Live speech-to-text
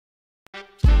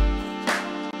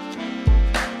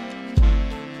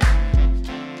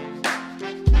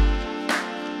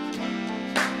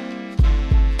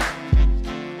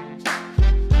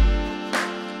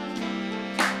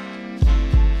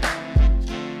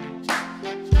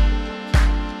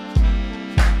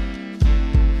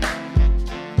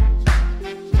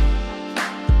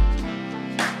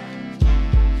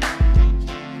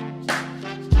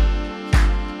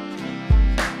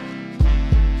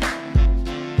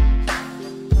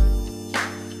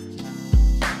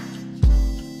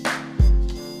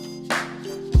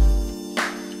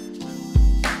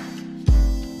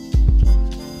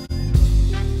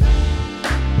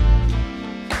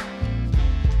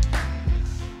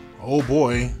Oh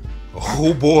boy.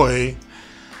 Oh boy.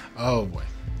 Oh boy.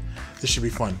 This should be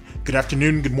fun. Good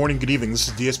afternoon, good morning, good evening. This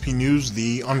is DSP News,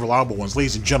 the unreliable ones.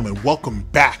 Ladies and gentlemen, welcome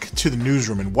back to the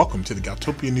newsroom and welcome to the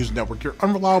Goutopia News Network, your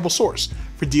unreliable source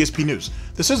for DSP News.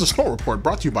 This is a Snort Report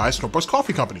brought to you by SNORTBUCKS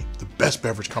Coffee Company, the best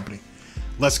beverage company.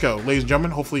 Let's go. Ladies and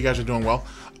gentlemen, hopefully you guys are doing well.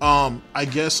 I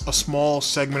guess a small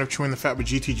segment of Chewing the Fat with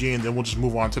GTG, and then we'll just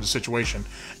move on to the situation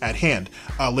at hand.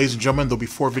 Ladies and gentlemen, there'll be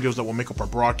 4 videos that will make up our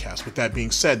broadcast. With that being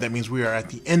said, that means we are at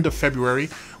the end of February,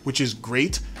 which is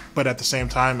great, but at the same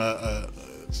time, a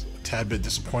tad bit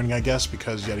disappointing, I guess,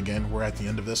 because yet again, we're at the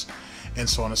end of this, and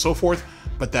so on and so forth,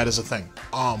 but that is a thing.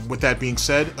 With that being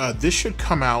said, this should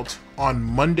come out on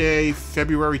Monday,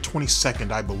 February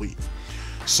 22nd, I believe.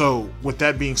 So, with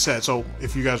that being said, so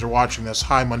if you guys are watching this,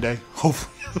 hi Monday,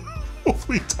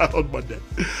 hopefully it's out on Monday.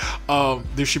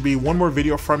 There should be one more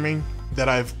video from me that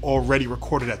I've already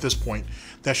recorded at this point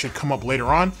that should come up later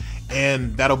on,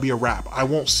 and that'll be a wrap. I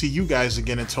won't see you guys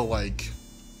again until like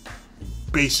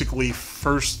basically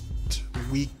first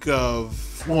week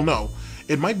of, well, no,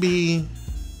 it might be,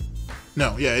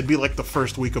 no, yeah, it'd be like the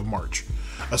first week of March,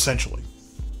 essentially.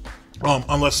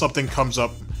 Unless something comes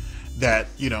up that,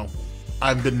 you know,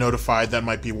 I've been notified that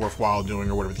might be worthwhile doing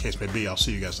or whatever the case may be. I'll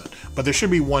see you guys then. But there should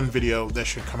be one video that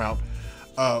should come out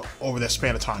over that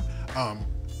span of time.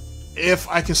 If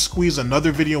I can squeeze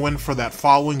another video in for that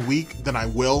following week, then I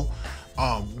will.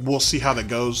 We'll see how that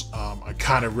goes. I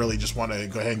kind of really just want to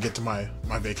go ahead and get to my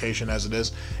vacation as it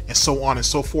is, and so on and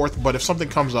so forth. But if something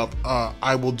comes up,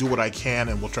 I will do what I can,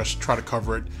 and we'll try to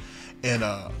cover it in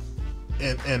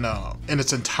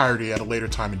its entirety at a later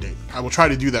time and date. I will try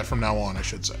to do that from now on, I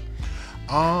should say.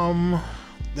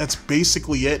 That's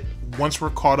basically it. Once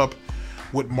we're caught up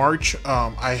with March,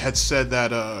 I had said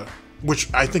that, which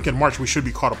I think in March we should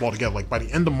be caught up altogether. Like by the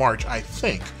end of March, I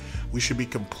think we should be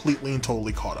completely and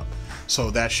totally caught up. So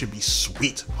that should be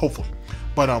sweet, hopefully.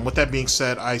 But with that being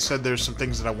said, I said there's some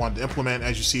things that I wanted to implement.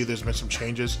 As you see, there's been some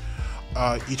changes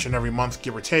each and every month,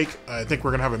 give or take. I think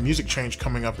we're gonna have a music change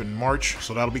coming up in March,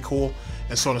 so that'll be cool,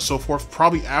 and so on and so forth.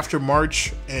 Probably after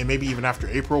March and maybe even after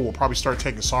April, we'll probably start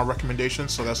taking song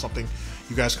recommendations, so that's something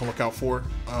you guys can look out for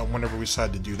whenever we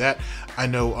decide to do that. I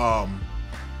know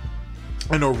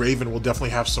Raven will definitely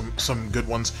have some good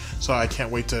ones, so I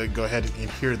can't wait to go ahead and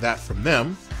hear that from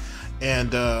them.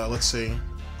 And let's see,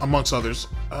 amongst others,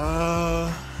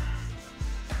 that's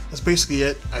basically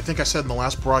it. I think I said in the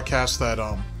last broadcast that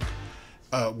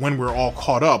when we're all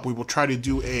caught up, we will try to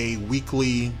do a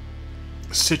weekly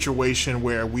situation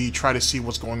where we try to see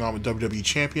what's going on with WWE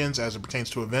champions as it pertains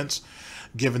to events,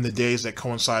 given the days that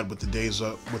coincide with the days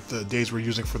we're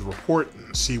using for the report,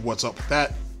 and see what's up with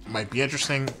that. Might be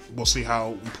interesting. We'll see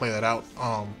how we play that out.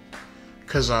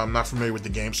 Because I'm not familiar with the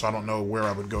game, so I don't know where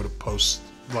I would go to post,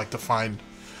 like to find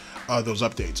those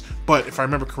updates. But if I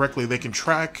remember correctly, you can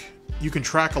track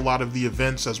a lot of the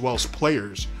events as well as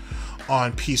players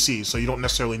on PC, so you don't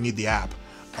necessarily need the app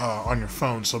on your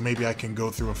phone. So maybe I can go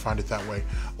through and find it that way,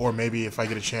 or maybe if I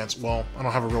get a chance, well, I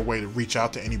don't have a real way to reach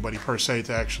out to anybody per se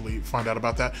to actually find out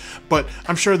about that, but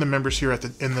I'm sure the members here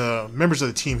the members of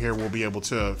the team here will be able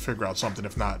to figure out something.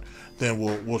 If not, then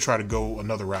we'll try to go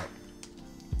another route.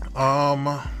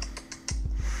 I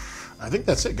think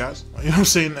that's it, guys. You know what I'm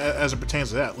saying, as it pertains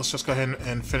to that. Let's just go ahead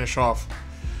and finish off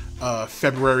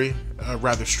February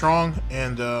rather strong,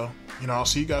 and you know, I'll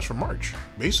see you guys for March,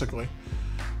 basically.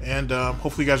 And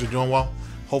hopefully you guys are doing well.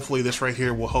 Hopefully this right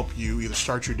here will help you either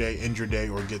start your day, end your day,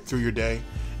 or get through your day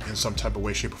in some type of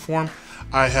way, shape, or form.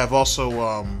 I have also,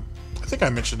 I think I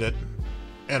mentioned it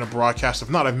in a broadcast.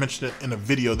 If not, I've mentioned it in a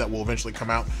video that will eventually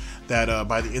come out, that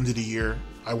by the end of the year,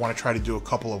 I want to try to do a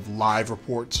couple of live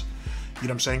reports. You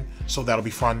know what I'm saying? So that'll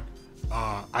be fun,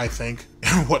 I think,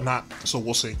 and whatnot. So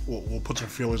we'll see. We'll put some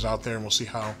feelers out there, and we'll see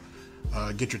how,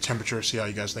 get your temperature, see how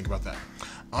you guys think about that.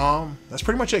 That's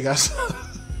pretty much it, guys.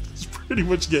 That's pretty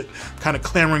much it. Kind of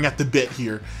clamoring at the bit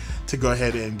here to go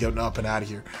ahead and get up and out of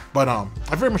here. But I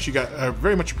very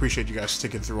much appreciate you guys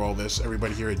sticking through all this.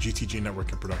 Everybody here at GTG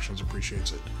Network and Productions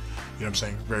appreciates it. You know what I'm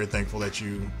saying? Very thankful that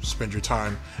you spend your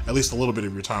time, at least a little bit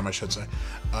of your time, I should say,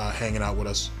 hanging out with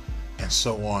us, and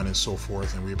so on and so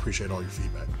forth, and we appreciate all your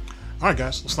feedback. All right,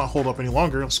 guys, let's not hold up any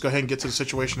longer. Let's go ahead and get to the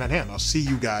situation at hand. I'll see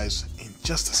you guys in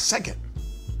just a second,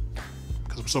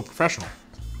 because I'm so professional.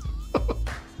 Here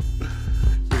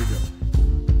we go.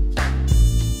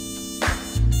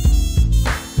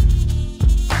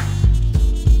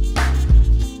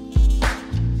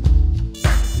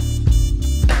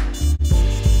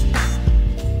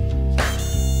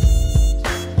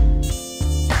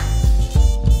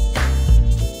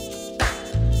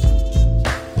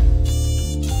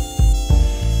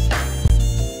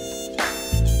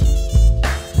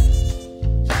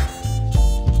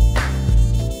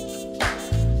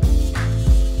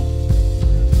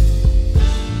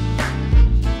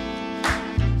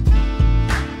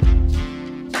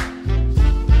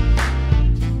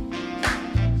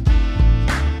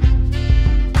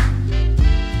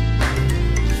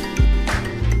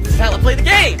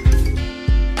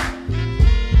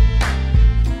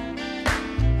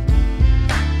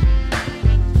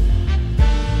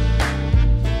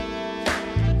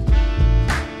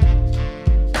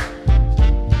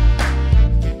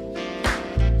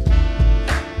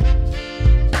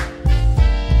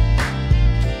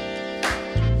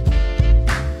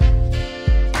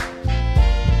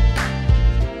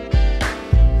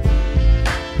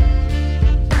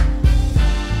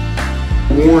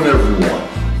 warn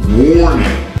everyone,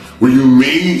 warning, what you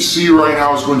may see right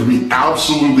now is going to be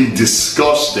absolutely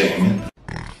disgusting.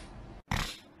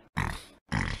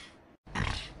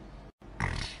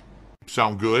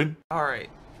 Sound good? Alright,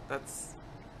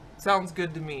 sounds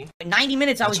good to me. In 90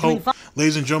 minutes I was doing fine.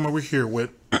 Ladies and gentlemen, we're here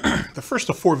with the first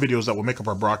of 4 videos that will make up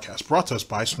our broadcast, brought to us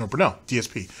by Burnell,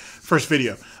 DSP. First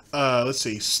video, let's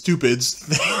see, Stupids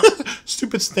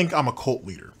think I'm a cult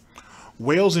leader.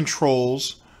 Whales and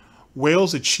trolls,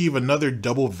 whales achieve another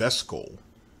double vest goal.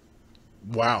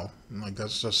 Wow, like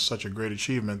that's just such a great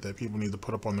achievement that people need to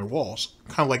put up on their walls.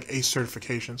 Kind of like ACE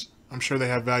certifications. I'm sure they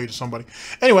have value to somebody.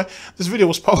 Anyway, this video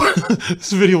was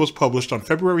published on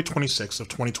February 26th of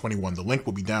 2021. The link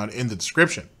will be down in the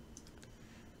description.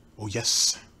 Oh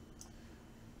yes.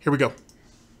 Here we go.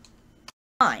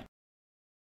 Fine.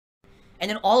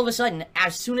 And then all of a sudden,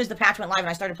 as soon as the patch went live and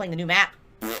I started playing the new map,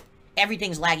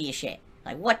 everything's laggy as shit.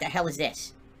 Like, what the hell is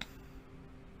this?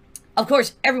 Of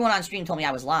course, everyone on stream told me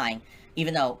I was lying,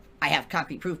 even though I have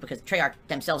concrete proof because Treyarch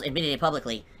themselves admitted it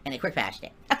publicly and they quick patched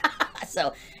it.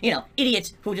 So, you know,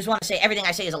 idiots who just want to say everything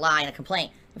I say is a lie and a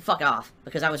complaint, fuck off.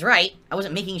 Because I was right. I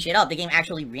wasn't making shit up. The game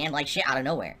actually ran like shit out of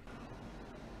nowhere.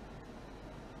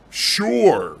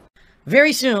 Sure.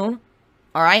 Very soon,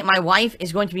 alright, my wife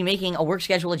is going to be making a work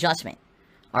schedule adjustment.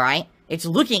 Alright? It's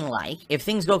looking like, if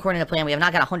things go according to plan, we have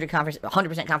not got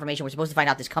 100% confirmation. We're supposed to find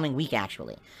out this coming week,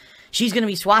 actually. She's going to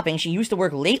be swapping. She used to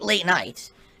work late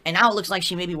nights, and now it looks like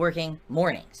she may be working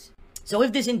mornings. So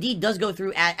if this indeed does go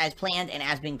through as planned and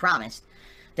as being promised,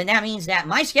 then that means that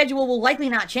my schedule will likely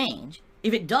not change.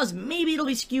 If it does, maybe it'll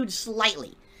be skewed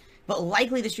slightly. But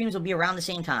likely the streams will be around the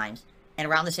same times and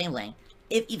around the same length.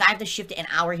 If I have to shift it an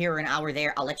hour here or an hour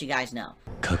there, I'll let you guys know.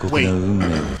 Wait,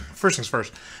 first things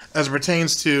first. As it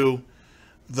pertains to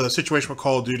the situation with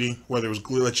Call of Duty, whether it was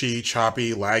glitchy,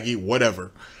 choppy, laggy,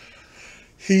 whatever,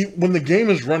 when the game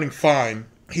is running fine,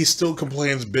 he still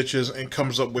complains, bitches, and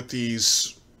comes up with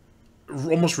these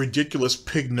almost ridiculous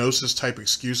pignosis type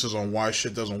excuses on why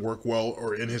shit doesn't work well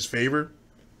or in his favor.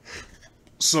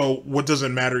 So what does it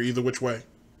matter either which way?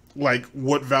 Like,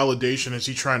 what validation is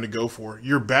he trying to go for?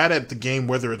 You're bad at the game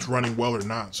whether it's running well or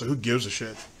not, so who gives a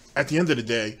shit? At the end of the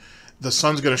day, the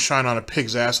sun's gonna shine on a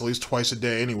pig's ass at least twice a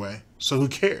day anyway, so who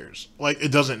cares? Like,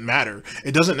 it doesn't matter.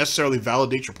 It doesn't necessarily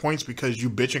validate your points because you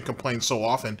bitch and complain so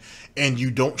often and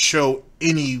you don't show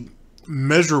any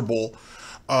measurable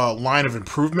line of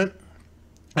improvement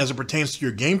as it pertains to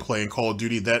your gameplay in Call of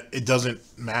Duty that it doesn't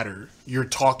matter. You're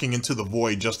talking into the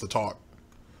void just to talk.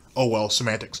 Oh well,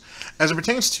 semantics. As it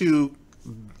pertains to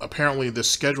apparently this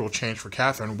schedule change for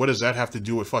Catherine, what does that have to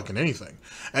do with fucking anything?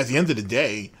 At the end of the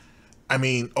day, I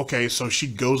mean, okay, so she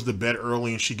goes to bed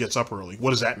early and she gets up early. What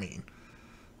does that mean?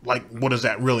 Like, what does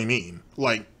that really mean?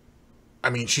 Like, I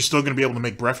mean, she's still going to be able to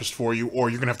make breakfast for you, or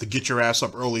you're going to have to get your ass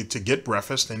up early to get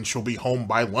breakfast, and she'll be home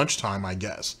by lunchtime, I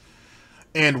guess.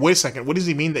 And wait a second, what does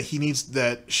he mean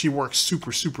that she works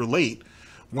super, super late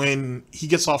when he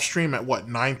gets off stream at, what,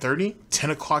 9:30?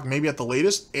 10 o'clock maybe at the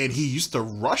latest? And he used to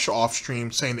rush off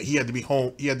stream saying that he had to be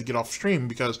home, he had to get off stream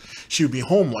because she would be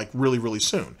home, like, really, really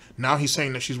soon. Now he's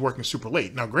saying that she's working super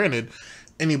late. Now, granted,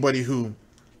 anybody who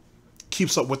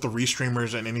keeps up with the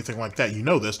restreamers and anything like that, you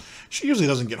know this, she usually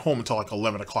doesn't get home until, like,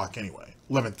 11 o'clock anyway.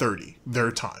 11:30, their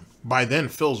time. By then,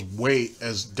 Phil's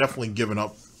has definitely given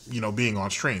up, you know, being on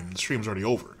stream. The stream's already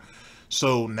over.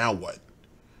 So, now what?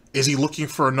 Is he looking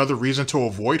for another reason to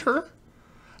avoid her?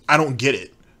 I don't get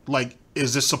it. Like,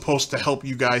 is this supposed to help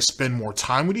you guys spend more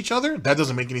time with each other? That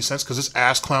doesn't make any sense because this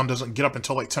ass clown doesn't get up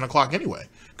until like 10 o'clock anyway.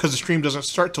 Because the stream doesn't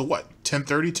start till what?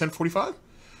 10:30, 10:45?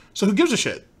 So who gives a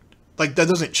shit? Like, that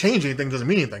doesn't change anything, doesn't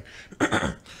mean anything.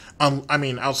 I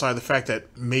mean, outside the fact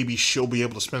that maybe she'll be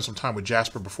able to spend some time with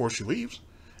Jasper before she leaves.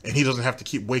 And he doesn't have to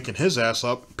keep waking his ass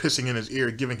up, pissing in his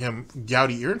ear, giving him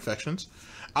gouty ear infections.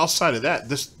 Outside of that,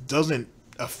 this doesn't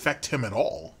affect him at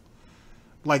all.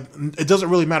 Like, it doesn't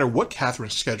really matter what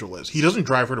Catherine's schedule is. He doesn't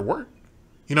drive her to work.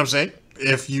 You know what I'm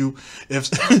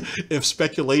saying? If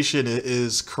speculation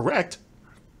is correct,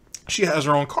 she has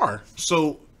her own car.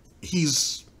 So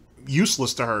he's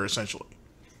useless to her essentially.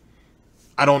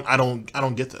 I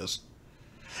don't get this.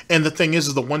 And the thing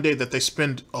is the one day that they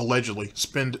allegedly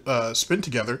spend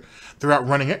together, they're out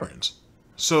running errands.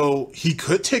 So he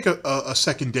could take a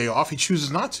second day off. He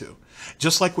chooses not to.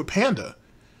 Just like with Panda.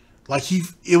 Like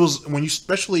it was when you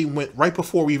especially went right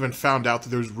before we even found out that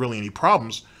there was really any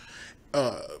problems,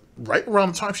 right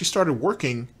around the time she started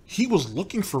working, he was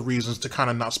looking for reasons to kind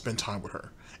of not spend time with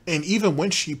her. And even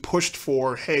when she pushed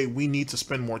for, hey, we need to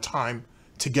spend more time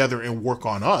together and work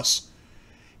on us,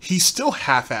 he still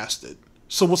half-assed it.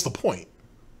 So what's the point?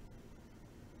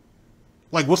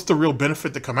 Like, what's the real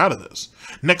benefit to come out of this?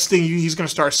 Next thing he's going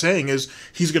to start saying is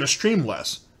he's going to stream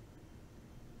less.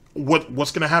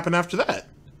 What's going to happen after that?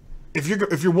 If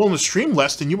you're willing to stream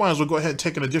less, then you might as well go ahead and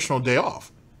take an additional day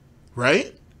off,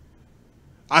 right?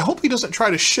 I hope he doesn't try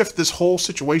to shift this whole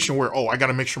situation where, oh, I got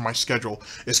to make sure my schedule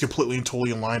is completely and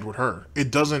totally aligned with her. It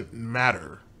doesn't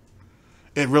matter.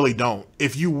 It really don't.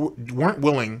 If you weren't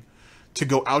willing to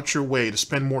go out your way to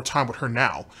spend more time with her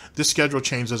now, this schedule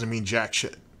change doesn't mean jack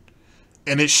shit.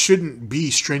 And it shouldn't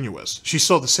be strenuous. She's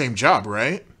still the same job,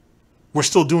 right? We're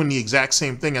still doing the exact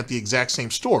same thing at the exact same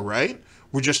store, right?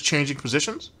 We're just changing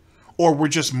positions? Or we're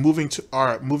just moving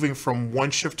from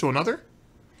one shift to another?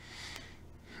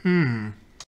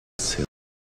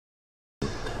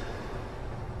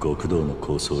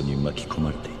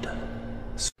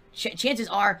 Chances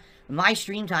are my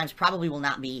stream times probably will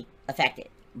not be affected.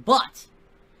 But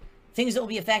things that will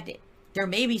be affected. There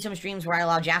may be some streams where I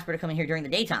allow Jasper to come in here during the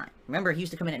daytime. Remember, he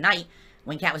used to come in at night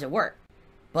when Kat was at work.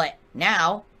 But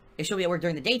now, if she'll be at work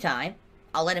during the daytime,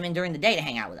 I'll let him in during the day to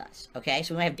hang out with us. Okay?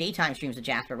 So we might have daytime streams with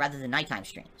Jasper rather than nighttime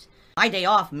streams. My day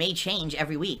off may change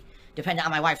every week, depending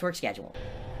on my wife's work schedule.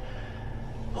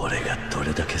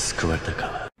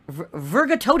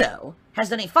 Vergatoto has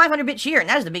done a 500-bit cheer, and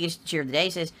that is the biggest cheer of the day.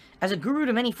 It says, as a guru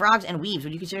to many frogs and weebs,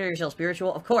 would you consider yourself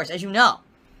spiritual? Of course, as you know.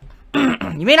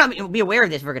 You may not be aware of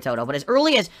this, Vergatoto, but as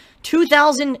early as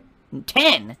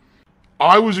 2010...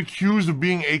 I was accused of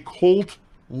being a cult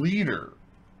leader.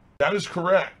 That is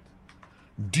correct.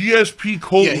 DSP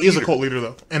cult leader. Yeah, he is a cult leader,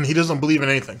 though. And he doesn't believe in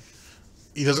anything.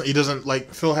 He doesn't,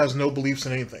 like, Phil has no beliefs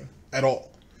in anything. At all.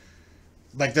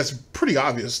 Like, that's pretty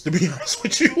obvious, to be honest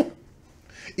with you.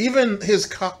 Even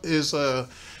his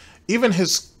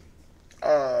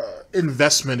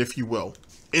investment, if you will,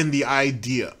 in the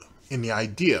idea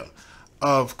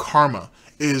of karma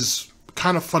is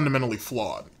kind of fundamentally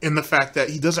flawed in the fact that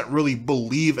he doesn't really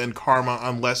believe in karma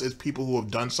unless it's people who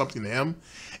have done something to him,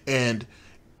 and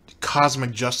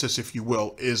cosmic justice, if you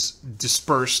will, is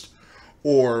dispersed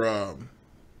or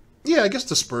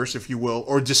dispersed, if you will,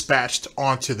 or dispatched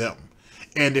onto them.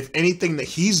 And if anything that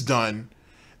he's done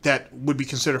that would be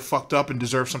considered fucked up and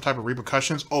deserve some type of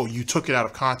repercussions, oh, you took it out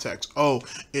of context. Oh,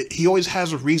 he always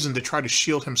has a reason to try to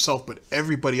shield himself, but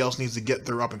everybody else needs to get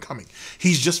their up and coming.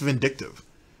 He's just vindictive.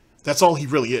 That's all he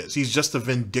really is. He's just a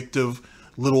vindictive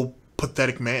little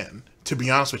pathetic man. To be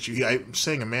honest with you, I'm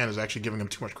saying a man is actually giving him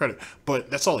too much credit,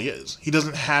 but that's all he is. He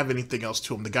doesn't have anything else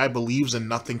to him. The guy believes in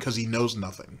nothing because he knows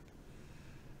nothing.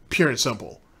 Pure and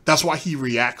simple. That's why he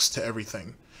reacts to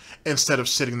everything instead of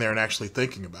sitting there and actually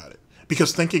thinking about it.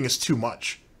 Because thinking is too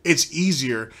much. It's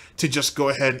easier to just go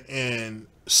ahead and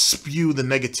spew the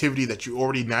negativity that you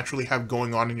already naturally have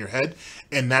going on in your head,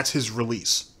 and that's his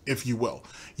release, if you will.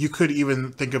 You could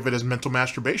even think of it as mental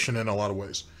masturbation in a lot of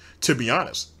ways, to be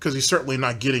honest, because he's certainly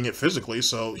not getting it physically,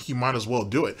 so he might as well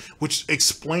do it, which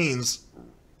explains,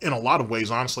 in a lot of ways,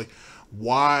 honestly,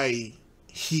 why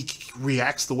he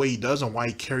reacts the way he does and why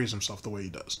he carries himself the way he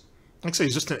does. Like I say,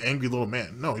 he's just an angry little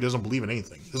man. No, he doesn't believe in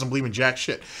anything. He doesn't believe in jack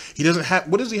shit. He doesn't have...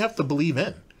 What does he have to believe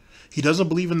in? He doesn't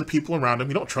believe in the people around him.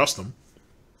 You don't trust them.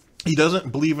 He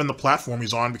doesn't believe in the platform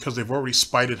he's on because they've already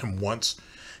spited him once.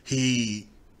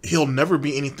 He'll never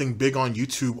be anything big on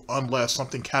YouTube unless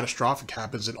something catastrophic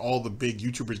happens and all the big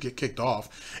YouTubers get kicked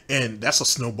off. And that's a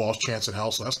snowball's chance in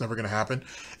hell, so that's never going to happen.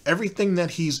 Everything that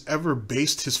he's ever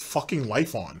based his fucking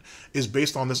life on is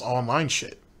based on this online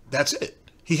shit. That's it.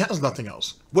 He has nothing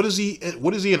else. What is he in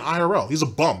IRL? He's a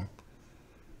bum.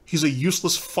 He's a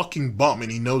useless fucking bum,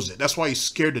 and he knows it. That's why he's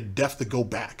scared to death to go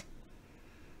back.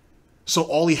 So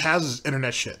all he has is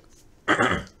internet shit.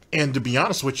 And to be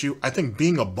honest with you, I think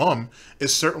being a bum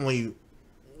is certainly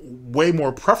way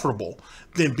more preferable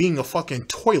than being a fucking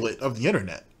toilet of the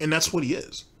internet. And that's what he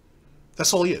is.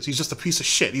 That's all he is. He's just a piece of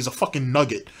shit. He's a fucking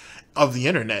nugget of the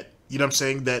internet. You know what I'm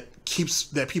saying?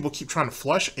 That people keep trying to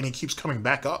flush, and he keeps coming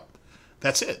back up.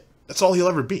 That's it. That's all he'll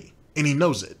ever be. And he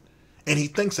knows it. And he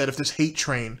thinks that if this hate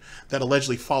train that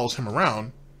allegedly follows him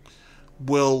around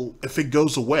will, if it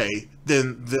goes away,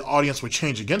 then the audience would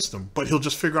change against him. But he'll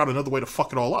just figure out another way to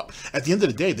fuck it all up. At the end of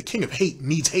the day, the king of hate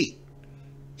needs hate.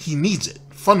 He needs it,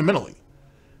 fundamentally.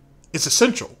 It's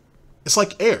essential. It's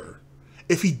like air.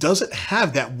 If he doesn't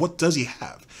have that, what does he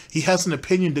have? He has an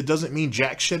opinion that doesn't mean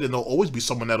jack shit, and there'll always be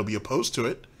someone that'll be opposed to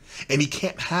it. And he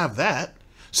can't have that.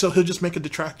 So he'll just make a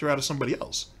detractor out of somebody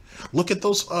else. Look at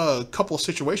those couple of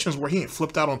situations where he ain't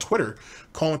flipped out on Twitter,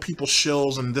 calling people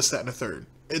shills and this, that, and the third.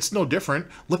 It's no different.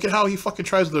 Look at how he fucking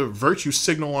tries to virtue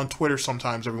signal on Twitter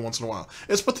sometimes every once in a while.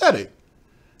 It's pathetic.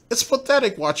 It's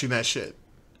pathetic watching that shit.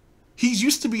 He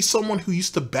used to be someone who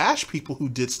used to bash people who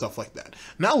did stuff like that.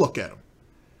 Now look at him.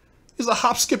 He's a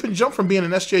hop, skip, and jump from being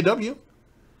an SJW.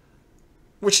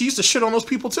 Which he used to shit on those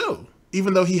people too.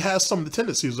 Even though he has some of the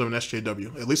tendencies of an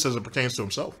SJW, at least as it pertains to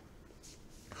himself.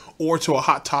 Or to a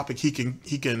hot topic he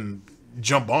can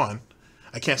jump on.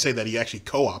 I can't say that he actually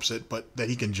co-ops it, but that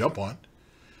he can jump on.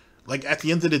 Like, at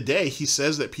the end of the day, he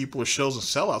says that people are shills and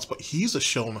sellouts, but he's a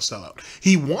shill and a sellout.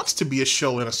 He wants to be a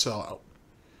shill and a sellout.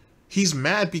 He's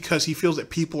mad because he feels that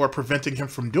people are preventing him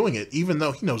from doing it, even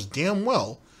though he knows damn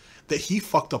well that he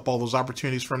fucked up all those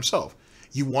opportunities for himself.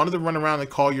 You wanted to run around and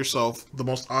call yourself the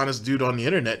most honest dude on the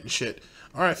internet and shit.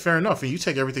 All right, fair enough. And you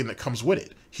take everything that comes with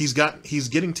it. He's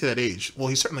getting to that age. Well,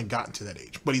 he's certainly gotten to that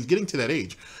age, but he's getting to that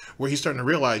age where he's starting to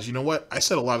realize, you know what? I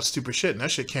said a lot of stupid shit and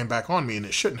that shit came back on me and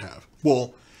it shouldn't have.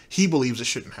 Well, he believes it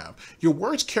shouldn't have. Your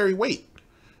words carry weight,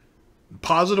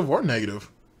 positive or negative.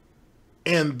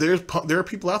 And there are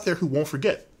people out there who won't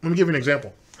forget. Let me give you an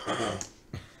example.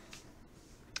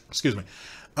 Excuse me.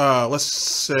 Let's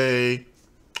say,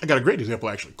 I got a great example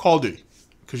actually. Call of Duty.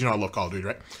 Because you know I love Call of Duty,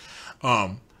 right?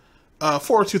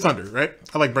 402 Thunder, right?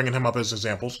 I like bringing him up as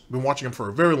examples. Been watching him for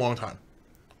a very long time.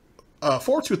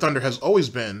 402 Thunder has always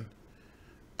been,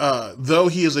 though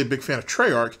he is a big fan of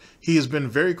Treyarch, he has been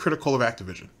very critical of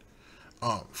Activision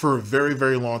for a very,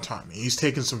 very long time. He's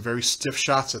taken some very stiff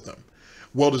shots at them.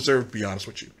 Well-deserved, to be honest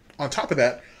with you. On top of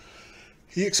that,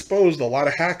 he exposed a lot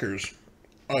of hackers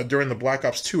during the Black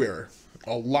Ops 2 era.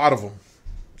 A lot of them.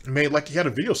 Made like he had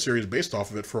a video series based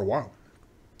off of it for a while.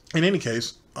 In any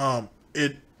case,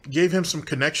 it gave him some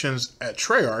connections at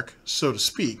Treyarch, so to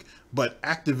speak, but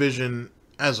Activision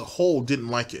as a whole didn't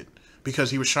like it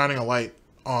because he was shining a light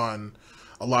on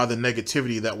a lot of the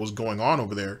negativity that was going on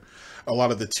over there, a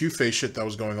lot of the two-face shit that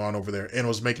was going on over there, and it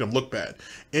was making him look bad.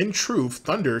 In truth,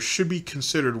 Thunder should be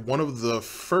considered one of the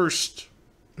first,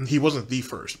 he wasn't the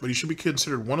first, but he should be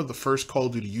considered one of the first Call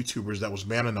of Duty YouTubers that was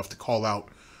man enough to call out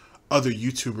other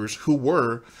YouTubers who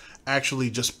were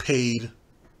actually just paid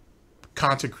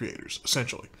content creators,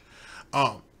 essentially.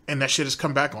 And that shit has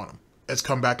come back on him. It's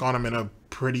come back on him in a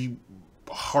pretty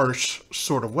harsh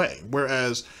sort of way.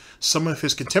 Whereas some of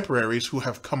his contemporaries who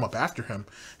have come up after him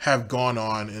have gone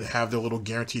on and have their little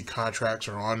guaranteed contracts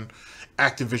or on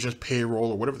Activision's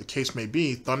payroll or whatever the case may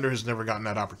be. Thunder has never gotten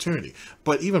that opportunity.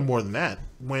 But even more than that,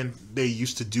 when they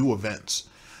used to do events,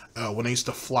 when they used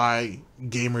to fly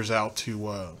gamers out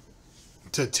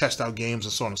to test out games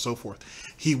and so on and so forth,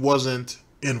 he wasn't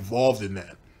involved in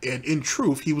that. And in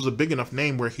truth, he was a big enough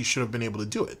name where he should have been able to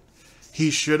do it. He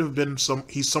should have been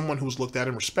he's someone who's looked at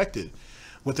and respected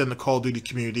within the Call of Duty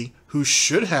community, who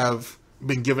should have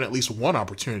been given at least one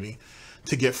opportunity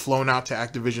to get flown out to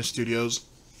Activision Studios,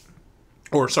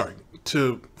 or sorry,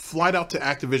 to fly out to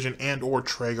Activision and or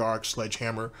Treyarch,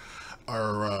 Sledgehammer,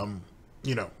 or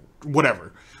you know,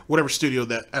 whatever studio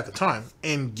that at the time,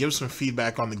 and give some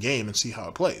feedback on the game and see how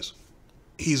it plays.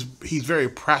 He's very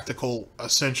practical,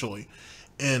 essentially,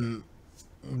 in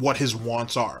what his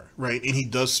wants are, right? And he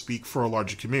does speak for a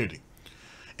larger community.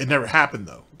 It never happened,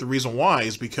 though. The reason why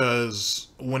is because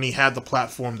when he had the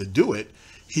platform to do it,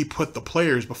 he put the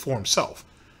players before himself.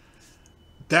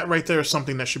 That right there is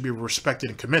something that should be respected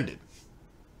and commended.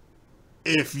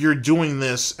 If you're doing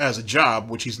this as a job,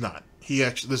 which he's not,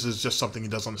 this is just something he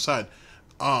does on the side.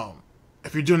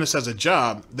 If you're doing this as a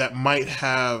job, that might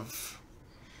have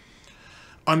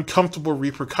uncomfortable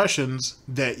repercussions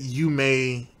that you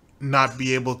may not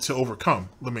be able to overcome.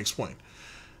 Let me explain.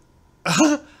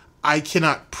 I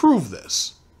cannot prove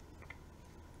this,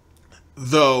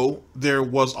 though there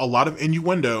was a lot of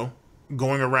innuendo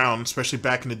going around, especially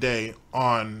back in the day,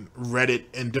 on Reddit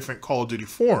and different Call of Duty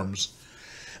forums,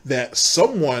 that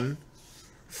someone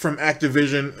from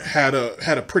Activision had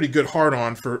a pretty good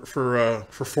hard-on for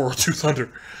 402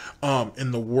 Thunder,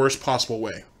 in the worst possible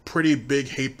way. Pretty big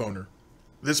hate boner.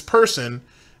 This person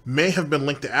may have been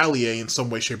linked to Allier in some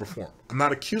way, shape, or form. I'm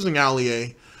not accusing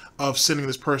Allier of sending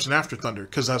this person after Thunder,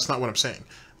 because that's not what I'm saying.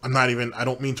 I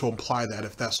don't mean to imply that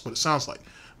if that's what it sounds like.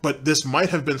 But this might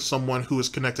have been someone who is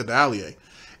connected to Allier,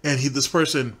 and this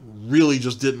person really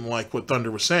just didn't like what Thunder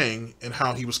was saying and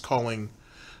how he was calling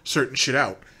certain shit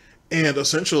out. And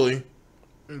essentially,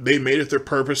 they made it their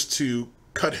purpose to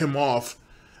cut him off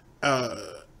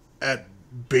at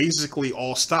basically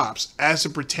all stops as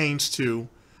it pertains to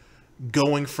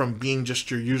going from being just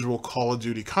your usual Call of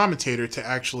Duty commentator to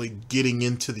actually getting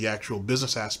into the actual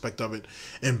business aspect of it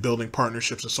and building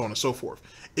partnerships and so on and so forth.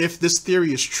 If this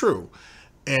theory is true,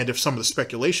 and if some of the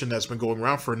speculation that's been going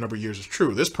around for a number of years is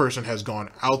true, this person has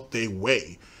gone out their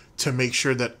way to make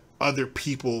sure that other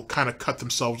people kind of cut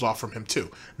themselves off from him too.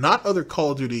 Not other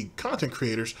Call of Duty content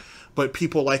creators, but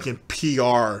people like in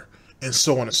PR and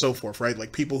so on and so forth, right?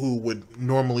 Like people who would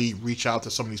normally reach out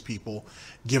to some of these people,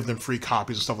 give them free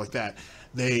copies and stuff like that.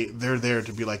 They're there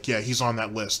to be like, yeah, he's on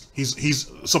that list.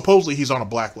 He's supposedly he's on a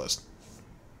blacklist.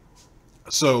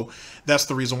 So that's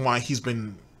the reason why he's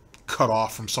been cut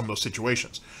off from some of those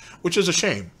situations, which is a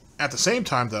shame. At the same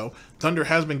time, though, Thunder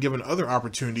has been given other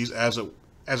opportunities as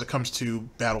it comes to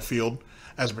Battlefield,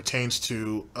 as it pertains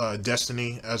to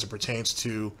Destiny, as it pertains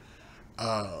to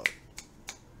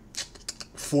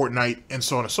Fortnite, and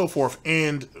so on and so forth.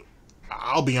 And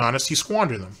I'll be honest, he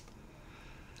squandered them.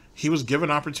 He was given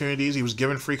opportunities, he was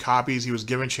given free copies, he was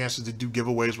given chances to do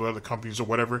giveaways with other companies or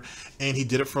whatever, and he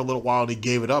did it for a little while and he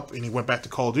gave it up and he went back to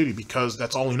Call of Duty because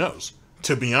that's all he knows.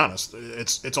 To be honest,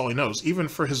 it's all he knows. Even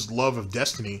for his love of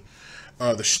Destiny,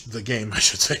 the game, I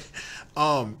should say,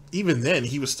 even then,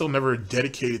 he was still never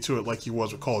dedicated to it like he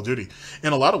was with Call of Duty.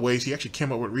 In a lot of ways, he actually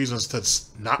came up with reasons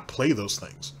to not play those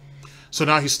things. So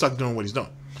now he's stuck doing what he's doing.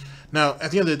 Now,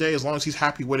 at the end of the day, as long as he's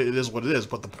happy with it, it is what it is.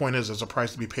 But the point is, there's a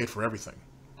price to be paid for everything.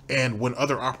 And when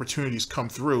other opportunities come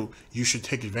through, you should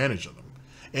take advantage of them.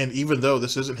 And even though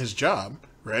this isn't his job,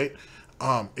 right?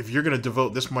 If you're going to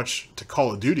devote this much to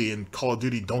Call of Duty and Call of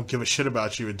Duty don't give a shit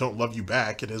about you and don't love you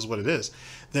back, it is what it is,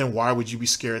 then why would you be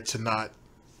scared to not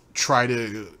try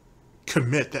to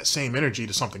commit that same energy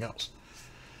to something else?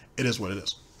 It is what it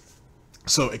is.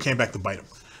 So it came back to bite him.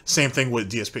 Same thing with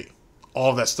DSP.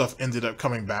 All of that stuff ended up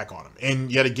coming back on him.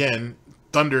 And yet again,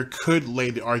 Thunder could lay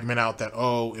the argument out that,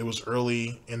 oh, it was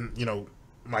early in,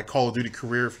 my Call of Duty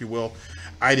career, if you will.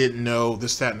 I didn't know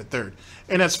this, that, and the third.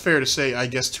 And that's fair to say, I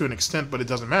guess, to an extent, but it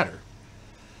doesn't matter.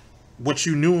 What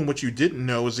you knew and what you didn't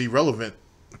know is irrelevant,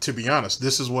 to be honest.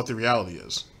 This is what the reality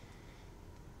is.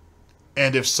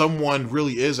 And if someone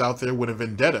really is out there with a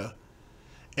vendetta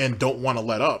and don't want to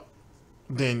let up,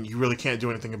 then you really can't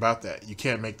do anything about that. You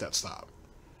can't make that stop.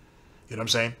 You know what I'm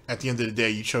saying? At the end of the day,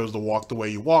 you chose to walk the way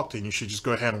you walked, and you should just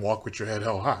go ahead and walk with your head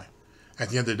held high. At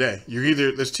the end of the day,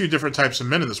 there's two different types of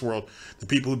men in this world: the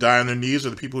people who die on their knees or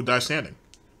the people who die standing.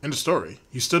 End of story.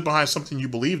 You stood behind something you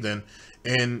believed in,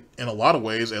 and in a lot of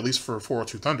ways, at least for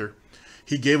 402 Thunder,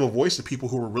 he gave a voice to people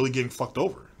who were really getting fucked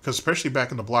over. Because especially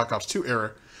back in the Black Ops 2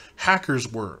 era,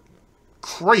 hackers were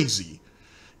crazy.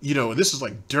 And this is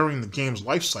like during the game's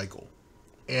life cycle.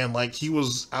 And like he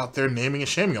was out there naming and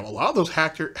shaming them. A lot of those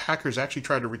hackers actually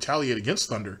tried to retaliate against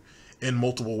Thunder in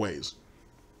multiple ways.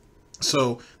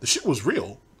 So the shit was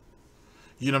real.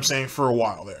 You know what I'm saying? For a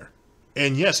while there.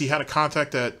 And yes, he had a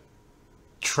contact at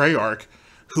Treyarch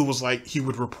who was like, he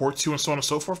would report to and so on and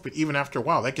so forth. But even after a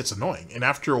while, that gets annoying. And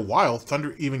after a while,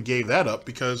 Thunder even gave that up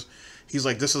because he's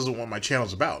like, this isn't what my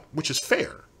channel's about. Which is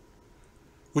fair.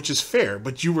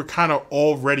 But you were kind of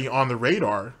already on the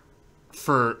radar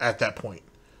at that point.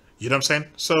 You know what I'm saying?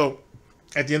 So,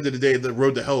 at the end of the day, the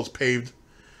road to hell is paved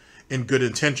in good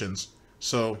intentions.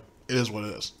 So, it is what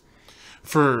it is.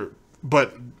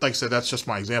 But, like I said, that's just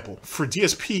my example. For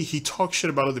DSP, he talked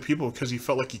shit about other people because he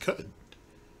felt like he could.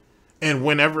 And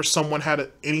whenever someone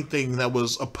had anything that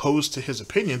was opposed to his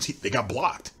opinions, they got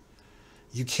blocked.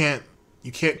 You can't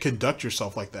conduct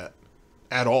yourself like that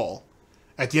at all.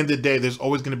 At the end of the day, there's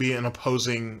always going to be an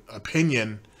opposing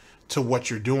opinion to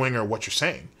what you're doing or what you're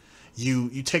saying.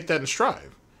 You take that in stride.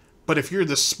 But if you're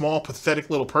this small, pathetic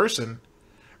little person,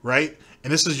 right,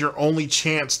 and this is your only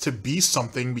chance to be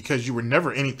something because you were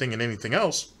never anything and anything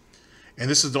else, and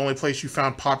this is the only place you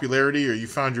found popularity or you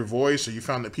found your voice or you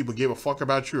found that people gave a fuck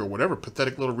about you or whatever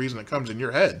pathetic little reason that comes in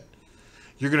your head,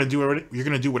 you're gonna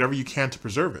do whatever you can to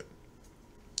preserve it.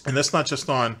 And that's not just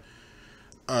on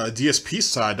DSP's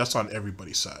side, that's on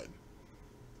everybody's side.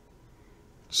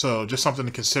 So just something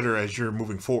to consider as you're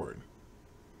moving forward.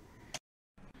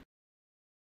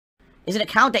 Is an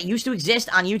account that used to exist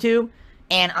on YouTube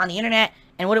and on the internet,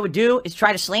 and what it would do is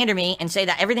try to slander me and say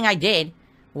that everything I did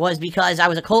was because I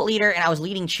was a cult leader and I was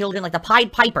leading children like the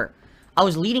Pied Piper. I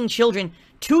was leading children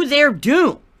to their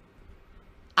doom.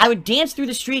 I would dance through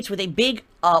the streets with a big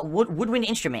woodwind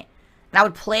instrument, and I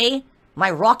would play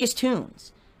my raucous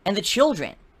tunes, and the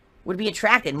children would be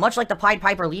attracted, much like the Pied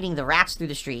Piper leading the rats through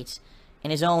the streets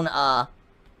in his own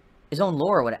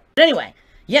lore or whatever. But anyway,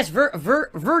 yes,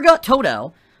 Virga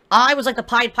Toto, I was like the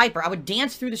Pied Piper. I would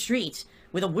dance through the streets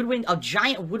with a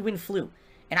giant woodwind flute,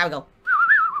 and I would go,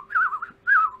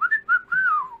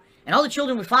 and all the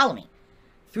children would follow me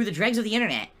through the dregs of the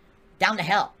internet, down to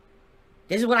hell.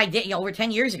 This is what I did, over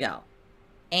 10 years ago.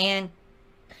 And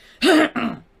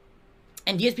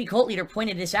and DSP Cult Leader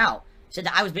pointed this out, said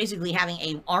that I was basically having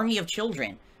an army of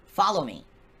children follow me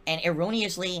and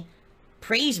erroneously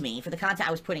praise me for the content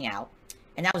I was putting out,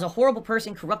 and that was a horrible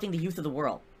person corrupting the youth of the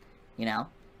world.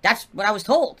 That's what I was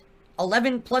told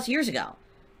 11 plus years ago.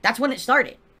 That's when it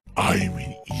started. I'm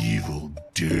an evil,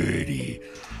 dirty.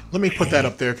 Let me put that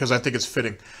up there because I think it's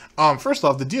fitting. First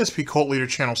off, the DSP Cult Leader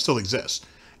channel still exists,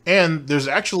 and there's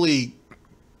actually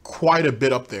quite a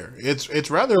bit up there. It's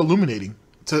rather illuminating,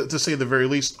 to say the very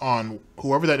least, on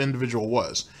whoever that individual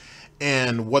was,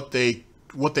 and what they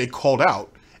called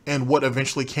out, and what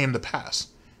eventually came to pass.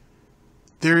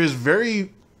 There's very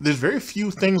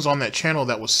few things on that channel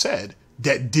that was said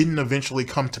that didn't eventually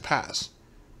come to pass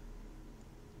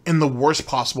in the worst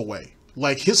possible way.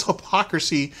 Like his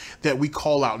hypocrisy that we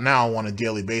call out now on a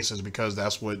daily basis, because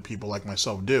that's what people like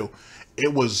myself do.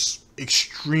 It was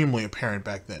extremely apparent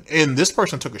back then. And this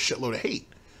person took a shitload of hate.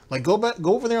 Like go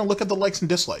over there and look at the likes and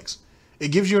dislikes. It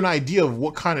gives you an idea of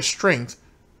what kind of strength,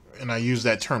 and I use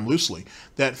that term loosely,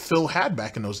 that Phil had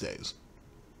back in those days.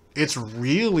 It's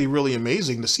really, really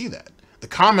amazing to see that. The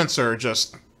comments are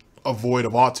just a void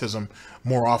of autism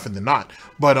more often than not.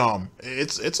 But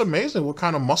it's amazing what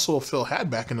kind of muscle Phil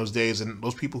had back in those days, and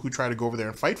those people who try to go over there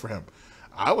and fight for him.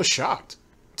 I was shocked,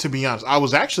 to be honest. I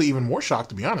was actually even more shocked,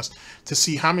 to be honest, to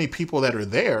see how many people that are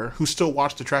there who still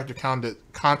watch the Tractor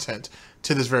content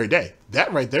to this very day.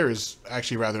 That right there is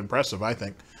actually rather impressive, I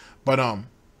think. But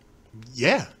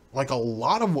yeah, like a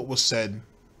lot of what was said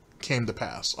came to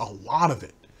pass. A lot of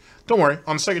it. Don't worry,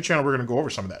 on the second channel we're going to go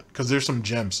over some of that, because there's some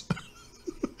gems.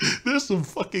 There's some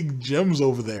fucking gems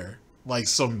over there. Like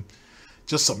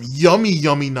just some yummy,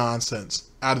 yummy nonsense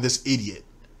out of this idiot.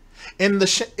 And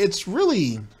it's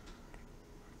really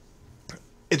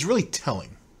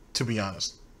telling, to be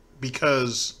honest.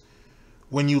 Because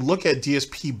when you look at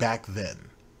DSP back then,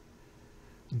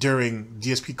 during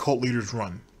DSP Cult Leader's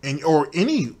run, or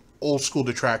any old school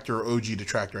detractor, or OG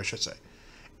detractor, I should say,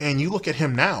 and you look at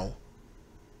him now,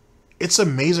 it's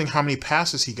amazing how many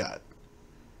passes he got.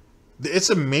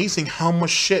 It's amazing how much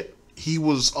shit he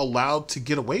was allowed to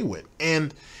get away with.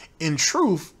 And in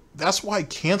truth, that's why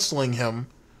canceling him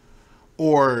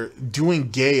or doing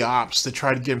gay ops to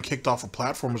try to get him kicked off of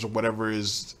platforms or whatever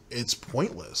it's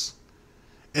pointless.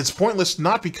 It's pointless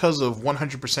not because of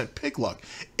 100% pig luck.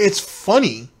 It's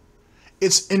funny.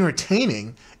 It's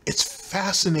entertaining. It's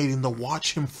fascinating to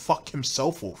watch him fuck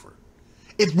himself over.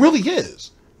 It really is.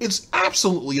 It's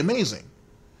absolutely amazing.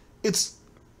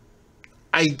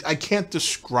 I can't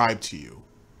describe to you.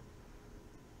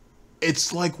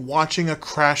 It's like watching a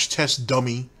crash test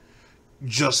dummy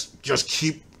just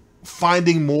keep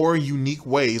finding more unique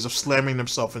ways of slamming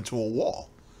himself into a wall.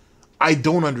 I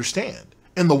don't understand.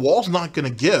 And the wall's not going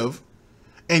to give,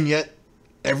 and yet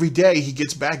every day he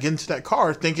gets back into that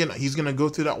car thinking he's going to go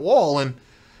through that wall, and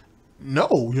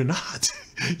no, you're not.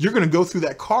 You're going to go through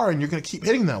that car and you're going to keep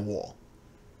hitting that wall.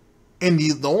 And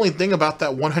the only thing about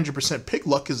that 100% pig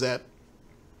luck is that,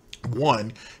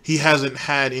 one, he hasn't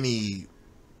had any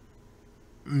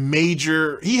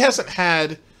major... He hasn't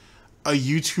had a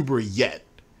YouTuber yet,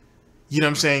 you know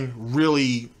what I'm saying,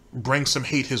 really bring some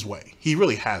hate his way. He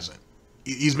really hasn't.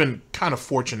 He's been kind of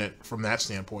fortunate from that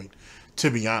standpoint,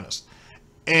 to be honest.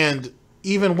 And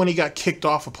even when he got kicked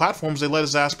off of platforms, they let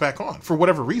his ass back on for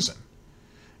whatever reason.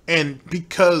 And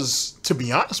because, to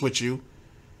be honest with you,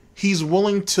 he's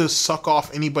willing to suck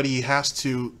off anybody he has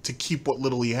to keep what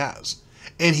little he has.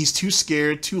 And he's too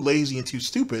scared, too lazy, and too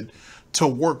stupid to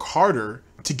work harder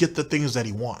to get the things that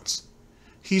he wants.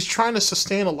 He's trying to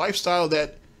sustain a lifestyle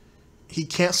that he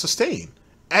can't sustain.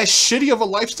 As shitty of a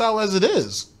lifestyle as it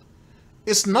is,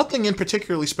 it's nothing in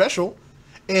particularly special.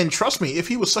 And trust me, if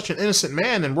he was such an innocent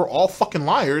man and we're all fucking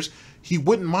liars, he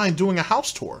wouldn't mind doing a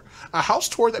house tour. A house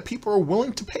tour that people are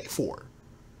willing to pay for.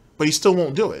 But he still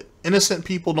won't do it. Innocent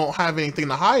people don't have anything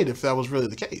to hide if that was really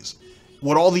the case.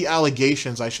 With all the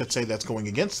allegations, I should say, that's going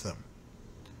against them.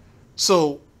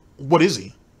 So, what is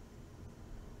he?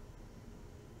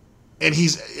 And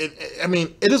I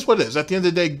mean, it is what it is. At the end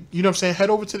of the day, you know what I'm saying?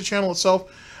 Head over to the channel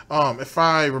itself. If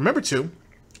I remember to,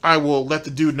 I will let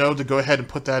the dude know to go ahead and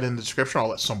put that in the description. I'll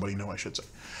let somebody know, I should say,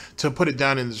 to put it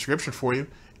down in the description for you.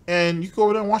 And you can go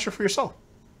over there and watch it for yourself.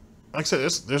 Like I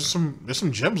said, there's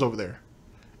some gems over there.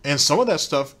 And some of that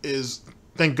stuff is,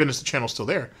 thank goodness the channel's still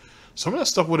there. Some of that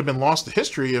stuff would have been lost to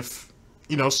history if,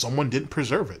 you know, someone didn't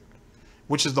preserve it.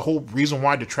 Which is the whole reason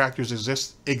why detractors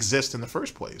exist in the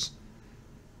first place.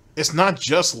 It's not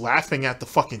just laughing at the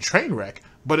fucking train wreck,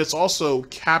 but it's also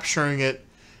capturing it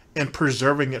and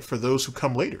preserving it for those who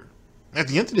come later. At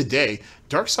the end of the day,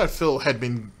 Darkside Phil had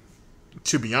been,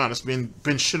 to be honest,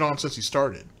 been shit on since he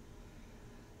started.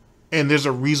 And there's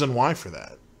a reason why for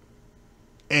that.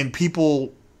 And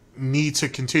people need to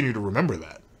continue to remember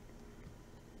that.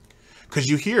 Because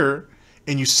you hear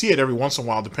and you see it every once in a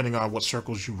while, depending on what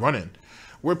circles you run in,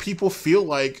 where people feel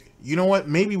like, you know what,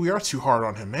 maybe we are too hard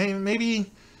on him. Maybe,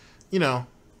 you know,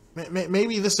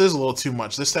 maybe this is a little too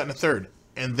much, this, that, and the third.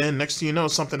 And then next thing you know,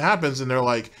 something happens and they're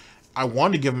like, I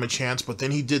wanted to give him a chance, but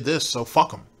then he did this, so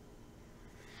fuck him.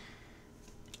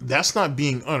 That's not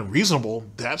being unreasonable.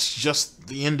 That's just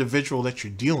the individual that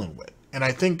you're dealing with. And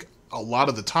I think a lot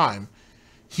of the time,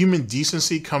 human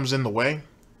decency comes in the way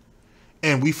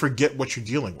and we forget what you're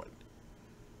dealing with.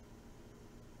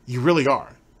 You really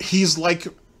are. He's like,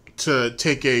 to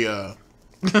take a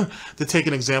to take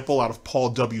an example out of Paul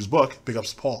W.'s book, big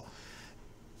ups to Paul.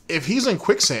 If he's in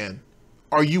quicksand,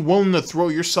 are you willing to throw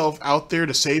yourself out there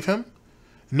to save him,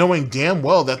 knowing damn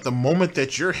well that the moment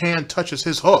that your hand touches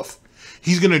his hoof,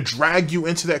 he's going to drag you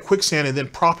into that quicksand and then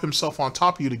prop himself on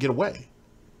top of you to get away?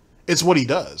 It's what he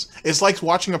does. It's like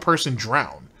watching a person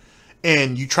drown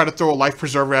and you try to throw a life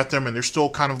preserver at them and they're still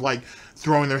kind of like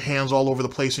throwing their hands all over the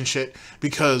place and shit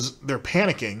because they're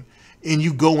panicking, and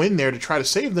you go in there to try to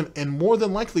save them, and more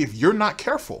than likely, if you're not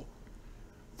careful,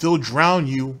 they'll drown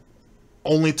you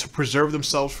only to preserve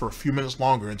themselves for a few minutes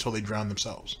longer until they drown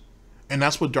themselves. And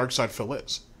that's what Dark Side Phil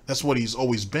is. That's what he's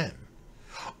always been.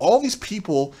 All these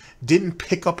people didn't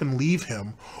pick up and leave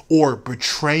him or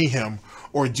betray him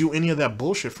or do any of that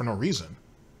bullshit for no reason.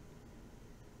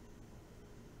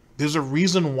 There's a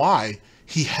reason why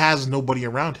he has nobody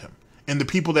around him. And the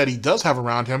people that he does have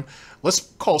around him, let's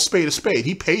call a spade.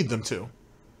 He paid them to.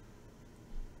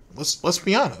 Let's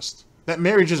be honest. That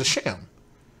marriage is a sham.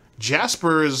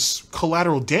 Jasper is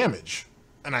collateral damage.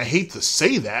 And I hate to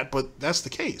say that, but that's the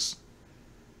case.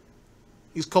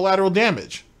 He's collateral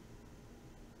damage.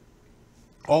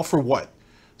 All for what?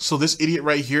 So this idiot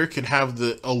right here can have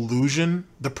the illusion,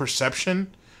 the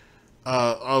perception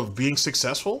of being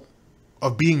successful,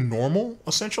 of being normal,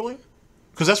 essentially?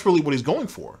 Because that's really what he's going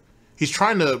for. He's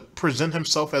trying to present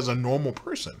himself as a normal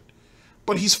person.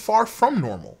 But he's far from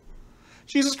normal.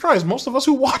 Jesus Christ, most of us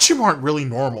who watch him aren't really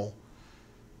normal.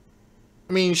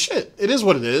 I mean, shit, it is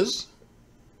what it is.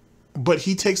 But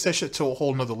he takes that shit to a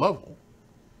whole nother level.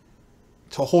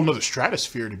 To a whole nother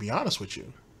stratosphere, to be honest with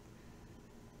you.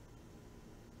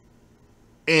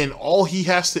 And all he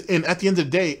has to... And at the end of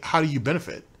the day, how do you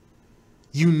benefit?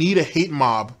 You need a hate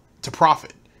mob to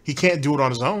profit. He can't do it on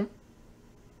his own.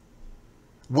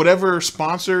 Whatever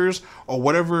sponsors or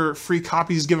whatever free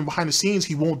copies he's given behind the scenes,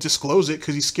 he won't disclose it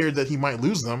because he's scared that he might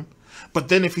lose them. But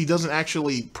then if he doesn't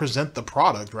actually present the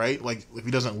product, right? Like if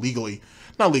he doesn't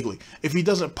not legally, if he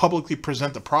doesn't publicly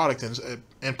present the product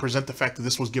and present the fact that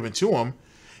this was given to him,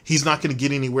 he's not going to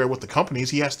get anywhere with the companies.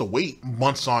 He has to wait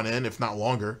months on end, if not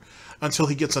longer, until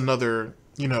he gets another,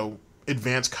 you know,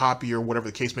 advanced copy or whatever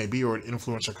the case may be, or an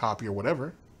influencer copy or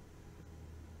whatever.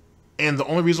 And the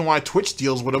only reason why Twitch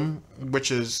deals with him,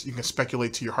 which is, you can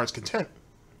speculate to your heart's content,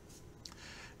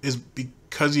 is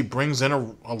because he brings in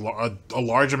a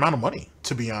large amount of money,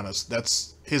 to be honest.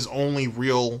 That's his only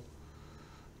real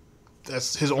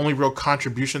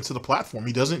contribution to the platform.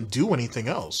 He doesn't do anything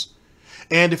else.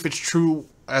 And if it's true,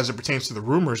 as it pertains to the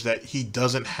rumors, that he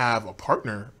doesn't have a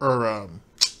partner, or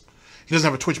he doesn't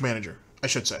have a Twitch manager, I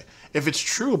should say. If it's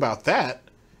true about that,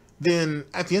 then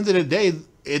at the end of the day,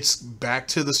 it's back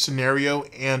to the scenario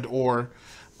and or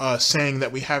saying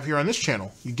that we have here on this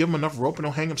channel. You give him enough rope and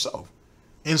he'll hang himself.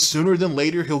 And sooner than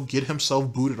later, he'll get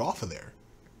himself booted off of there.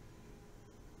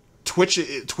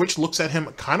 Twitch looks at him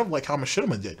kind of like how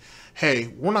Machinima did. Hey,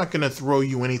 we're not going to throw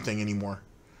you anything anymore.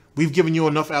 We've given you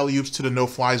enough alley-oops to the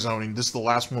no-fly zone, and this is the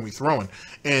last one we're throwing.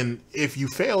 And if you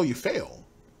fail, you fail.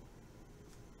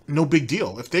 No big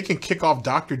deal. If they can kick off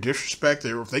Dr. Disrespect,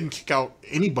 or if they can kick out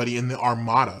anybody in the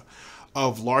armada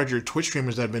of larger Twitch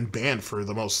streamers that have been banned for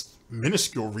the most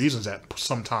minuscule reasons at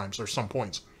some times or some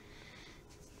points,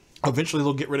 eventually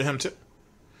they'll get rid of him too.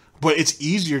 But it's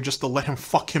easier just to let him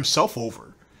fuck himself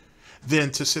over than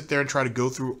to sit there and try to go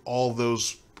through all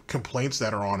those complaints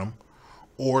that are on him,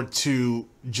 or to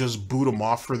just boot him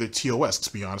off for their TOS.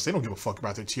 To be honest, they don't give a fuck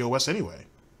about their TOS anyway,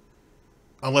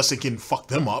 unless it can fuck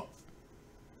them up.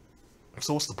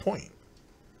 So what's the point?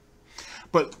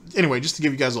 But anyway, just to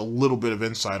give you guys a little bit of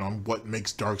insight on what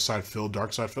makes Dark Side Phil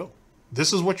Dark Side Phil.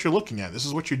 This is what you're looking at. This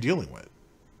is what you're dealing with.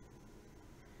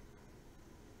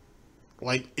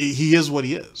 Like, he is what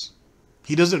he is.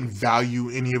 He doesn't value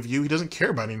any of you. He doesn't care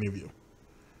about any of you.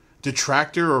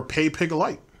 Detractor or pay pig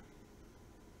alike.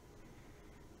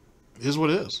 It is what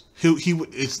it is.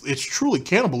 It's truly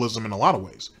cannibalism in a lot of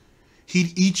ways.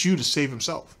 He'd eat you to save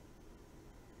himself.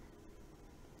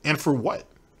 And for what?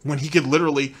 When he could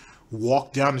literally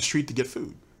walk down the street to get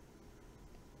food.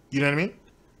 You know what I mean?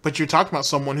 But you're talking about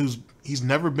someone he's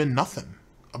never been nothing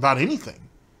about anything.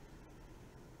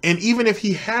 And even if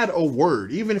he had a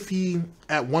word, even if he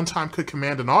at one time could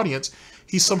command an audience,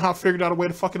 he somehow figured out a way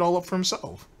to fuck it all up for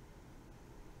himself.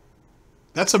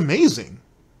 That's amazing.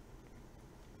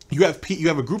 You have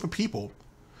a group of people,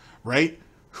 right,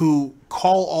 who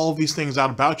call all of these things out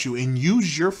about you and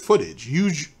use your footage,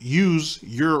 use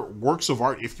your works of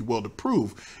art, if you will, to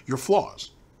prove your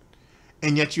flaws.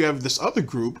 And yet you have this other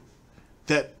group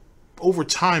that over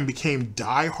time became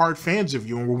die-hard fans of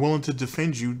you and were willing to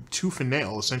defend you tooth and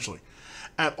nail, essentially,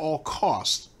 at all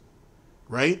costs,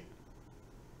 right?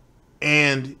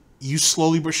 And you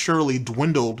slowly but surely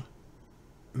dwindled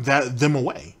them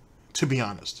away, to be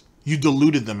honest. You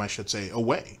diluted them, I should say,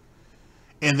 away.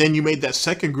 And then you made that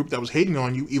second group that was hating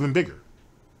on you even bigger.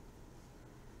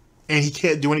 And he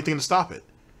can't do anything to stop it.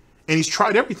 And he's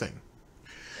tried everything.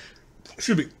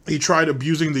 Excuse me. He tried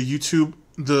abusing the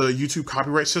YouTube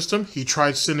copyright system. He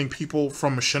tried sending people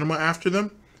from Machinima after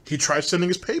them. He tried sending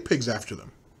his pay pigs after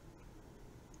them.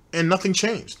 And nothing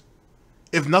changed.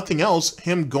 If nothing else,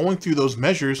 him going through those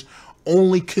measures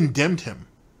only condemned him.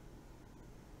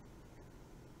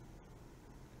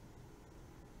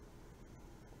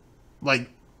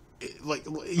 Like, you know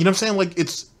what I'm saying? Like,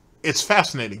 it's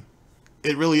fascinating.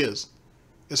 It really is.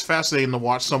 It's fascinating to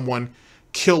watch someone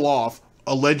kill off,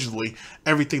 allegedly,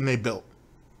 everything they built.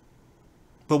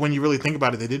 But when you really think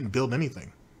about it, they didn't build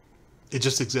anything. It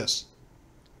just exists.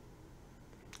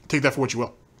 Take that for what you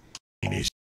will. A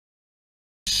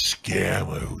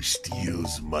scammer who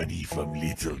steals money from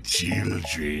little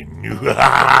children.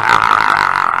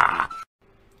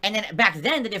 And then back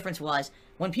then, the difference was,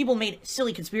 when people made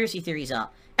silly conspiracy theories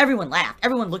up, everyone laughed.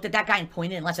 Everyone looked at that guy and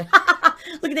pointed and said, ha ha ha,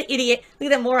 look at that idiot.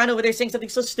 Look at that moron over there saying something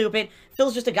so stupid.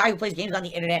 Phil's just a guy who plays games on the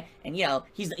internet, and, you know,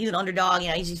 he's an underdog, you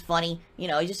know, he's funny. You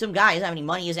know, he's just some guy. He doesn't have any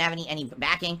money, he doesn't have any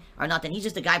backing or nothing. He's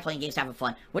just a guy playing games having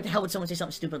fun. What the hell would someone say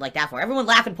something stupid like that for? Everyone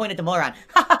laughed and pointed at the moron.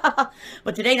 Ha ha ha ha.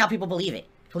 But today, now people believe it.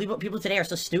 People today are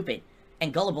so stupid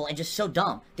and gullible and just so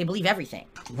dumb. They believe everything.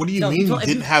 What do you mean you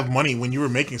didn't have money when you were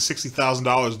making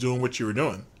 $60,000 doing what you were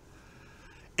doing?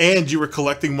 And you were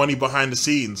collecting money behind the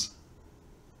scenes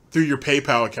through your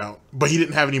PayPal account, but he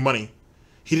didn't have any money.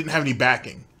 He didn't have any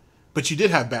backing. But you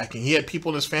did have backing. He had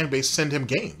people in his fan base send him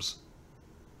games.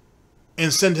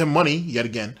 And send him money, yet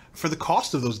again, for the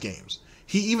cost of those games.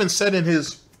 He even said in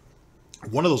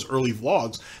one of those early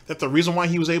vlogs that the reason why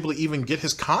he was able to even get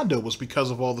his condo was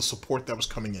because of all the support that was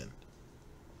coming in.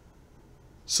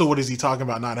 So what is he talking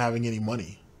about not having any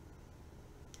money?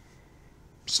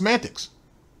 Semantics.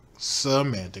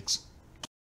 Semantics.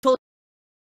 Told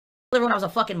everyone I was a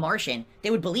fucking Martian, they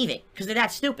would believe it, because they're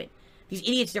that stupid. These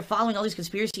idiots, they're following all these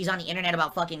conspiracies on the internet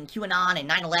about fucking QAnon and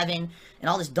 9/11 and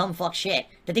all this dumb fuck shit,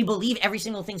 that they believe every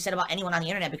single thing said about anyone on the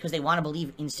internet because they want to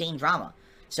believe insane drama.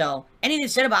 So, anything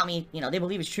said about me, you know, they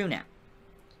believe is true now.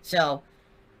 So,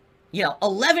 you know,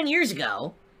 11 years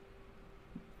ago,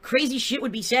 crazy shit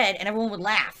would be said and everyone would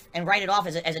laugh and write it off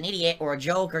as an idiot or a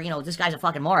joke or, you know, this guy's a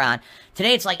fucking moron.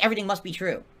 Today it's like everything must be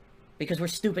true because we're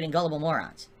stupid and gullible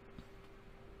morons.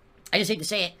 I just hate to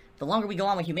say it, the longer we go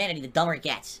on with humanity, the dumber it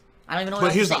gets. I don't even know what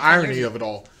But here's the irony of it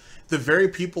all. The very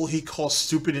people he calls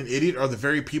stupid and idiot are the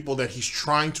very people that he's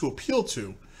trying to appeal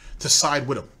to side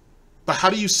with him. But how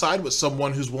do you side with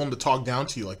someone who's willing to talk down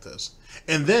to you like this?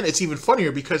 And then it's even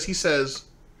funnier because he says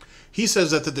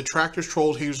that the detractors,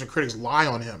 trolls, haters, and critics lie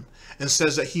on him and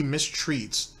says that he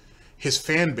mistreats his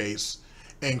fan base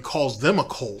and calls them a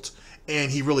cult,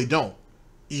 and he really don't.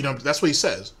 You know, that's what he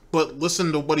says. But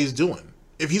listen to what he's doing.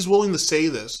 If he's willing to say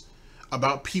this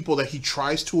about people that he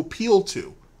tries to appeal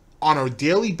to on a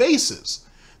daily basis,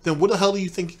 then what the hell do you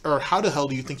think, or how the hell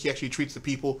do you think he actually treats the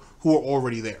people who are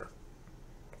already there?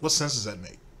 What sense does that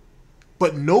make?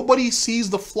 But nobody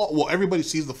sees the flaw. Well, everybody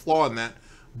sees the flaw in that,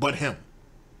 but him.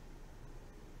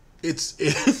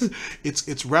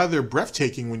 It's rather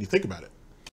breathtaking when you think about it.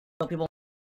 People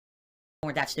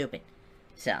weren't that stupid.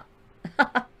 So.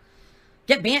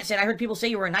 Get Bant said, I heard people say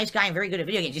you were a nice guy and very good at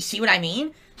video games. You see what I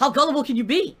mean? How gullible can you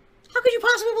be? How could you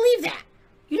possibly believe that?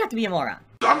 You'd have to be a moron.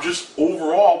 I'm just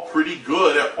overall pretty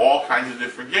good at all kinds of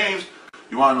different games.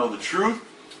 You want to know the truth?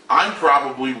 I'm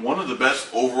probably one of the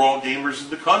best overall gamers in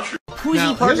the country.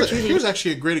 Now, here's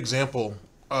actually a great example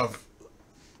of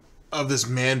this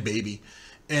man baby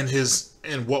and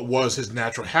what was his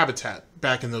natural habitat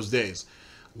back in those days.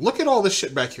 Look at all this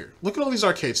shit back here. Look at all these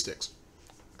arcade sticks.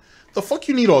 The fuck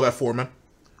you need all that for, man?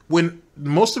 When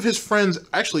most of his friends,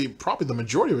 actually probably the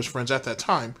majority of his friends at that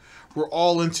time, were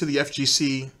all into the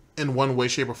FGC in one way,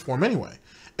 shape, or form anyway.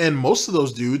 And most of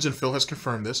those dudes, and Phil has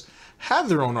confirmed this, have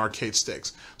their own arcade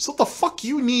sticks. So what the fuck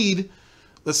you need?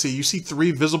 Let's see, you see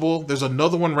 3 visible. There's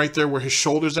another one right there where his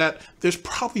shoulder's at. There's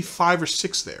probably 5 or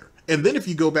 6 there. And then if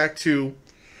you go back to,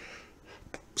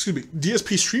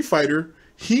 DSP Street Fighter,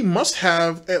 he must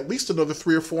have at least another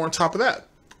 3 or 4 on top of that.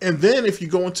 And then if you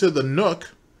go into the Nook,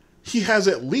 he has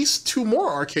at least 2 more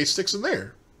arcade sticks in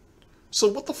there. So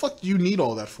what the fuck do you need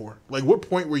all that for? Like, what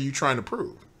point were you trying to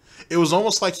prove? It was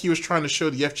almost like he was trying to show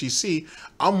the FGC,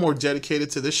 I'm more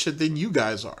dedicated to this shit than you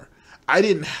guys are. I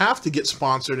didn't have to get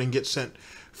sponsored and get sent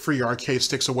free arcade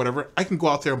sticks or whatever. I can go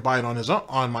out there and buy it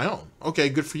on my own. Okay,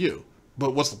 good for you.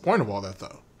 But what's the point of all that,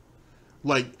 though?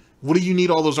 Like, what do you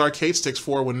need all those arcade sticks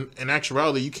for when, in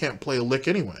actuality, you can't play a lick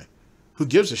anyway? Who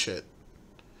gives a shit?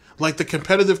 Like, the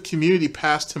competitive community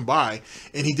passed him by,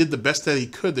 and he did the best that he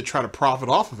could to try to profit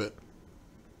off of it.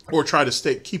 Or try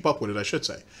to keep up with it, I should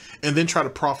say. And then try to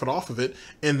profit off of it,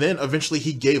 and then eventually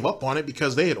he gave up on it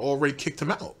because they had already kicked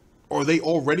him out. Or they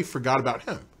already forgot about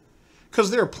him.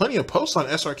 Because there are plenty of posts on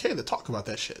SRK that talk about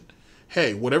that shit.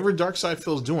 Hey, whatever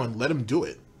Darkseid doing, let him do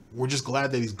it. We're just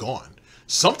glad that he's gone.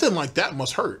 Something like that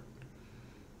must hurt.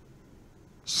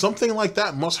 Something like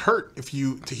that must hurt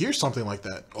to hear something like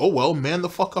that. Oh well, man the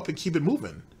fuck up and keep it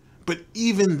moving. But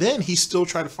even then, he still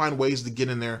tried to find ways to get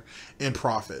in there and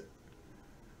profit.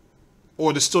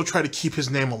 Or to still try to keep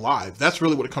his name alive. That's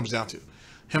really what it comes down to.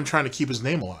 Him trying to keep his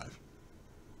name alive.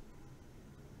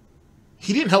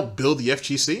 He didn't help build the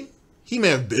FGC. He may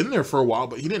have been there for a while,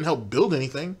 but he didn't help build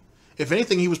anything. If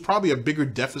anything, he was probably a bigger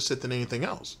deficit than anything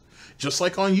else. Just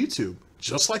like on YouTube.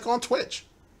 Just like on Twitch.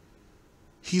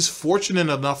 He's fortunate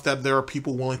enough that there are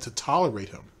people willing to tolerate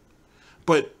him.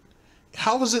 But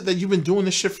how is it that you've been doing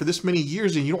this shit for this many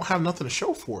years and you don't have nothing to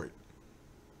show for it?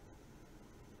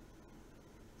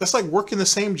 That's like working the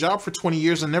same job for 20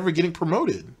 years and never getting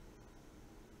promoted.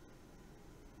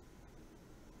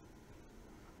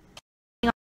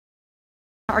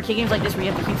 Arcade games like this where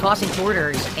you have to keep tossing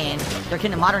quarters and they're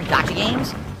kind of modern gacha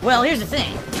games? Well, here's the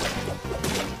thing.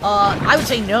 I would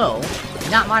say no,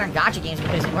 not modern gacha games,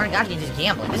 because modern gacha games is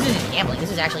gambling. This isn't gambling,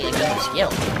 this is actually a game of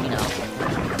skill, you know.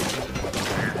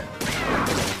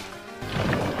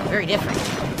 Very different.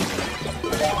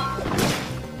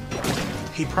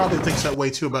 He probably thinks that way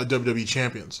too about WWE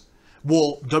Champions.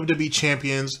 Well, WWE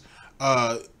Champions,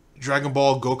 Dragon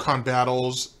Ball Gokhan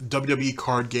Battles, WWE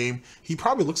card game, he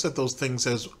probably looks at those things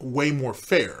as way more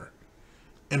fair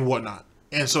and whatnot.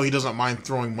 And so he doesn't mind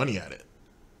throwing money at it.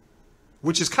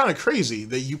 Which is kind of crazy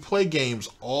that you play games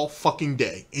all fucking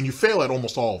day and you fail at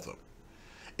almost all of them.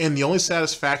 And the only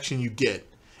satisfaction you get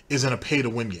is in a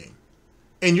pay-to-win game.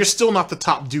 And you're still not the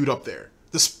top dude up there,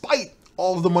 despite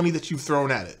all of the money that you've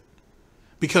thrown at it.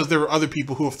 Because there are other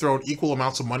people who have thrown equal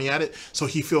amounts of money at it, so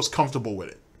he feels comfortable with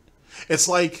it. It's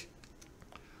like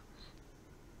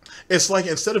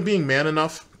instead of being man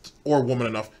enough or woman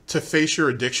enough to face your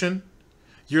addiction,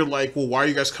 you're like, well, why are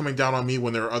you guys coming down on me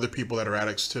when there are other people that are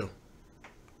addicts too?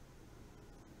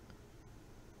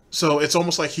 So it's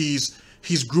almost like he's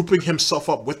grouping himself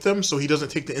up with them so he doesn't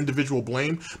take the individual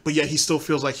blame, but yet he still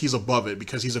feels like he's above it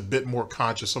because he's a bit more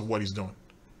conscious of what he's doing.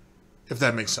 If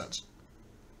that makes sense.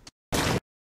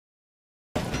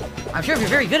 I'm sure if you're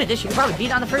very good at this, you can probably beat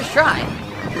it on the first try.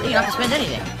 You don't have to spend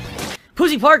anything.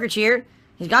 Pussy Parker cheer.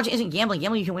 His gacha isn't gambling.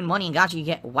 Gambling, you can win money. In gacha, you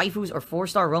get waifus or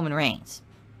 4-star Roman Reigns.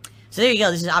 So there you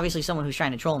go. This is obviously someone who's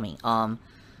trying to troll me.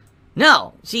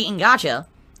 No. See, in gacha,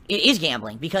 it is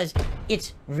gambling because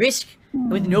it's risk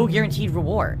with no guaranteed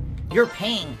reward. You're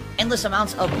paying endless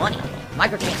amounts of money,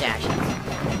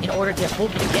 microtransactions, in order to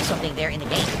hope you get something there in the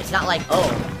game. It's not like,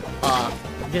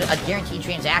 a guaranteed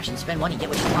transaction, spend money, get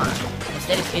what you want.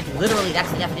 Instead, it's literally, that's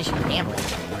the definition of gambling.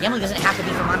 Gambling doesn't have to be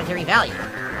for monetary value.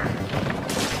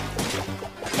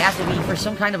 It has to be for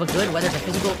some kind of a good, whether it's a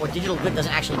physical or digital good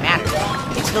doesn't actually matter.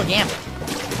 It's still gambling.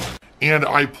 And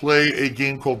I play a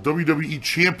game called WWE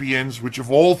Champions, which of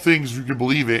all things, you can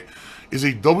believe it, is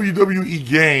a WWE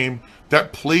game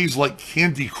that plays like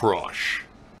Candy Crush.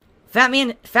 Fat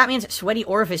Man's Sweaty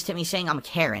Orifice tipped me saying I'm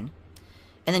Karen.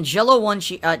 And then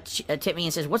Jello1 tipped me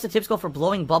and says, what's the tip goal for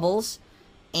blowing bubbles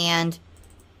and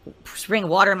spraying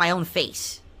water in my own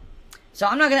face? So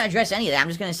I'm not going to address any of that. I'm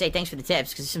just going to say thanks for the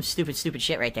tips, because it's some stupid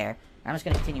shit right there. I'm just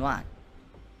going to continue on.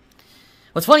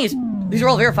 What's funny is, these are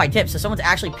all verified tips, so someone's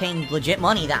actually paying legit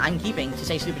money that I'm keeping to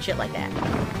say stupid shit like that.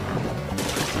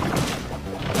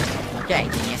 Okay,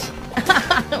 genius.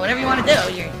 Whatever you want to do,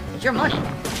 it's your money.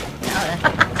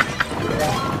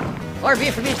 Or be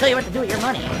it for me to tell you what to do with your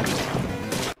money.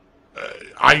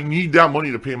 I need that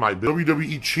money to pay my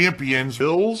WWE Champions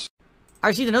bills. I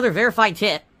received another verified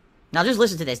tip. Now just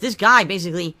listen to this. This guy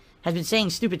basically has been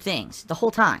saying stupid things the whole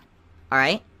time.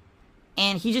 Alright?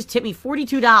 And he just tipped me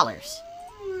 $42.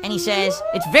 And he says,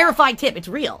 it's verified tip, it's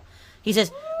real. He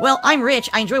says, well, I'm rich,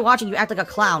 I enjoy watching you act like a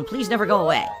clown, please never go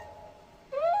away.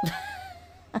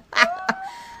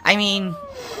 I mean,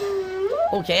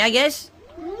 okay, I guess.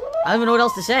 I don't even know what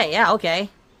else to say. Yeah, okay.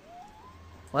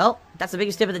 well, that's the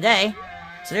biggest tip of the day.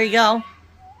 So there you go.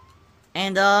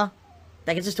 And,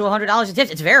 that gets us to $100 in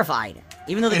tips. It's verified.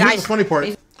 Even though the guy's... Here's the funny part.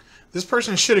 This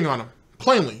person is shitting on him.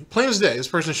 Plainly. Plain as day, this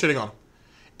person is shitting on him.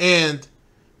 And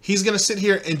he's going to sit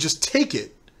here and just take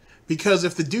it. Because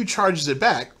if the dude charges it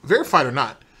back, verified or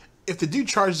not, if the dude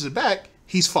charges it back,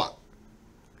 he's fucked.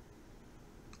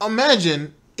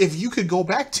 Imagine if you could go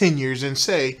back 10 years and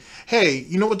say, hey,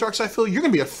 you know what, Dark Side Phil? You're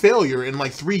going to be a failure in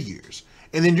like 3 years.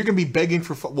 And then you're going to be begging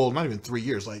for... Well, not even 3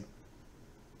 years. Like,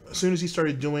 as soon as he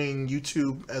started doing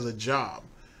YouTube as a job,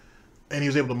 and he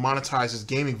was able to monetize his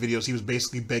gaming videos, he was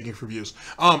basically begging for views.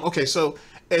 Okay, so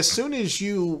as soon as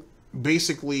you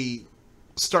basically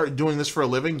start doing this for a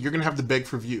living, you're going to have to beg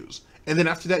for views. And then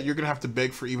after that, you're going to have to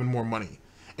beg for even more money.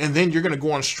 And then you're going to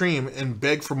go on stream and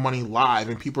beg for money live,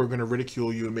 and people are going to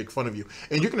ridicule you and make fun of you.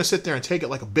 And you're going to sit there and take it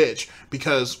like a bitch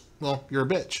because, well, you're a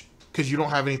bitch. Because you don't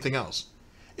have anything else.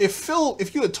 If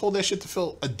you had told that shit to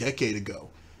Phil a decade ago,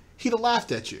 he'd have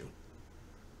laughed at you.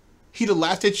 He'd have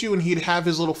laughed at you, and he'd have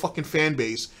his little fucking fan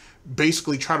base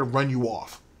basically try to run you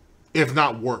off, if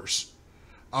not worse.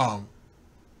 And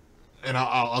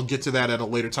I'll get to that at a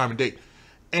later time and date.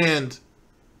 And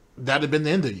that'd have been the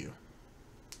end of you.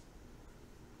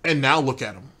 And now look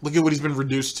at him. Look at what he's been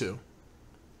reduced to.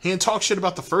 He didn't talk shit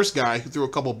about the first guy who threw a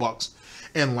couple bucks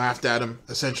and laughed at him,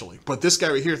 essentially. But this guy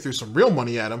right here threw some real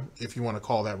money at him, if you want to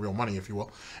call that real money, if you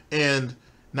will. And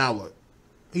now look.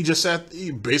 He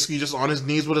basically just on his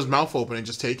knees with his mouth open and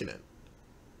just taking it.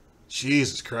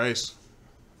 Jesus Christ.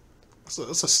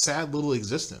 That's a sad little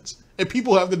existence. And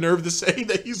people have the nerve to say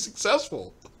that he's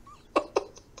successful.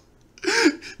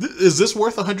 Is this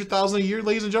worth $100,000 a year,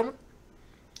 ladies and gentlemen?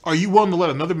 Are you willing to let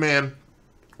another man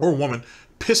or woman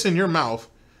piss in your mouth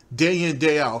day in,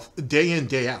 day out,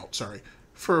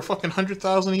 for a fucking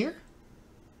 $100,000 a year?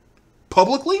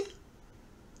 Publicly?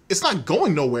 It's not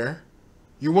going nowhere.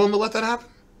 You're willing to let that happen?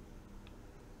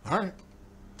 All right.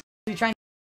 If you're trying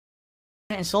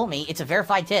to insult me, it's a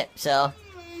verified tip, so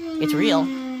it's real.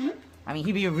 I mean,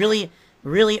 he'd be really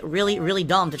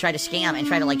dumb to try to scam and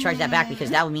try to, like, charge that back,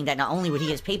 because that would mean that not only would he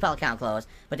get his PayPal account closed,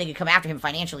 but they could come after him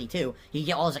financially, too. He could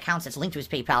get all his accounts that's linked to his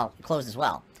PayPal closed as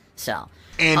well. So...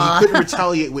 And he couldn't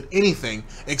retaliate with anything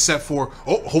except for,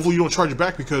 oh, hopefully you don't charge it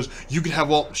back because you could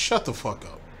have all... Shut the fuck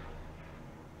up.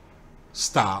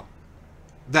 Stop.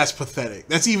 That's pathetic.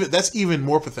 That's even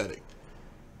more pathetic.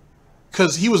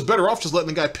 Because he was better off just letting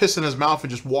the guy piss in his mouth and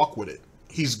just walk with it.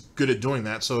 He's good at doing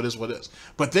that, so it is what it is.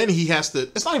 But then he has to...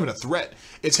 It's not even a threat.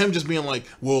 It's him just being like,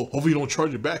 well, hopefully you don't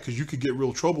charge it back because you could get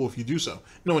real trouble if you do so.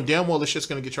 Knowing damn well this shit's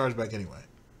going to get charged back anyway.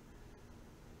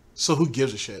 So who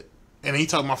gives a shit? And he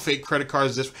talking about fake credit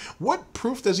cards. What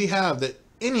proof does he have that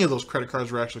any of those credit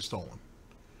cards were actually stolen?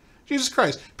 Jesus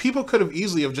Christ. People could have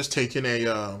easily have just taken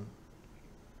a...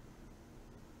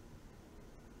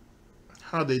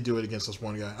 How'd they do it against this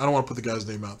one guy? I don't want to put the guy's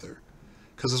name out there.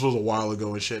 Because this was a while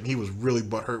ago and shit. And he was really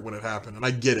butthurt when it happened. And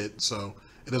I get it. So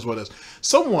it is what it is.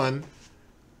 Someone...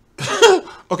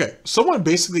 okay. Someone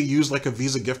basically used like a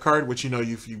Visa gift card. Which, you know,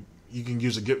 you can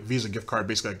use a Visa gift card,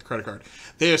 basically like a credit card.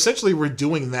 They essentially were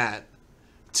doing that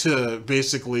to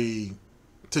basically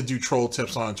to do troll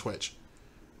tips on Twitch.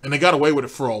 And they got away with it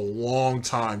for a long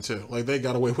time too. Like they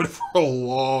got away with it for a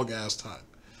long ass time.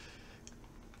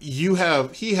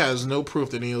 He has no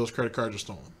proof that any of those credit cards are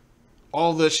stolen.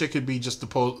 All this shit could be just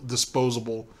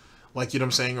disposable, like, you know what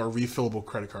I'm saying, or refillable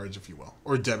credit cards, if you will,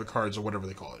 or debit cards, or whatever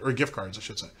they call it, or gift cards, I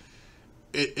should say.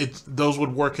 Those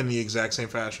would work in the exact same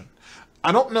fashion.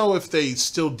 I don't know if they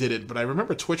still did it, but I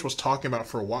remember Twitch was talking about it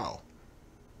for a while.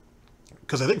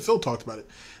 Because I think Phil talked about it.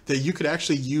 That you could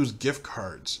actually use gift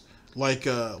cards. Like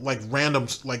random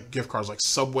gift cards. Like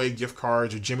Subway gift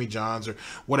cards or Jimmy John's or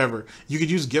whatever. You could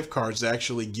use gift cards to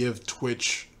actually give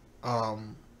Twitch...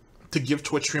 to give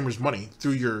Twitch streamers money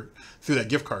through that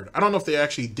gift card. I don't know if they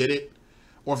actually did it.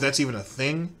 Or if that's even a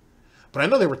thing. But I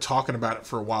know they were talking about it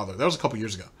for a while, though. That was a couple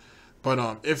years ago.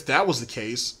 But if that was the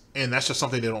case... And that's just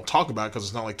something they don't talk about because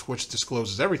it's not like Twitch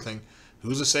discloses everything.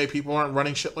 Who's to say people aren't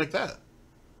running shit like that?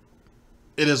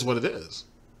 It is what it is.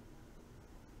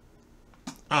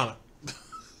 I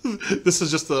don't know. This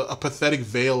is just a pathetic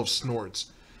veil of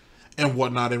snorts and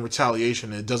whatnot in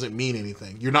retaliation. It doesn't mean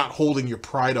anything. You're not holding your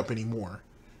pride up anymore.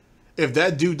 If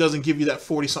that dude doesn't give you that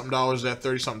 $40-something, that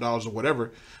 $30-something or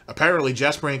whatever, apparently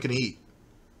Jasper ain't gonna eat.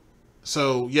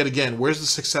 So, yet again, where's the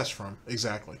success from?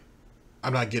 Exactly.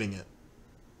 I'm not getting it.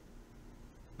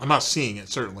 I'm not seeing it,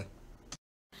 certainly.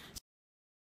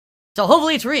 So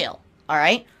hopefully it's real. All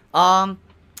right. But I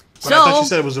thought you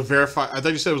said it was a verified. I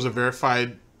thought you said it was a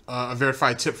verified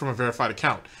tip from a verified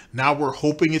account. Now we're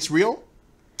hoping it's real.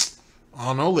 I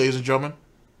don't know, ladies and gentlemen.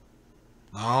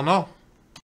 I don't know.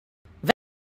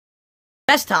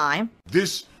 Best time.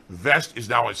 This vest is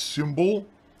now a symbol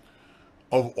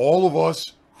of all of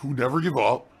us who never give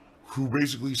up, who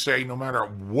basically say no matter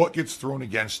what gets thrown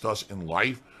against us in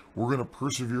life, we're going to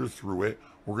persevere through it.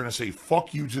 We're going to say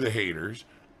fuck you to the haters.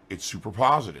 It's super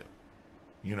positive,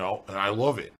 you know, and I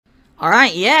love it. All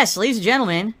right, yes, ladies and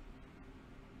gentlemen,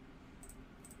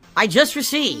 I just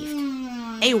received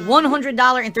a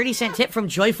 $100.30 tip from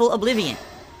Joyful Oblivion.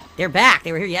 They're back.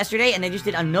 They were here yesterday, and they just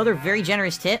did another very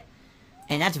generous tip,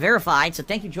 and that's verified. So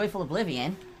thank you, Joyful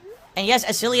Oblivion. And yes,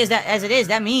 as silly as it is,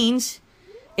 that means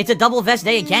it's a double vest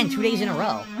day again, 2 days in a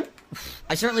row.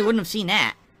 I certainly wouldn't have seen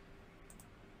that.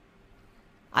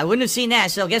 I wouldn't have seen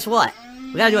that. So guess what?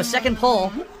 We gotta do a second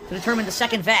poll to determine the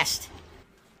second vest.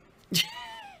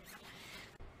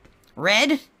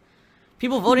 Red?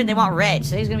 People voted they want red.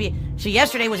 So today's gonna be... So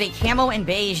yesterday was a camo and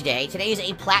beige day. Today is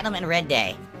a platinum and red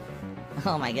day.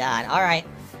 Oh my god. Alright.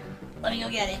 Let me go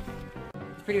get it.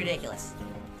 It's pretty ridiculous.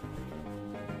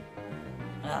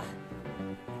 Ugh.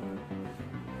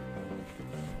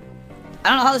 I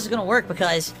don't know how this is gonna work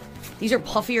because these are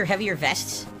puffier, heavier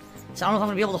vests. So I don't know if I'm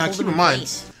gonna be able to hold them in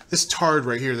place. This tard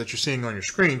right here that you're seeing on your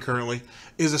screen currently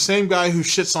is the same guy who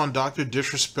shits on Dr.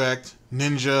 Disrespect,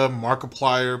 Ninja,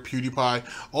 Markiplier, PewDiePie,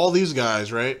 all these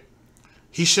guys, right?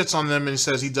 He shits on them and he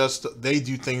says they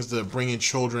do things to bring in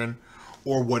children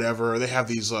or whatever. They have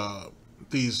these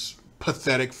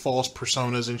pathetic false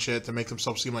personas and shit to make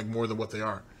themselves seem like more than what they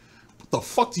are. What the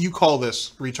fuck do you call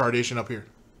this retardation up here?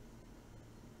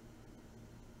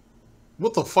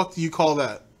 What the fuck do you call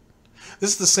that?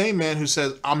 This is the same man who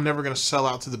says, I'm never going to sell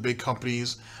out to the big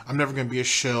companies. I'm never going to be a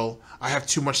shill. I have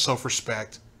too much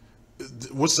self-respect.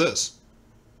 What's this?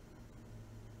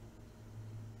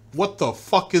 What the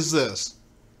fuck is this?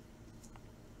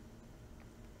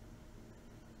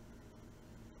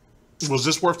 Was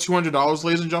this worth $200,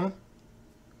 ladies and gentlemen?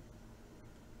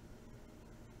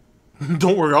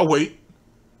 Don't worry, I'll wait.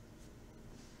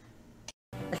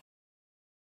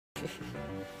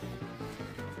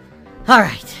 All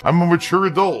right. I'm a mature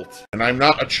adult, and I'm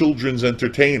not a children's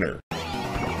entertainer. Okay,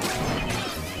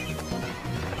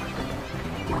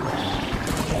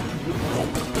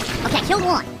 I killed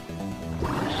one.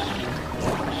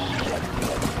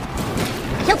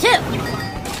 I killed two.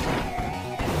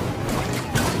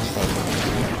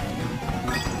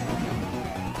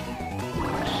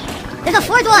 There's a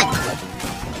fourth one.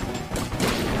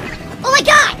 Oh my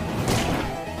god!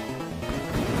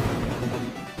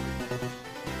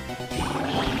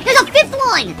 There's a fifth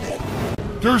one!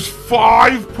 There's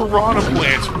 5 piranha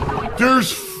plants.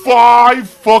 There's 5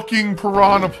 fucking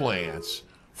piranha plants.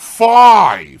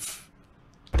 5!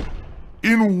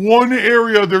 In one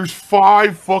area, there's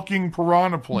 5 fucking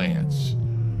piranha plants.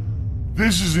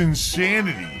 This is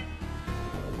insanity.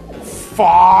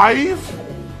 5?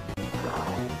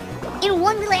 In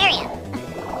one little area.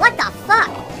 What the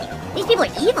fuck? These people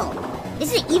are evil.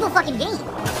 This is an evil fucking game.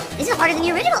 This is harder than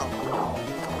the original.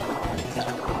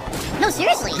 No,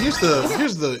 seriously. Here's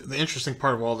the interesting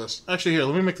part of all this. Actually, here,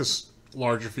 let me make this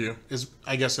larger for you.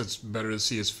 I guess it's better to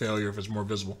see his failure if it's more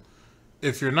visible.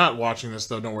 If you're not watching this,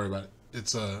 though, don't worry about it.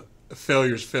 It's a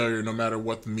failure's failure, no matter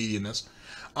what the medium is.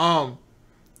 What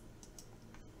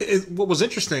was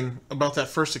interesting about that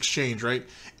first exchange, right,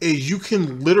 is you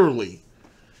could literally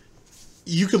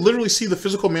see the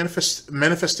physical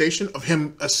manifestation of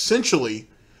him essentially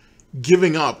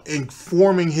giving up and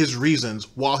forming his reasons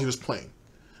while he was playing.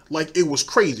 Like, it was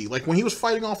crazy. Like, when he was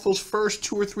fighting off those first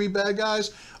 2 or 3 bad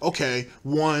guys, okay,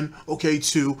 1, okay,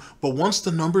 2. But once the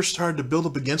numbers started to build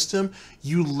up against him,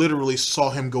 you literally saw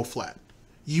him go flat.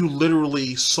 You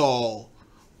literally saw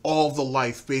all the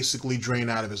life basically drain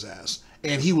out of his ass.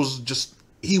 And he was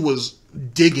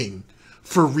digging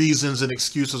for reasons and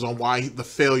excuses on why the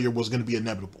failure was going to be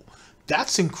inevitable.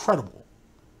 That's incredible.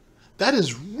 That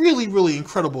is really, really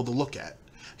incredible to look at.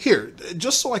 Here,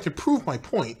 just so I could prove my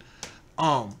point,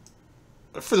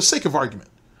 for the sake of argument,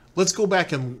 let's go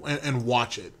back and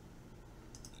watch it.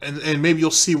 And maybe you'll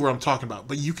see where I'm talking about.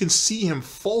 But you can see him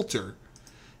falter.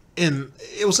 And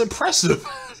it was impressive.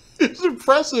 It was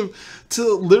impressive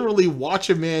to literally watch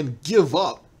a man give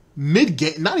up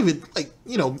mid-game. Not even, like,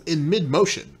 you know, in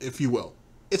mid-motion, if you will.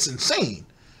 It's insane.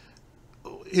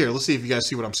 Here, let's see if you guys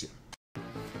see what I'm seeing.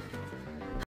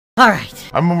 All right.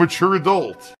 I'm a mature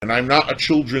adult, and I'm not a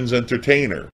children's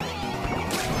entertainer.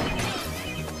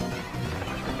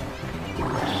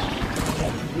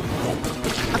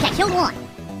 Okay, I killed one.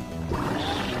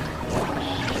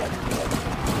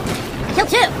 I killed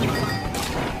 2.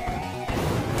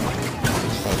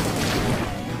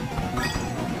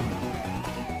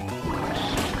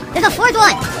 There's a fourth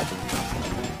one.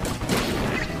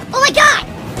 Oh my god!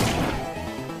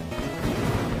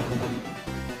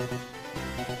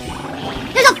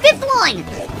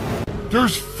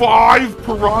 There's 5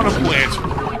 piranha plants.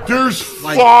 There's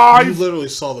Like, 5. you literally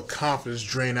saw the confidence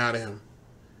drain out of him.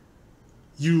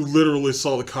 You literally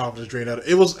saw the confidence drain out of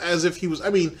him. It was as if he was, I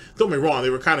mean, don't get me wrong, they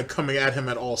were kind of coming at him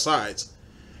at all sides.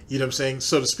 You know what I'm saying?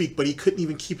 So to speak, but he couldn't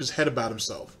even keep his head about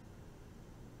himself.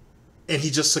 And he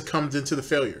just succumbed into the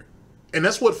failure. And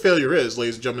that's what failure is,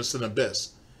 ladies and gentlemen. It's an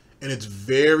abyss. And it's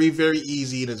very, very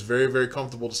easy, and it's very, very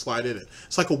comfortable to slide in it.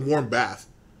 It's like a warm bath,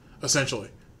 essentially.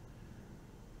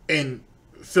 And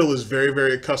Phil is very,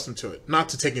 very accustomed to it. Not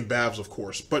to taking baths, of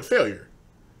course, but failure.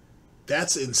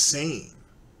 That's insane.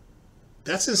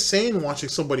 That's insane watching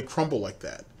somebody crumble like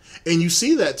that. And you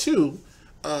see that, too,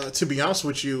 to be honest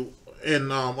with you,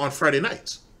 on Friday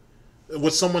nights.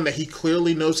 With someone that he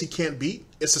clearly knows he can't beat,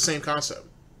 it's the same concept.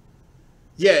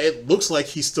 Yeah, it looks like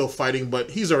he's still fighting, but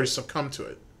he's already succumbed to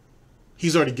it.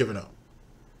 He's already given up.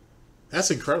 That's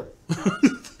incredible.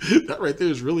 That right there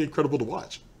is really incredible to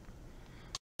watch.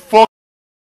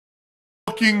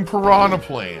 Fucking piranha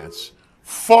plants.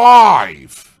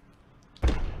 5.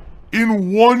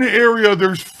 In one area,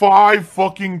 there's 5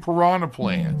 fucking piranha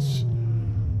plants.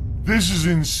 This is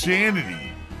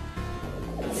insanity.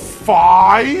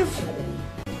 5?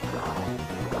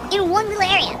 In one little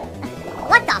area.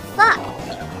 What the fuck?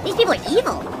 These people are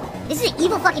evil. This is an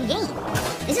evil fucking game.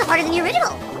 This is harder than the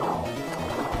original.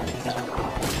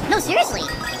 No, seriously.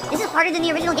 This is harder than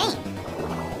the original game.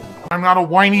 I'm not a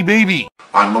whiny baby.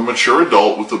 I'm a mature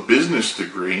adult with a business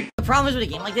degree. The problem is with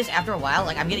a game like this, after a while,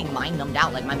 like, I'm getting mind numbed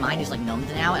out. Like, my mind is, like, numbed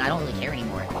now, and I don't really care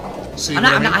anymore. See, I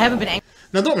haven't been angry.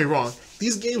 Now, don't get me wrong.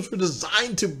 These games were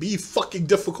designed to be fucking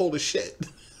difficult as shit.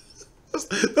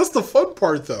 That's the fun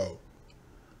part, though.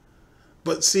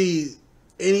 But see,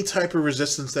 any type of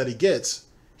resistance that he gets,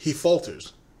 he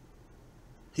falters.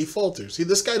 He falters. See,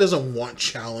 this guy doesn't want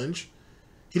challenge.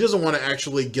 He doesn't want to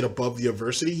actually get above the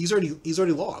adversity. He's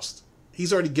already lost.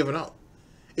 He's already given up.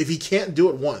 If he can't do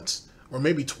it once or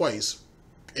maybe twice,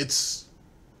 it's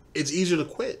easier to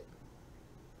quit.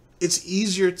 It's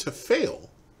easier to fail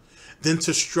than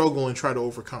to struggle and try to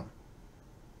overcome.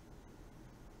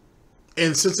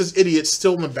 And since this idiot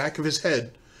still in the back of his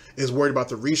head is worried about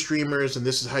the restreamers and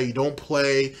this is how you don't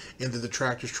play, and the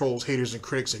detractors, trolls, haters, and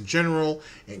critics in general,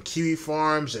 and Kiwi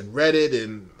Farms and Reddit,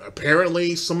 and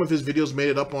apparently some of his videos made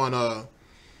it up on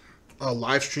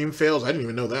live stream fails. I didn't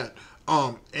even know that.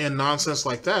 And nonsense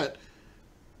like that.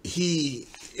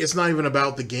 It's not even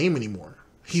about the game anymore.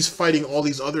 He's fighting all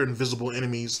these other invisible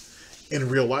enemies in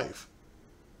real life.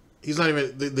 He's not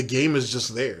even, the game is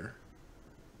just there.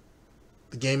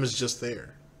 The game is just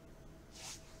there.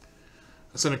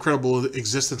 That's an incredible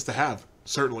existence to have,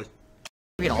 certainly.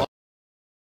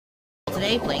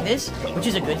 Today playing this, which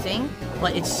is a good thing,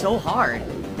 but it's so hard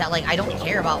that, like, I don't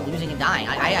care about losing and dying.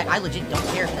 I legit don't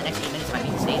care for the next 8 minutes if I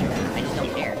beat the stage or not. I just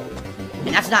don't care.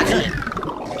 And that's not good.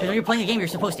 Because when you're playing a game, you're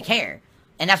supposed to care.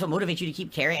 And that's what motivates you to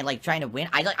keep caring and, like, trying to win.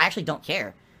 I actually don't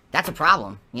care. That's a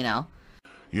problem, you know?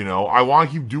 You know, I want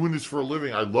to keep doing this for a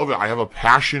living. I love it. I have a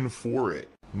passion for it.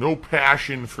 No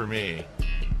passion for me.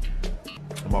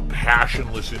 I'm a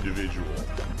passionless individual.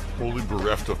 Totally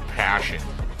bereft of passion.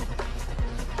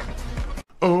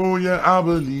 Oh yeah, I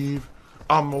believe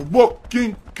I'm a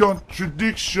walking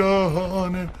contradiction.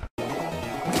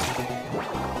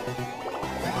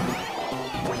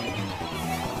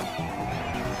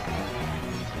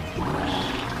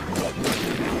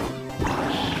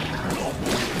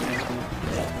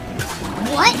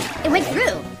 What? It went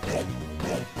through.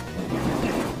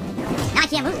 Now I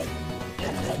can't move.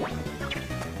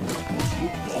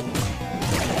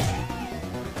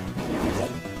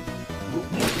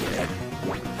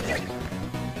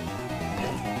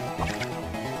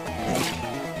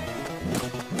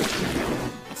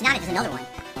 It's not, it's another one.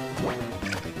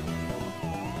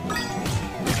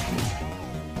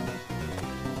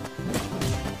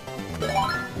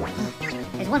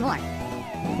 There's one more.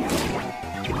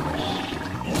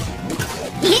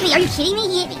 He hit me, are you kidding me?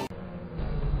 He hit me.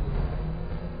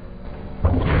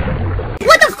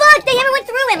 What the fuck? The hammer went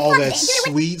through him! All Fuck,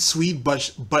 that sweet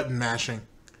button mashing.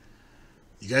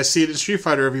 You guys see it in Street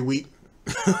Fighter every week.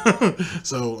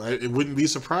 So it wouldn't be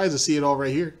surprised to see it all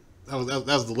right here. That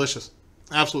was delicious.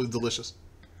 Absolutely delicious.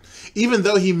 Even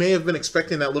though he may have been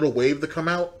expecting that little wave to come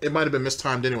out, it might have been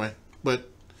mistimed anyway. But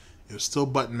it was still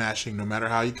button mashing no matter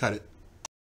how you cut it.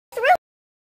 Through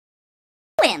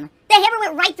him! The hammer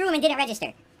went right through him and didn't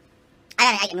register.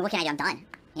 I mean, what can I do? I'm done,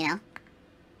 you know?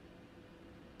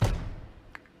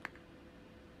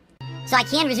 So I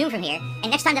can resume from here,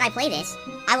 and next time that I play this,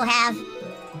 I will have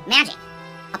magic,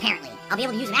 apparently. I'll be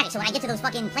able to use magic, so when I get to those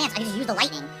fucking plants, I can just use the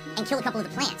lightning and kill a couple of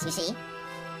the plants, you see?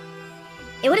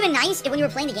 It would have been nice if when you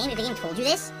were playing the game, if the game told you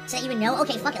this, so that you would know,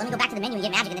 okay, fuck it, let me go back to the menu and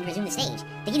get magic and then resume the stage.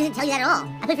 The game doesn't tell you that at all.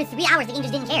 I played for 3 hours, the game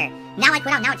just didn't care. Now I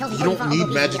quit out, now it tells me, You don't need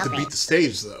magic to beat the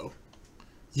stage, though.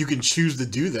 You can choose to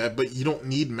do that, but you don't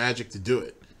need magic to do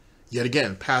it. Yet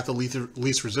again, path of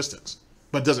least resistance.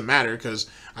 But it doesn't matter, because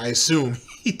I assume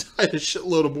he died a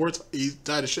shitload more. He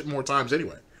died a shit more times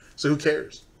anyway. So who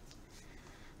cares?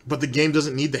 But the game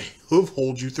doesn't need to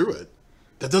hold you through it.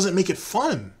 That doesn't make it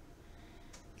fun.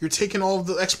 You're taking all of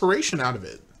the exploration out of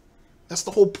it. That's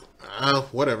the whole...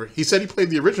 whatever. He said he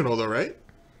played the original, though, right?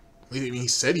 I mean, he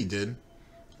said he did.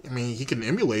 I mean, he can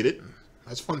emulate it.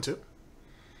 That's fun, too.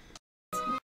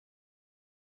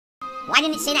 Why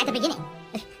didn't it say that at the beginning?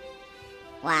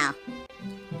 Wow.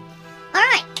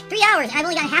 Alright, 3 hours, and I've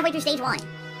only gotten halfway through stage 1.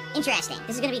 Interesting.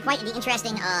 This is going to be quite the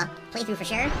interesting playthrough for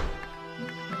sure.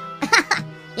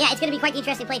 Yeah, it's going to be quite the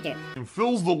interesting playthrough. And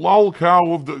fills the lol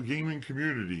cow of the gaming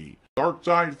community. Dark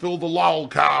side filled the lol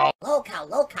cow. Lol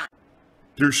cow.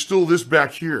 There's still this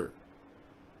back here.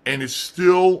 And it's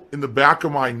still in the back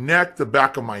of my neck, the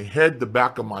back of my head, the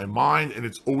back of my mind, and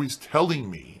it's always telling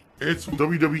me. It's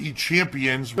WWE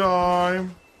Champions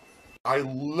time. I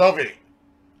love it.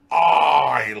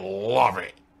 I love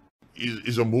it.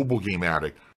 Is a mobile game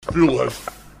addict. Still has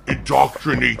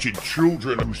indoctrinated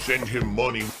children who send him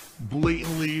money.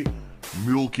 Blatantly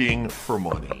milking for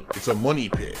money. It's a money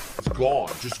pit. It's gone.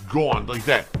 Just gone like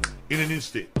that. In an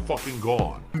instant. Fucking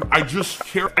gone. I just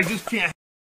can't.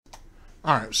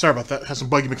 Alright, sorry about that. Has some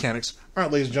buggy mechanics.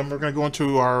 Alright, ladies and gentlemen, we're going to go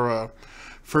into our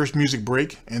first music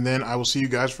break, and then I will see you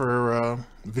guys for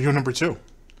video number 2.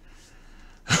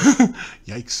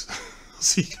 Yikes. I'll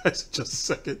see you guys in just a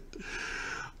second.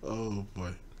 Oh,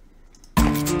 boy.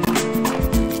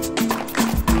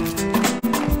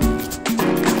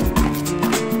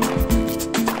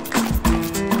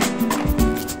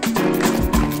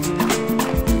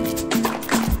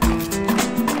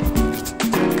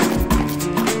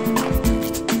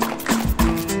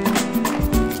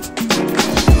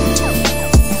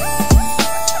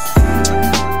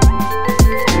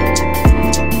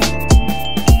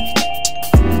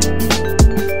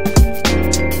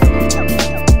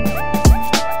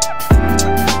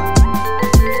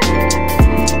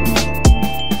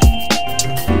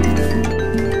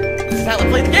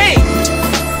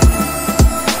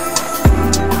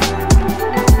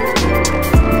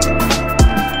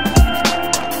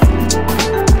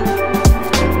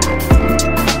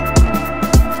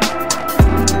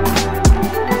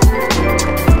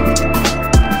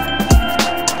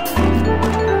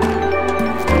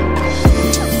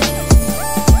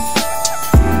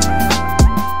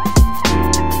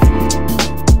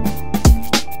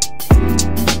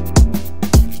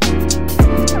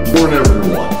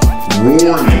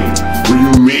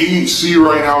 See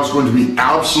right now is going to be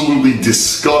absolutely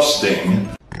disgusting.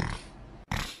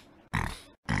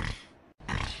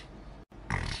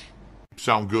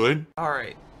 Sound good?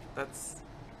 Alright,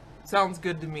 sounds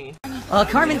good to me.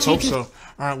 Carmen, hope so.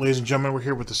 Alright, ladies and gentlemen, we're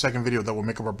here with the second video that will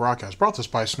make up our broadcast. Brought to us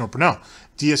by Burnell.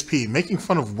 DSP, making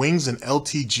fun of wings and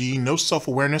LTG, no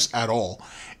self-awareness at all.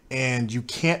 And you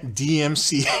can't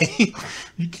DMCA,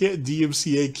 you can't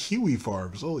DMCA Kiwi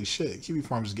Farms. Holy shit, Kiwi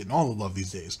Farms is getting all the love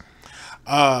these days.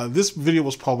 This video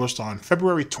was published on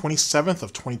February 27th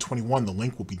of 2021. The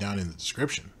link will be down in the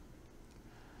description.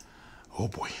 Oh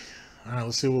boy. All right,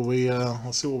 let's see what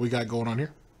we got going on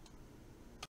here.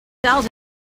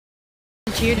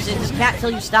 Cheers. Does cat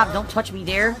tell you stop? Don't touch me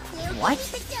there. What?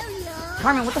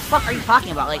 Carmen, what the fuck are you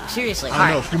talking about? Like, seriously. I don't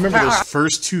know. If you remember those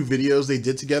first 2 videos they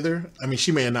did together, I mean,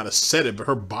 she may not have said it, but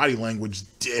her body language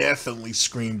definitely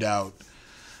screamed out.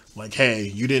 Like, hey,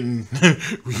 you didn't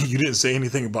say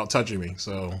anything about touching me.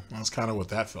 So that's kind of what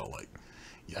that felt like.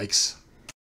 Yikes.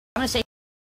 I'm gonna say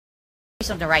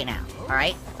something right now. All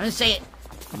right, I'm gonna say it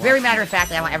very matter of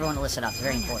factly. I want everyone to listen up. It's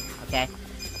very important. Okay,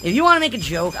 if you want to make a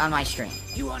joke on my stream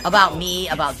about me,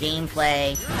 about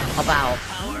gameplay, about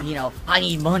I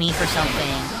need money for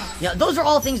something, those are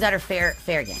all things that are fair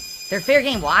game. They're fair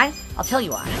game. Why? I'll tell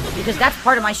you why. Because that's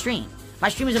part of my stream. My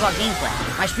stream is about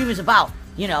gameplay. My stream is about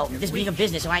this being a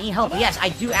business, and I need help. Yes, I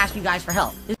do ask you guys for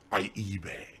help. I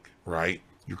e-bag, right?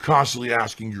 You're constantly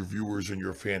asking your viewers and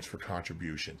your fans for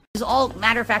contribution. This is all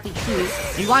matter-of-factly true.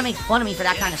 If you want to make fun of me for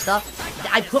that kind of stuff,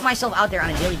 I put myself out there on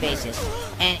a daily basis,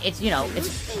 and it's, it's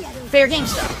fair game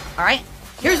stuff, alright?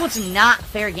 Here's what's not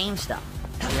fair game stuff.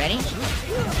 You ready?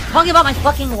 Talking about my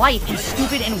fucking wife in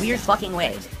stupid and weird fucking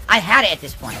ways. I had it at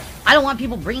this point. I don't want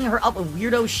people bringing her up with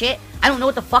weirdo shit. I don't know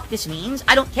what the fuck this means.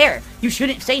 I don't care. You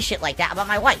shouldn't say shit like that about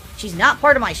my wife. She's not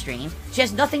part of my stream. She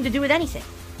has nothing to do with anything.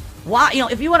 Why?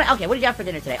 If you want to... Okay, what did you have for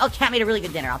dinner today? Oh, Cat made a really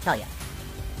good dinner, I'll tell you.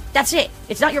 That's it.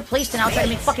 It's not your place to now try to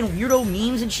make fucking weirdo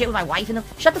memes and shit with my wife and them.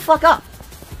 Shut the fuck up.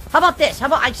 How about this? How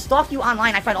about I stalk you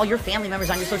online, I find all your family members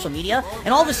on your social media,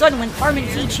 and all of a sudden when Carmen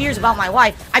T cheers about my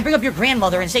wife, I bring up your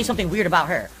grandmother and say something weird about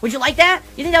her. Would you like that?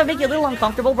 You think that would make you a little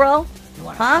uncomfortable, bro?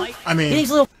 Huh? I mean, you think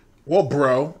it's a little... Well,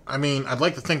 bro, I mean, I'd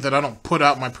like to think that I don't put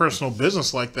out my personal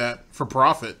business like that for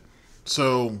profit.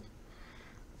 So,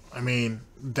 I mean,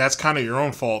 that's kind of your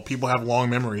own fault. People have long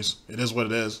memories. It is what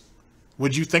it is.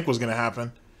 What'd you think was going to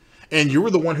happen? And you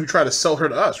were the one who tried to sell her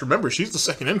to us. Remember, she's the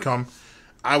second income.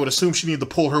 I would assume she needed to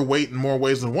pull her weight in more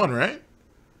ways than one, right?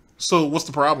 So what's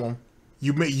the problem?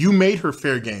 You made her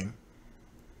fair game.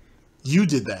 You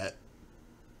did that.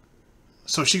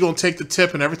 So she gonna take the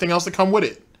tip and everything else that come with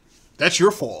it. That's your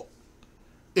fault.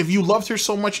 If you loved her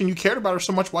so much and you cared about her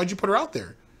so much, why'd you put her out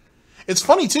there? It's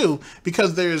funny too,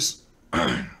 because there's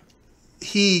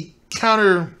he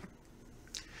countered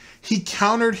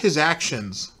his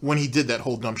actions when he did that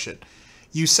whole dumb shit.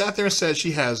 You sat there and said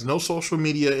she has no social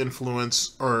media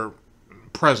influence or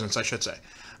presence, I should say.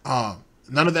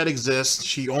 None of that exists.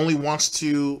 She only wants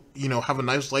to, you know, have a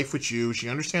nice life with you. She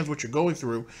understands what you're going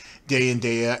through day in,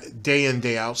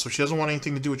 day out. So she doesn't want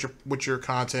anything to do with your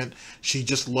content. She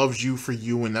just loves you for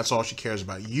you, and that's all she cares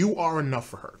about. You are enough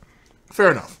for her.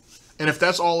 Fair enough. And if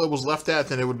that's all it was left at,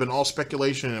 then it would have been all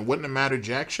speculation, and it wouldn't have mattered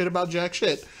jack shit about jack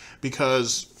shit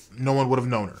because no one would have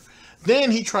known her.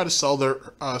 Then he tried to sell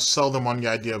them on the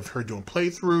idea of her doing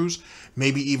playthroughs,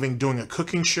 maybe even doing a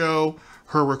cooking show,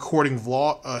 her recording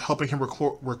vlog, helping him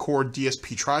record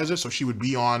DSP Tries It, so she would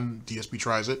be on DSP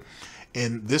Tries It,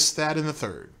 and this, that, and the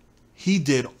third. He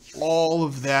did all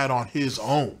of that on his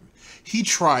own. He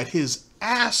tried his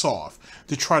ass off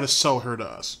to try to sell her to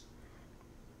us.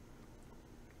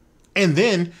 And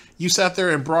then you sat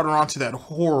there and brought her onto that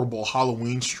horrible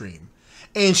Halloween stream.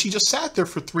 And she just sat there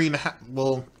for 3.5,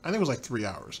 well, I think it was like 3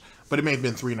 hours, but it may have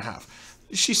been 3.5.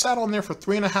 She sat on there for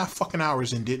 3.5 fucking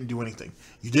hours and didn't do anything.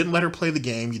 You didn't let her play the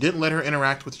game. You didn't let her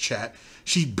interact with the chat.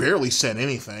 She barely said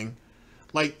anything.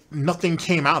 Like, nothing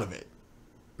came out of it.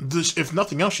 If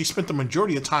nothing else, she spent the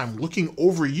majority of time looking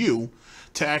over you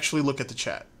to actually look at the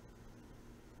chat.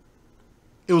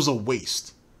 It was a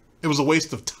waste. It was a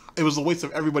waste of time. It was a waste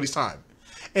of everybody's time.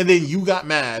 And then you got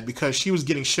mad because she was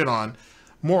getting shit on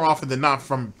more often than not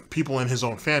from people in his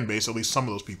own fan base, at least some of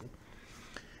those people,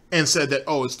 and said that,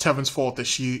 oh, it's Tevin's fault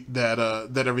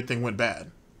that everything went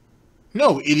bad.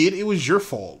 No, idiot, it was your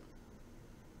fault.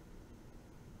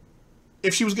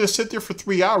 If she was going to sit there for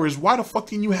 3 hours, why the fuck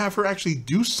didn't you have her actually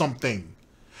do something?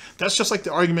 That's just like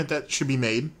the argument that should be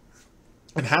made,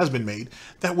 and has been made,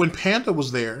 that when Panda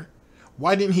was there,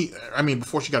 why didn't he, I mean,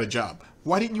 before she got a job,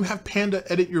 why didn't you have Panda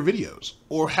edit your videos?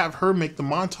 Or have her make the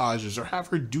montages, or have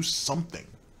her do something?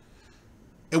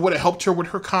 It would have helped her with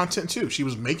her content too. She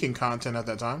was making content at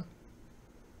that time.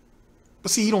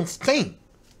 But see, he don't think.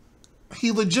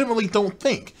 He legitimately don't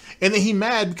think. And then he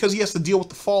mad because he has to deal with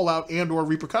the fallout and or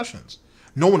repercussions.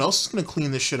 No one else is going to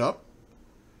clean this shit up.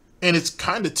 And it's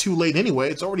kind of too late anyway.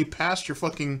 It's already past your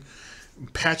fucking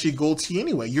patchy gold tee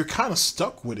anyway. You're kind of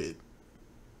stuck with it.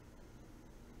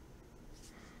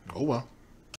 Oh well.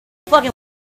 Fucking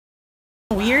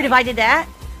weird if I did that.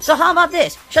 So how about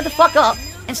this? Shut the fuck up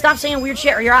and stop saying weird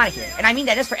shit or you're out of here. And I mean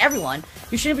that is for everyone.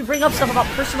 You shouldn't be bringing up stuff about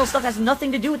personal stuff that has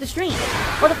nothing to do with the stream.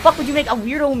 Why the fuck would you make a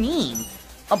weirdo meme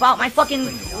about my fucking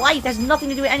life that has nothing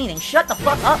to do with anything? Shut the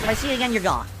fuck up. If I see it again, you're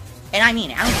gone. And I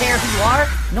mean it. I don't care who you are.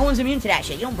 No one's immune to that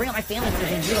shit. You don't bring up my family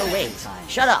members in weirdo ways.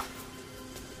 Shut up.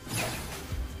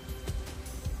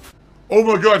 Oh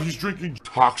my god, he's drinking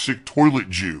toxic toilet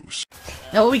juice.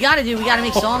 No, what we gotta do, we gotta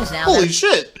make songs now. Holy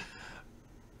shit!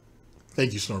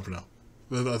 Thank you, SNORTBUCKS.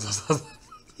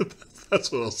 That's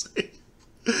what I'll say.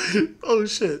 Oh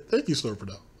shit! Thank you,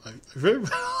 SNORTBUCKS.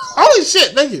 Holy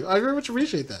shit! Thank you. I very much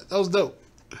appreciate that. That was dope.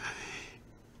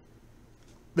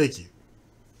 Thank you.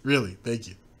 Really, thank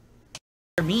you.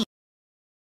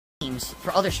 Memes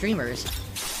for other streamers,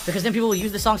 because then people will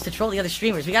use the songs to troll the other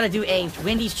streamers. We gotta do a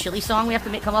Wendy's chili song we have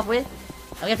to come up with.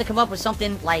 And we have to come up with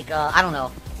something like, I don't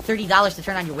know, $30 to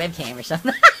turn on your webcam or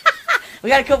something. We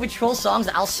gotta come up with troll songs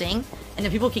that I'll sing, and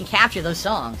then people can capture those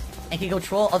songs and can go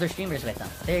troll other streamers with them.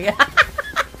 There you go.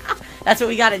 That's what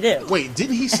we gotta do. Wait,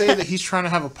 didn't he say that he's trying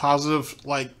to have a positive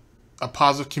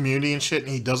community and shit,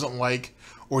 and he doesn't like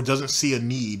or doesn't see a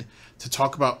need to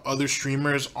talk about other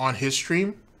streamers on his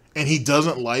stream? And he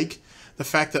doesn't like the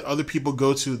fact that other people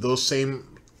go to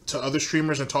other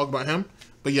streamers and talk about him,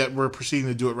 but yet we're proceeding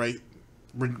to do it right.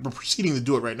 We're proceeding to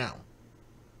do it right now.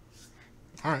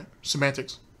 All right,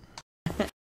 semantics.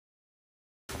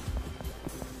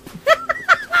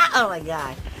 Oh my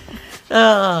god.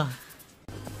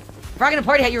 Frog in a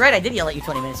party hat, you're right. I did yell at you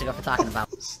 20 minutes ago for talking about.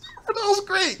 That was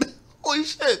great. Holy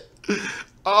shit.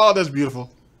 Oh, that's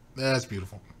beautiful. That's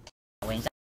beautiful. Wings.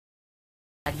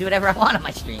 I can do whatever I want on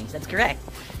my streams. That's correct.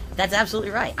 That's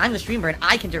absolutely right. I'm the streamer, and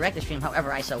I can direct the stream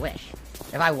however I so wish.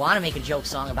 If I want to make a joke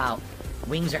song about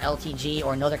Wings or LTG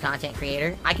or another content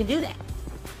creator, I can do that.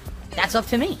 That's up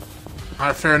to me.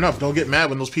 Alright, fair enough. Don't get mad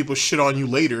when those people shit on you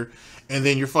later, and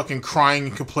then you're fucking crying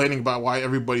and complaining about why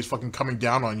everybody's fucking coming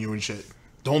down on you and shit.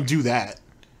 Don't do that.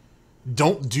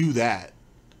 Don't do that.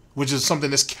 Which is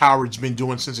something this coward's been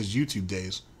doing since his YouTube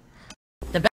days.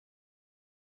 The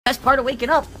best part of waking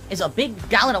up is a big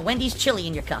gallon of Wendy's chili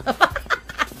in your cup.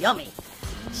 Yummy.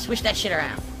 Swish that shit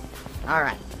around.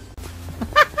 Alright.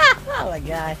 Oh my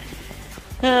god.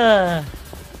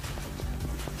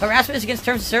 Harassment is against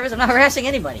terms of service? I'm not harassing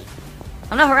anybody.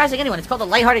 I'm not harassing anyone. It's called a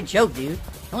lighthearted joke, dude.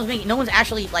 No one's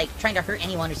actually, like, trying to hurt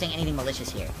anyone or saying anything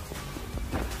malicious here.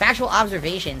 Factual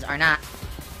observations are not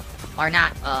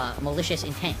malicious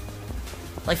intent.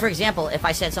 Like, for example, if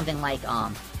I said something like,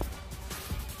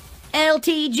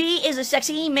 LTG is a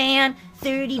sexy man,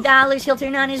 $30 he'll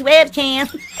turn on his webcam.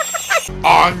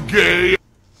 I'm gay.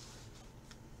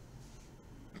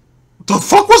 The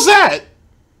fuck was that?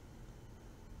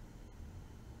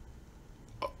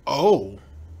 Oh.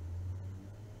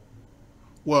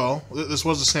 Well, this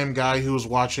was the same guy who was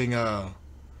watching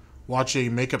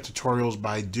makeup tutorials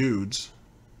by dudes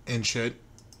and shit,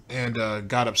 and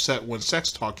got upset when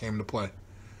sex talk came to play.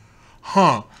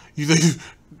 Huh? You think?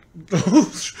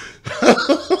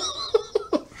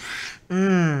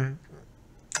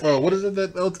 What is it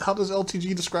that? How does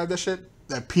LTG describe that shit?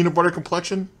 That peanut butter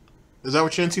complexion? Is that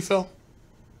what you're into, Phil?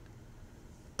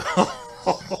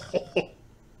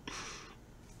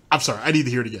 I'm sorry. I need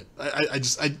to hear it again.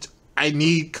 I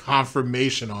need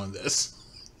confirmation on this.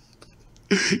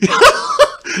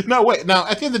 No, wait. Now,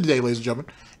 at the end of the day, ladies and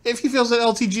gentlemen, if he feels that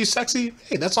LTG is sexy,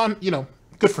 hey, that's on,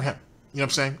 good for him. You know what I'm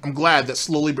saying? I'm glad that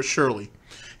slowly but surely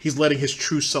he's letting his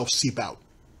true self seep out.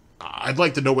 I'd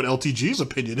like to know what LTG's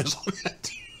opinion is on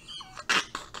that.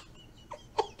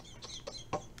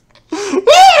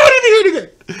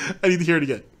 I need to hear it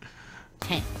again.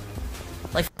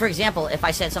 Like, for example, if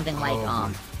I said something like,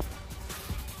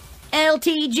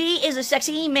 LTG is a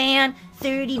sexy man,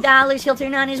 $30 he'll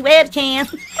turn on his webcam.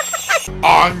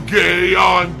 I'm gay,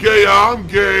 I'm gay, I'm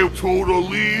gay,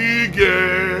 totally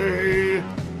gay.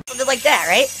 Something like that,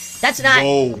 right? That's not...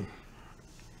 Whoa.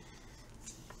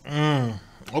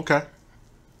 Okay.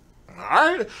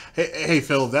 Alright. Hey,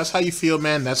 Phil, if that's how you feel,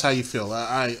 man, that's how you feel.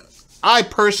 I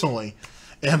personally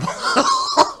am...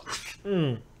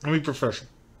 Let me be professional.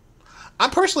 I'm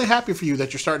personally happy for you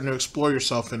that you're starting to explore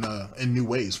yourself in new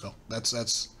ways, Phil.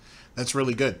 That's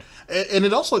really good, and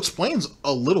it also explains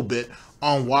a little bit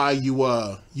on why you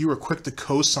were quick to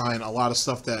co-sign a lot of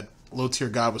stuff that Low Tier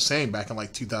God was saying back in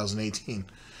like 2018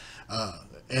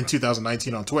 and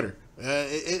 2019 on Twitter.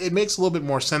 It makes a little bit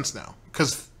more sense now,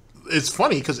 because it's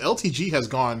funny because LTG has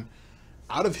gone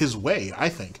out of his way, I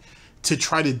think, to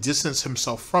try to distance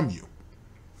himself from you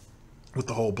with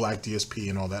the whole black DSP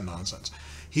and all that nonsense.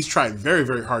 He's tried very,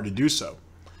 very hard to do so,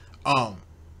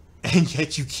 and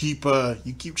yet you keep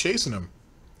chasing him.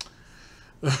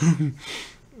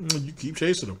 You keep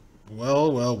chasing him.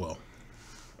 Well.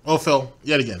 Oh, Phil,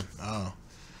 yet again.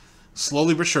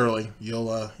 Slowly but surely,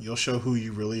 you'll show who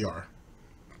you really are.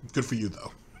 Good for you,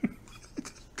 though.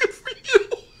 Good for you.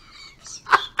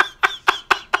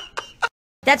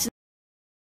 That's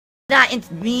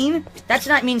not mean. That's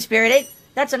not mean-spirited.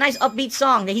 That's a nice upbeat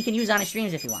song that he can use on his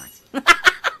streams if he wants.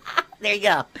 There you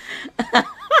go.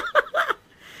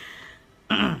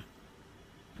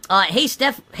 Hey,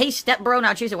 Step Bro,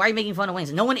 now seriously, why are you making fun of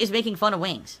Wings? No one is making fun of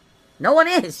Wings. No one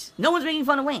is. No one's making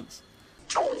fun of Wings.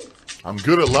 I'm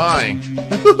good at lying.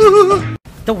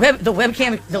 The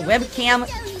webcam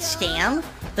scam?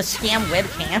 The scam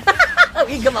webcam?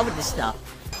 We can come up with this stuff.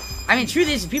 I mean, truth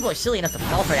is, people are silly enough to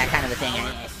fall for that kind of a thing.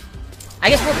 I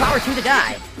guess more power to the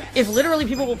guy. If literally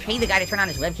people will pay the guy to turn on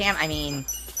his webcam, I mean,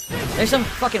 there's some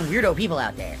fucking weirdo people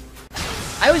out there.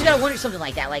 I always gotta wonder something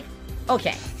like that, like,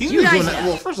 okay, he's been doing that.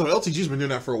 Well, first of all, LTG's been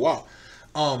doing that for a while.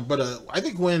 But I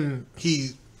think when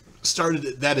he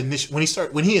started that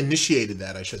when he initiated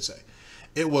that, I should say,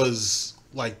 it was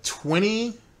like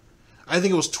 $20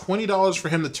 for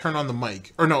him to turn on the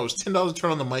mic. Or no, it was $10 to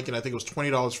turn on the mic, and I think it was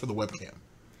 $20 for the webcam.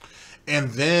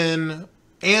 And then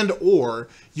or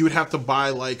you would have to buy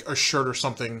like a shirt or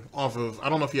something off of, I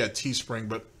don't know if he had Teespring,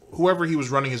 but whoever he was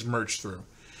running his merch through,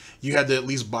 you had to at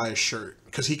least buy a shirt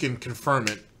because he can confirm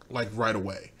it like right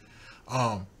away.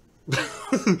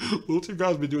 Little Two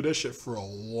Guys been doing that shit for a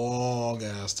long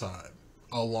ass time.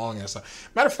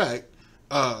 Matter of fact,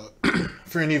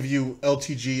 for any of you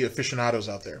LTG aficionados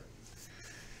out there,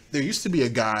 there used to be a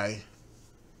guy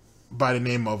by the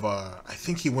name of I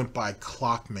think he went by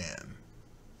Clockman.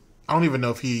 I don't even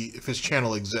know if his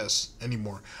channel exists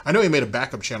anymore. I know he made a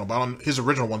backup channel, but his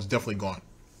original one's definitely gone.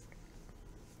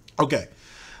 Okay,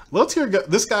 Low Tier God.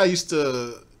 This guy used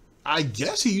to, I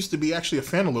guess he used to be actually a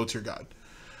fan of Low Tier God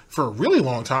for a really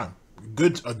long time,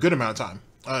 a good amount of time.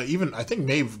 Even I think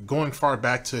maybe going far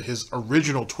back to his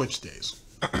original Twitch days.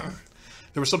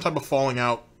 There was some type of falling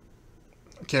out.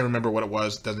 I can't remember what it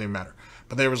was. Doesn't even matter.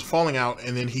 But there was a falling out,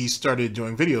 and then he started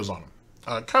doing videos on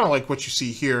them, kind of like what you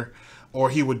see here. Or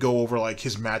he would go over like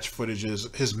his match footage and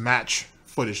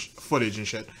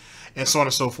shit, and so on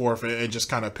and so forth, and just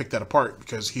kind of pick that apart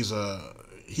because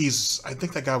I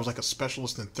think that guy was like a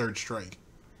specialist in Third Strike.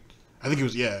 I think he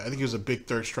was a big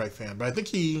Third Strike fan. But I think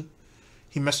he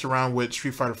messed around with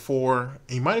Street Fighter 4.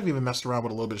 He might have even messed around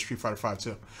with a little bit of Street Fighter 5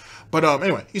 too. But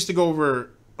anyway, he used to go over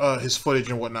his footage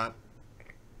and whatnot.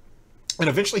 And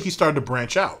eventually he started to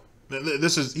branch out. He did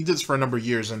this for a number of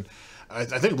years, and I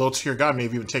think Low Tier God may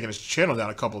have even taken his channel down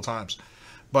a couple of times.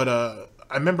 But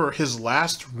I remember his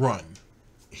last run,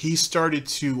 he started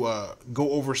to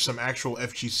go over some actual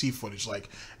FGC footage, like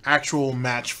actual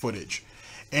match footage.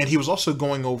 And he was also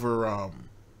going over,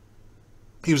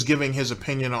 he was giving his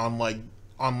opinion on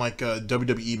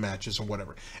WWE matches and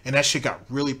whatever. And that shit got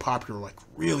really popular, like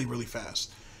really, really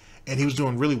fast. And he was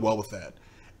doing really well with that.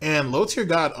 And Low Tier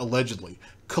God allegedly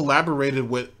collaborated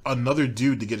with another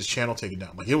dude to get his channel taken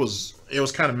down. Like it was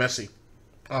kind of messy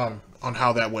on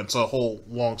how that went. It's a whole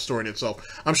long story in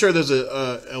itself. I'm sure there's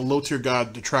a Low Tier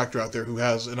God detractor out there who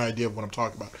has an idea of what I'm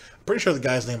talking about. I'm pretty sure the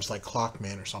guy's name is like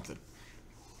Clockman or something.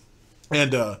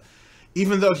 And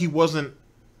even though he wasn't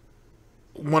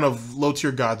one of Low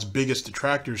Tier God's biggest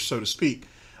detractors, so to speak,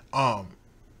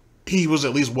 he was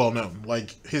at least well known.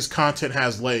 Like his content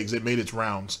has legs. It made its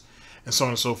rounds. And so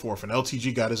on and so forth. And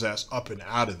LTG got his ass up and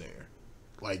out of there.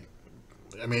 Like,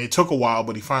 I mean, it took a while,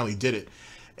 but he finally did it.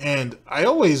 And I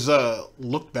always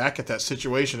looked back at that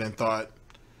situation and thought,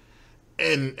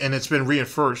 and it's been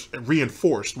reinforced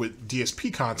with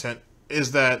DSP content,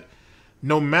 is that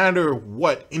no matter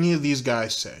what any of these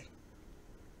guys say,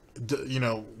 you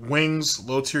know, Wings,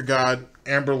 Low Tier God,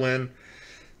 Amberlin,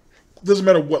 doesn't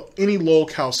matter what any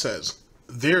lolcow says,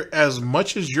 they're, as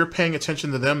much as you're paying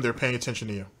attention to them, they're paying attention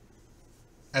to you.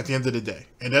 At the end of the day.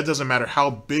 And that doesn't matter how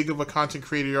big of a content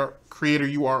creator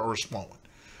you are or a small one.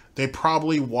 They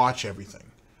probably watch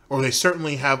everything. Or they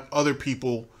certainly have other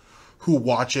people who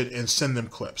watch it and send them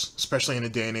clips. Especially in a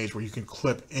day and age where you can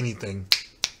clip anything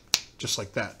just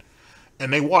like that.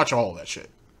 And they watch all of that shit.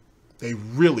 They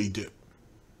really do.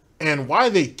 And why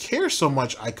they care so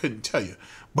much, I couldn't tell you.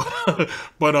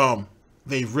 But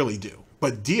they really do.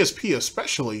 But DSP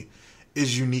especially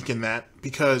is unique in that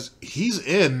because he's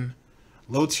in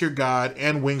Low Tier God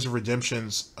and Wings of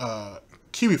Redemption's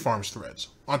Kiwi Farms threads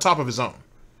on top of his own.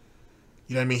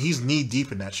 You know what I mean? He's knee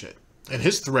deep in that shit. And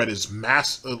his thread is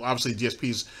massive. Obviously,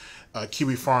 DSP's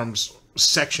Kiwi Farms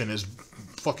section is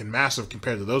fucking massive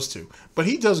compared to those two. But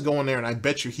he does go in there, and I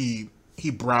bet you he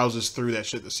browses through that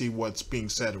shit to see what's being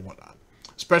said and whatnot.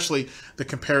 Especially the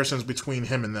comparisons between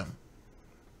him and them.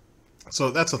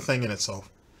 So that's a thing in itself.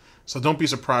 So don't be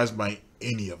surprised by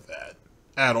any of that.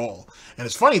 At all. And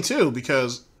it's funny too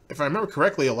because if I remember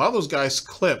correctly, a lot of those guys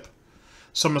clip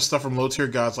some of the stuff from Low Tier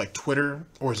God's like Twitter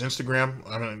or his Instagram.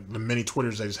 I mean, the many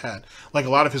Twitters that he's had, like a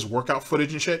lot of his workout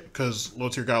footage and shit, because Low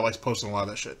Tier God likes posting a lot of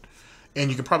that shit. And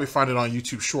you can probably find it on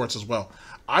YouTube Shorts as well.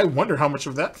 I wonder how much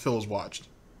of that Phil has watched.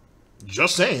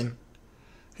 Just saying.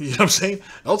 You know what I'm saying?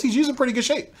 LTG's in pretty good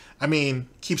shape. I mean,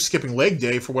 keeps skipping leg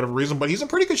day for whatever reason, but he's in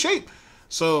pretty good shape.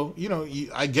 So, you know,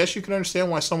 I guess you can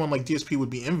understand why someone like DSP would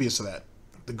be envious of that.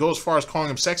 To go as far as calling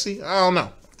him sexy, I don't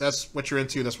know. If that's what you're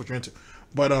into, that's what you're into.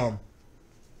 But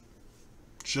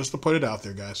just to put it out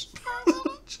there, guys.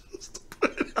 Just to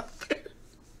put it out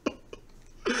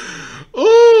there.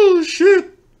 Oh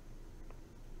shit.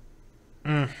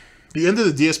 The end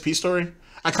of the DSP story.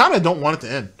 I kind of don't want it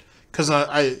to end because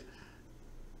I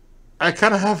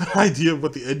kind of have an idea of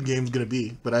what the end game's gonna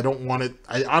be, but I don't want it.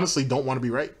 I honestly don't want to be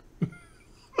right.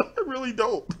 I really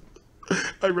don't.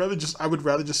 I would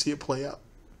rather just see it play out.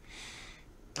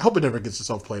 I hope it never gets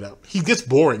itself played out. He gets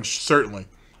boring, certainly.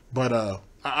 But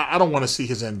I don't want to see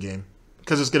his end game.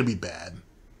 Because it's going to be bad.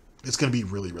 It's going to be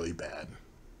really, really bad.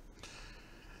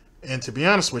 And to be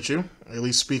honest with you, at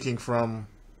least speaking from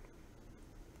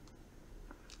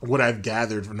what I've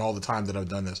gathered from all the time that I've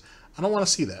done this, I don't want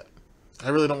to see that. I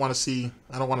really don't want to see...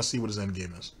 I don't want to see what his end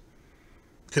game is.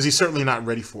 Because he's certainly not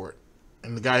ready for it.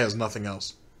 And the guy has nothing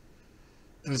else.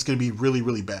 And it's going to be really,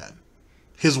 really bad.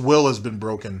 his will has been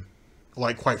broken,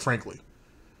 like, quite frankly.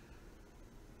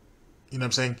 You know what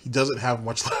I'm saying? He doesn't have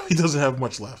much left. He doesn't have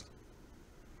much left.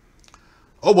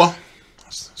 Oh, well.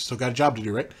 Still got a job to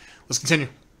do, right? Let's continue.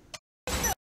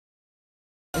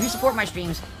 If you support my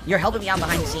streams, you're helping me out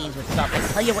behind the scenes with stuff. I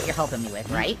tell you what you're helping me with,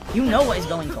 right? You know what is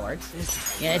going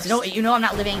towards. Yeah, you know I'm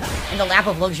not living in the lap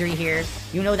of luxury here.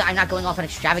 You know that I'm not going off on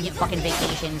extravagant fucking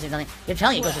vacations and nothing. You're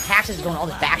telling you it goes to taxes, going to all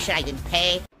this back shit I didn't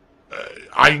pay.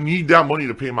 I need that money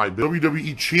to pay my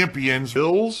WWE champions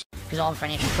bills. Because all the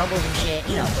financial troubles and shit,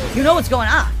 you know what's going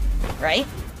on, right?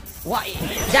 Why?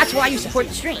 That's why you support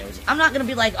the streams. I'm not gonna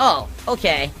be like, oh,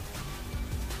 okay.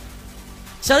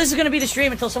 So this is gonna be the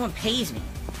stream until someone pays me.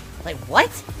 Like, what?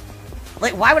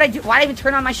 Like, why would I even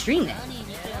turn on my stream then?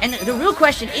 And the real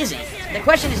question isn't, the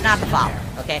question is not the following,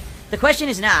 okay? The question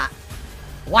is not,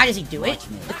 why does he do it?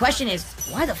 The question is,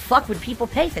 why the fuck would people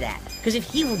pay for that? Because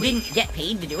if he didn't get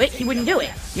paid to do it, he wouldn't do it.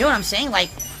 You know what I'm saying? Like,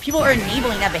 people are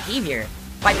enabling that behavior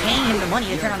by paying him the money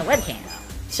to turn on the webcam.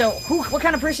 So, what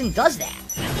kind of person does that?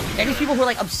 There are these people who are,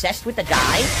 like, obsessed with the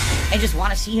guy and just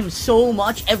want to see him so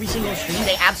much every single stream.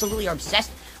 They absolutely are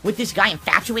obsessed with this guy,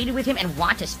 infatuated with him, and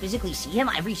want to physically see him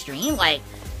every stream. Like,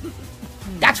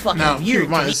 that's fucking now, weird. keep in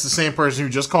mind, it's the same person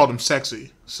who just called him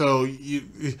sexy. So, you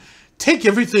take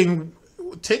everything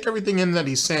in that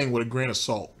he's saying with a grain of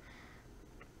salt.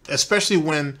 Especially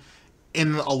when,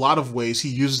 in a lot of ways, he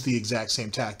uses the exact same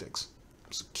tactics.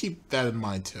 So keep that in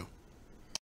mind, too.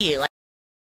 Yeah,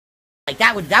 like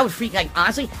that would freak, like,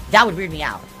 honestly, that would weird me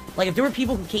out. Like, if there were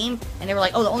people who came and they were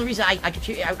like, oh, the only reason I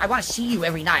want to see you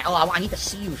every night. Oh, I need to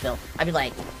see you, Phil. I'd be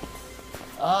like,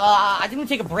 I think we'll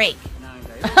take a break.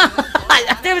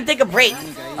 I think we'll take a break.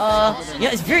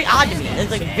 Yeah, it's very odd to me.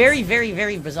 It's like very, very,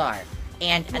 very bizarre.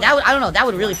 And that would, I don't know, that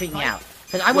would really freak me out.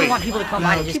 Because I wouldn't want people to come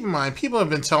by and just... Keep in mind, people have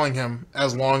been telling him,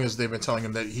 as long as they've been telling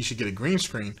him that he should get a green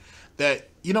screen, that,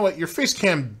 you know what, your face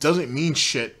cam doesn't mean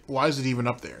shit. Why is it even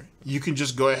up there? You can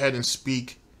just go ahead and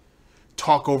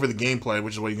talk over the gameplay,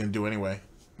 which is what you're going to do anyway,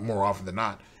 more often than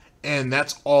not. And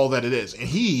that's all that it is. And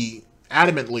he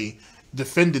adamantly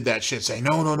defended that shit, saying,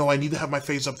 no, I need to have my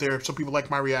face up there. Some people like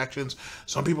my reactions.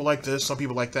 Some people like this. Some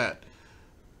people like that.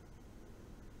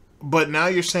 But now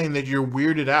you're saying that you're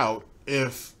weirded out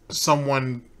if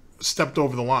someone stepped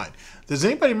over the line. Does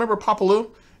anybody remember Papa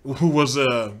Lou, who was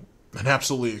an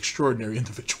absolutely extraordinary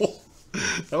individual?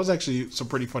 That was actually some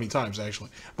pretty funny times, actually.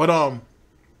 But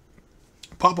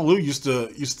Papa Lou used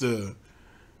to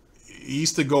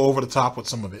go over the top with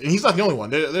some of it, and he's not the only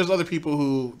one. There's other people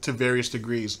who, to various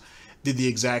degrees, did the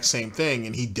exact same thing,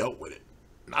 and he dealt with it.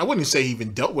 I wouldn't say he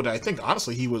even dealt with it. I think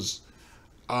honestly he was.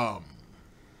 I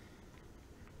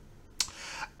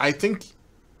think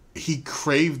he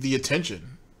craved the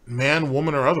attention, man,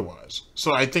 woman, or otherwise.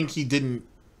 So I think he didn't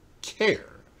care.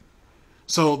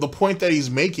 So the point that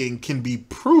he's making can be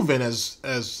proven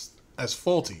as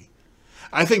faulty.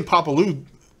 I think Papa Lou,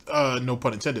 no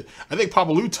pun intended, I think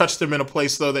Papa Lou touched him in a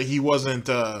place, though, that he wasn't,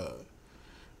 that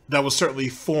was certainly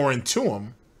foreign to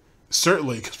him.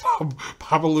 Certainly, because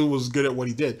Papa Lou was good at what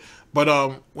he did.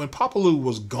 But when Papa Lou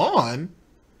was gone,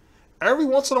 every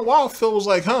once in a while, Phil was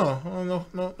like, oh,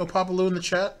 no Papa Lou in the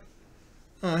chat?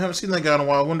 Oh, I haven't seen that guy in a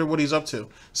while. I wonder what he's up to.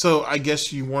 So I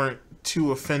guess you weren't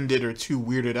too offended or too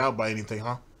weirded out by anything,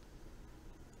 huh?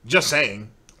 Just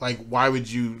saying. Like, why would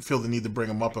you feel the need to bring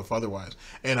him up if otherwise?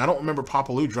 And I don't remember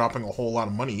Papa Lou dropping a whole lot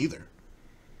of money either.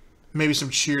 Maybe some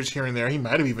cheers here and there. He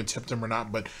might have even tipped him or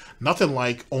not, but nothing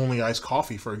like Only Iced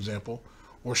Coffee, for example,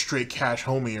 or Straight Cash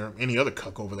Homie or any other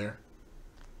cuck over there.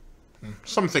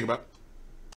 Something to think about.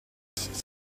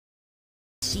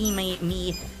 See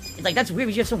me, like, that's weird.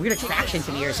 You have some weird attraction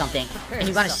to me or something, and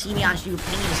you want to see me on stream,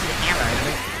 pay me to see the camera.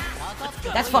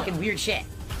 That's fucking weird shit.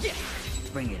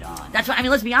 Bring it on. That's what I mean.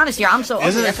 Let's be honest here. I'm so.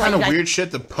 Isn't it kind of weird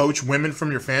shit to poach women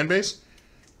from your fan base?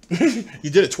 You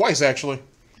did it twice, actually.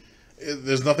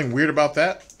 There's nothing weird about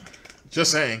that.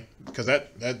 Just saying, because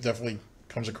that definitely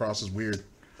comes across as weird.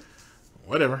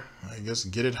 Whatever. I guess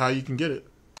get it how you can get it.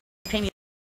 Pay me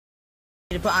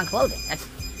to put on clothing.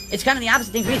 It's kind of the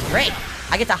opposite thing for me. It's great.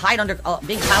 I get to hide under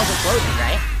big piles of clothing,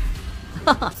 right?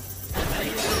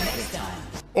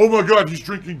 Oh my god, he's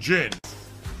drinking gin.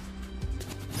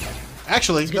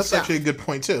 Actually, that's actually a good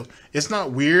point too. It's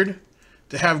not weird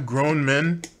to have grown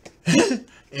men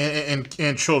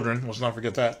and children, let's not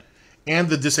forget that, and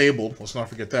the disabled, let's not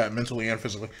forget that, mentally and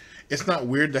physically. It's not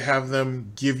weird to have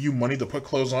them give you money to put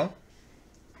clothes on,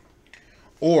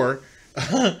 or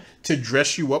to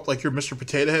dress you up like you're Mr.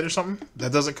 Potato Head or something.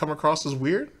 That doesn't come across as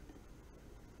weird.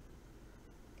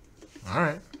 All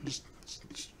right, just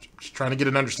trying to get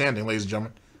an understanding, ladies and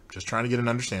gentlemen. Just trying to get an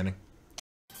understanding.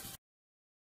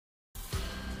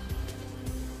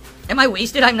 Am I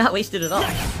wasted? I'm not wasted at all.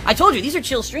 I told you, these are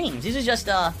chill streams. These are just,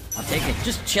 I'll take it.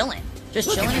 Just chilling.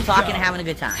 Just chilling and talking and having a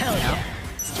good time, you know?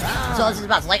 So this is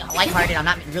about lighthearted. I'm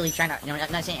not really trying to, you know,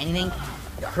 I'm not saying anything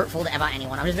hurtful about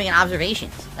anyone. I'm just making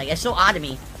observations. Like, it's so odd to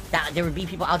me that there would be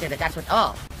people out there that's what,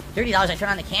 oh, $30 I turn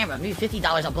on the camera, maybe $50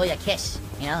 I'll blow you a kiss.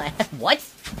 You know, what?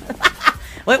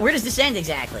 Where does this end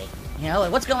exactly? You know,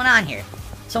 what's going on here?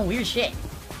 Some weird shit.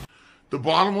 The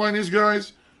bottom line is,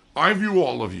 guys, I view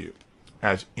all of you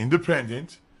as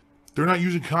independent. They're not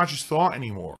using conscious thought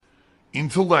anymore.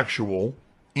 Intellectual,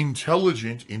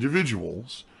 intelligent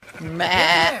individuals who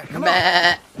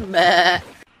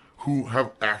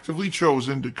have actively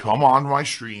chosen to come on my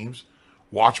streams,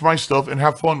 watch my stuff, and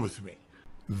have fun with me.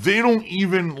 They don't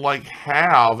even, like,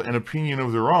 have an opinion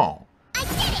of their own.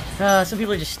 Some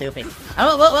people are just stupid. I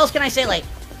don't know, what else can I say? Like,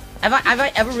 have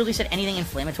I ever really said anything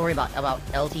inflammatory about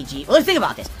LTG? Well, let's think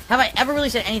about this. Have I ever really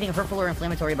said anything hurtful or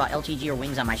inflammatory about LTG or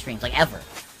Wings on my streams? Like, ever?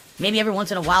 Maybe every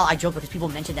once in a while I joke because people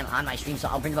mention them on my stream, so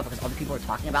I'll bring them up because other people are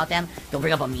talking about them. They'll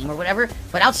bring up a meme or whatever.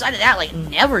 But outside of that, like,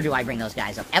 never do I bring those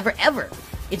guys up. Ever, ever.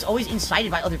 It's always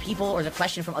incited by other people or the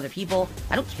question from other people.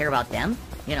 I don't care about them.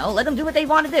 You know, let them do what they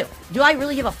want to do. Do I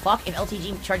really give a fuck if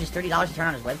LTG charges $30 to turn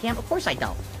on his webcam? Of course I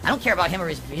don't. I don't care about him or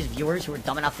his viewers who are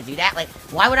dumb enough to do that. Like,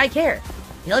 why would I care?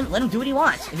 You know, let him do what he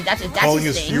wants. If that's calling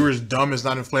his his thing. viewers dumb is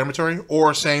not inflammatory,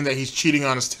 or saying that he's cheating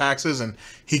on his taxes and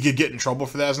he could get in trouble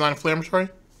for that is not inflammatory.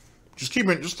 Just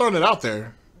throwing it out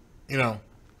there. You know,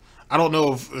 I don't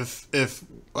know if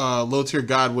low tier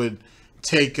God would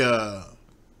take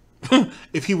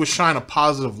if he would shine a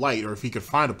positive light, or if he could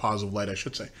find a positive light, I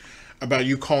should say, about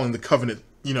you calling the Covenant,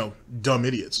 you know, dumb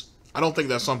idiots. I don't think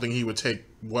that's something he would take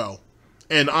well.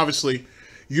 And obviously,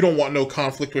 you don't want no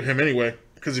conflict with him anyway,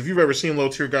 because if you've ever seen low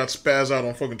tier God spaz out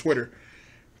on fucking Twitter,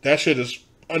 that shit is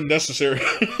unnecessary.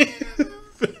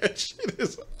 That shit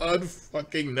is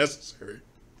unfucking necessary.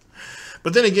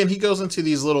 But then again, he goes into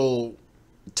these little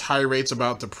tirades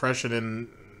about depression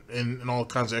and all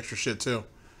kinds of extra shit too.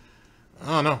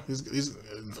 I don't know.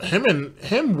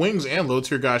 Him, Wings, and low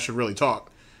tier guys should really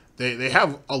talk. They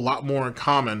have a lot more in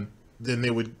common than they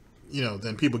would, you know,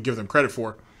 than people give them credit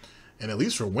for. And at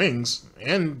least for Wings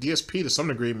and DSP to some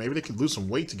degree, maybe they could lose some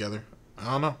weight together.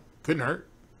 I don't know. Couldn't hurt.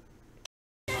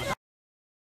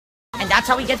 And that's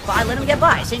how he gets by. Let him get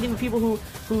by. Same thing with people who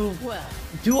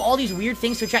do all these weird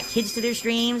things to attract kids to their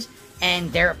streams,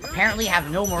 and they're apparently have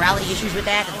no morality issues with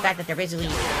that. And the fact that they're basically,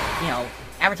 you know,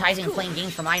 advertising and playing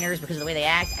games for minors because of the way they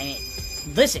act. I mean,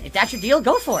 listen, if that's your deal,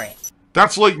 go for it.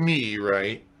 That's like me,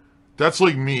 right? That's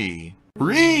like me.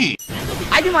 Breathe!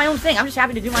 I do my own thing. I'm just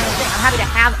happy to do my own thing. I'm happy to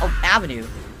have an avenue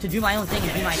to do my own thing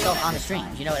and be myself on the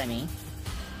streams. You know what I mean?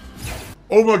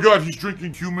 Oh my god, he's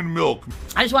drinking human milk.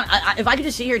 I just want, if I could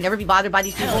just sit here and never be bothered by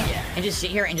these people, and just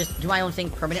sit here and just do my own thing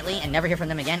permanently and never hear from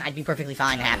them again, I'd be perfectly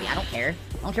fine and happy. I don't care.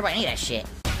 I don't care about any of that shit.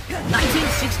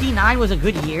 1969 was a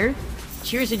good year.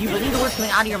 Cheers, did you believe the words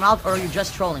coming out of your mouth, or are you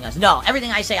just trolling us? No,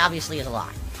 everything I say obviously is a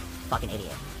lie. Fucking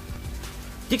idiot.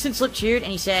 Dixon Slip cheered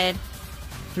and he said,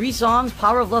 3 songs,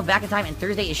 Power of Love, Back in Time, and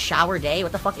Thursday is Shower Day.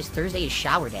 What the fuck is Thursday is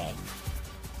Shower Day?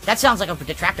 That sounds like a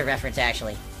detractor reference,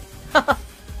 actually.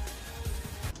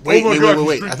 Wait.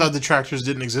 I thought detractors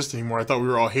didn't exist anymore. I thought we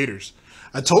were all haters.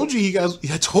 I told you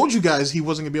guys he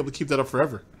wasn't gonna be able to keep that up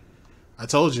forever. I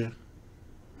told you.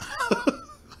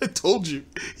 I told you.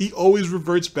 He always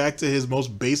reverts back to his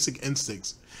most basic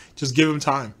instincts. Just give him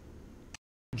time.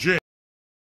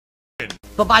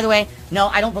 But by the way, no,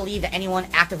 I don't believe that anyone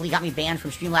actively got me banned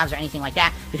from Streamlabs or anything like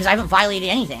that, because I haven't violated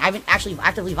anything. I haven't actually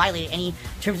actively violated any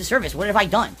terms of service. What have I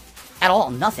done? At all.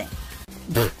 Nothing.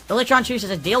 Electron Cheer says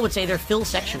that Dale would say they're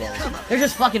philsexual. They're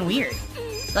just fucking weird.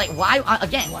 Like, why,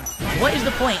 again, what is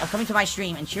the point of coming to my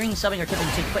stream and cheering, subbing, or tipping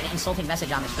to put an insulting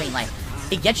message on the screen? Like,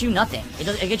 it gets you nothing.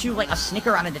 It gets you, like, a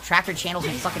snicker on a detractor channel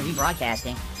and fucking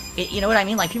rebroadcasting. You know what I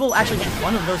mean? Like, people actually make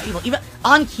fun of those people. Even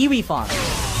on Kiwi Farm,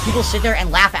 people sit there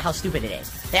and laugh at how stupid it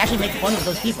is. They actually make fun of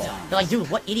those people. They're like, dude,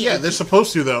 what idiot? Yeah, they're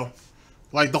supposed to, though.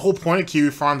 Like, the whole point of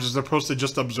Kiwi Farms is they're supposed to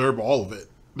just observe all of it.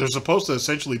 They're supposed to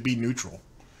essentially be neutral,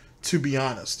 to be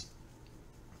honest.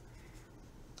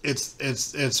 It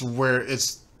is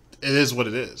what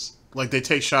it is. Like, they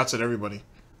take shots at everybody.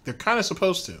 They're kind of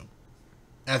supposed to,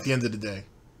 at the end of the day.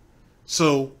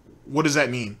 So, what does that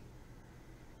mean?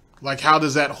 Like, how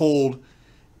does that hold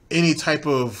any type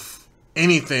of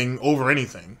anything over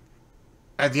anything?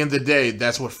 At the end of the day,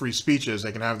 that's what free speech is.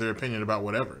 They can have their opinion about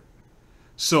whatever.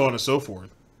 So on and so forth.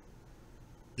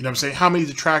 You know what I'm saying? How many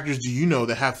detractors do you know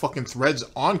that have fucking threads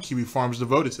on Kiwi Farms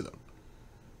devoted to them?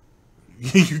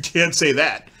 You can't say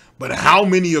that. But how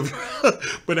many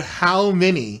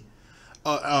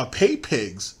pay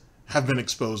pigs have been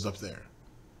exposed up there?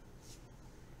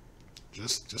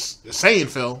 Just saying,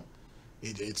 Phil.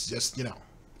 It's just, you know,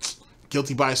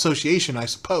 guilty by association, I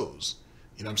suppose.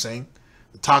 You know what I'm saying?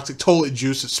 The toxic toilet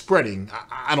juice is spreading.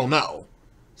 I don't know.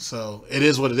 So it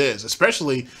is what it is.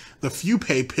 Especially the few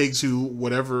pay pigs who,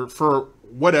 for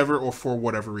whatever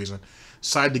reason,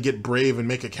 decide to get brave and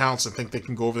make accounts and think they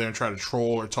can go over there and try to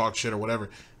troll or talk shit or whatever.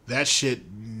 That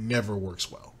shit never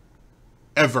works well.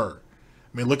 Ever.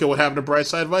 I mean, look at what happened to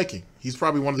Brightside Viking. He's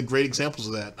probably one of the great examples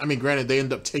of that. I mean, granted, they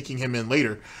ended up taking him in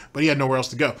later, but he had nowhere else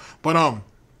to go. But,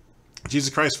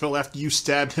 Jesus Christ, Phil, after you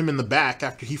stabbed him in the back,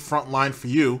 after he frontlined for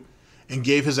you and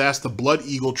gave his ass the Blood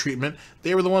Eagle treatment,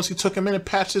 they were the ones who took him in and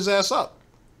patched his ass up.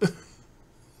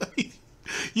 You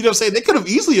know what I'm saying? They could have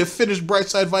easily have finished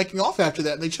Brightside Viking off after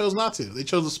that, and they chose not to. They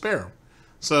chose to spare him.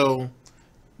 So,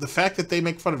 the fact that they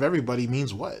make fun of everybody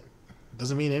means what? It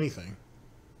doesn't mean anything.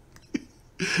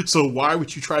 So why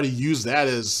would you try to use that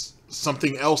as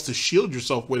something else to shield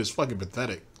yourself with? Is fucking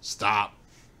pathetic. Stop.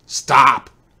 Stop.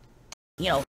 You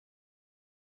know,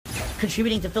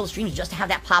 contributing to Phil's streams just to have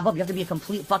that pop up, you have to be a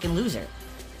complete fucking loser.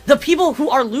 The people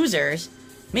who are losers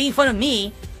making fun of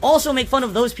me also make fun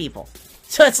of those people.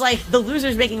 So it's like the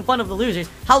losers making fun of the losers.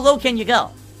 How low can you go?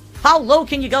 How low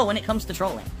can you go when it comes to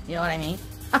trolling? You know what I mean?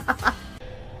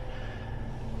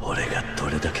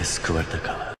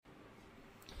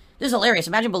 This is hilarious.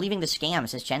 Imagine believing the scam,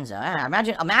 says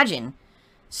Chenzo. Imagine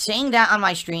saying that on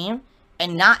my stream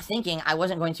and not thinking I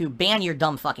wasn't going to ban your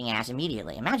dumb fucking ass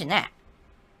immediately. Imagine that.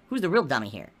 Who's the real dummy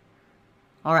here?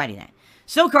 Alrighty then.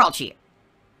 So Carl cheered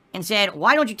and said,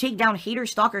 why don't you take down hater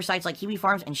stalker sites like Kiwi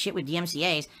Farms and shit with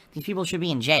DMCAs? These people should be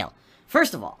in jail.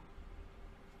 First of all,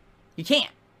 you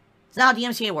can't. It's not how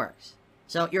DMCA works.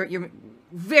 So you're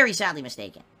very sadly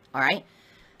mistaken. Alright?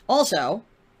 Also,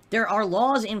 there are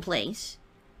laws in place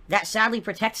that sadly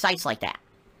protect sites like that.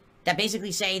 That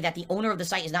basically say that the owner of the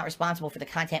site is not responsible for the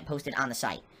content posted on the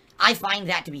site. I find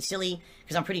that to be silly,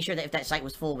 because I'm pretty sure that if that site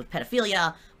was full with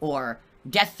pedophilia or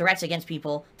death threats against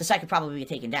people, the site could probably be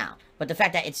taken down. But the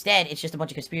fact that instead it's just a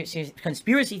bunch of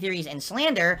conspiracy theories and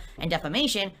slander and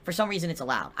defamation, for some reason it's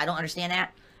allowed. I don't understand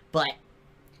that, but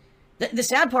the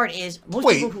sad part is most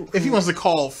people who... if he wants to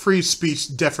call free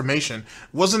speech defamation,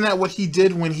 wasn't that what he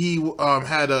did when he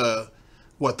had a...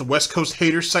 the West Coast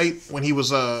hater site when he was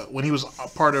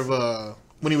part of the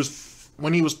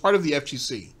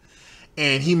FGC,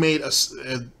 and he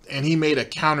made a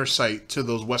counter site to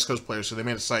those West Coast players. So they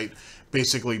made a site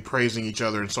basically praising each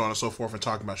other and so on and so forth and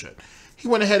talking about shit. He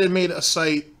went ahead and made a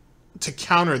site to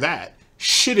counter that,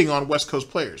 shitting on West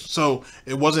Coast players. So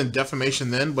it wasn't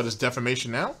defamation then, but it's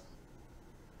defamation now.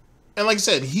 And like I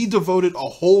said, he devoted a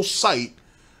whole site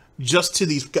just to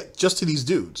these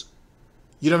dudes.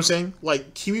 You know what I'm saying?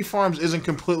 Like, Kiwi Farms isn't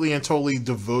completely and totally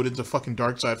devoted to fucking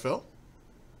Darkside Phil.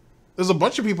 There's a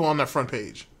bunch of people on that front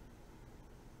page.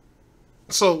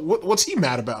 So, what's he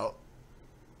mad about?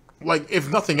 Like, if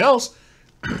nothing else,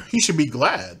 he should be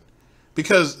glad.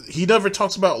 Because he never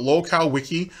talks about Locale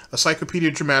Wiki,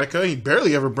 Encyclopedia Dramatica. He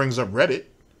barely ever brings up Reddit.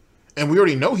 And we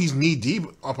already know he's knee-deep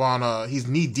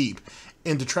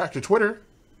in Detractor Twitter.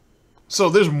 So,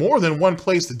 there's more than one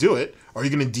place to do it. Are you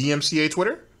going to DMCA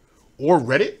Twitter? Or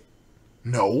Reddit?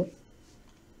 No.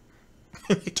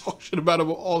 They talk shit about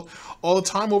him all the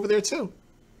time over there, too.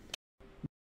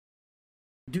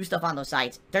 Do stuff on those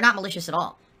sites. They're not malicious at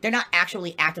all. They're not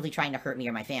actually actively trying to hurt me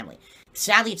or my family.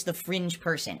 Sadly, it's the fringe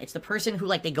person. It's the person who,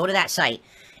 like, they go to that site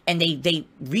and they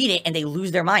read it and they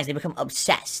lose their minds. They become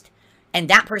obsessed. And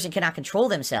that person cannot control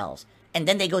themselves. And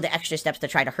then they go the extra steps to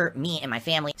try to hurt me and my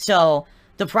family. So,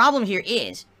 the problem here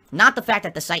is not the fact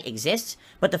that the site exists,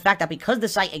 but the fact that because the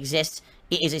site exists,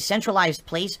 it is a centralized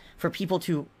place for people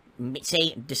to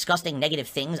say disgusting negative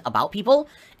things about people,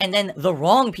 and then the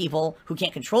wrong people who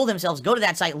can't control themselves go to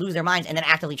that site, lose their minds, and then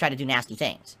actively try to do nasty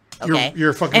things. Okay?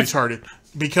 You're fucking retarded.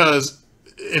 Because,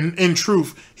 in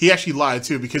truth, he actually lied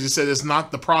too, because he said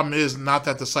the problem is not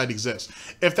that the site exists.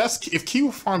 If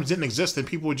Kiwi Farms didn't exist, then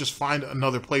people would just find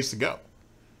another place to go.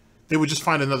 They would just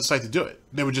find another site to do it.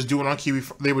 They would just do it on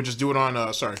they would just do it on,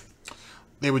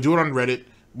 they would do it on Reddit,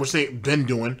 which they've been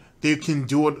doing. They can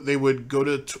do it, they would go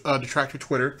to Detractor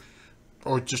Twitter,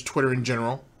 or just Twitter in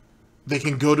general. They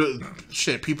can go to,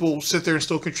 people sit there and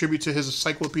still contribute to his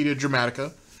Encyclopedia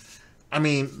Dramatica. I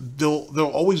mean,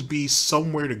 there'll always be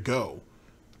somewhere to go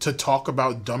to talk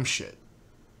about dumb shit.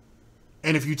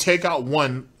 And if you take out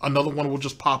one, another one will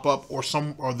just pop up, or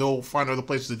they'll find other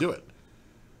places to do it.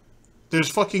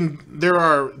 There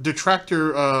are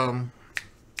detractor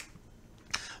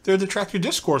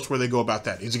discourse where they go about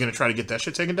that. Is he going to try to get that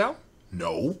shit taken down?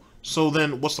 No. So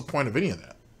then what's the point of any of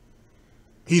that?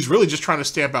 He's really just trying to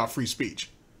stamp out free speech.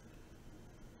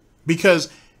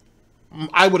 Because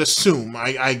I would assume,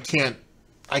 I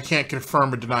can't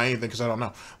confirm or deny anything because I don't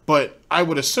know, but I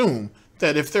would assume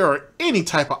that if there are any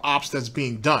type of ops that's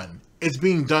being done, it's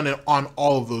being done on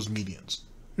all of those medians,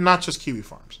 not just Kiwi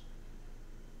Farms.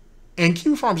 And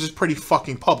Kiwi Farms is pretty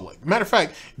fucking public. Matter of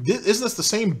fact, isn't this the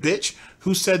same bitch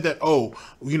who said that, oh,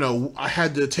 you know, I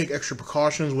had to take extra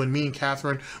precautions when me and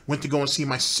Catherine went to go and see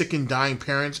my sick and dying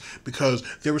parents because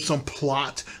there was some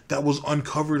plot that was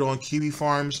uncovered on Kiwi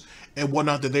Farms and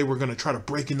whatnot, that they were going to try to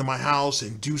break into my house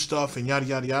and do stuff and yada,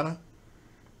 yada, yada?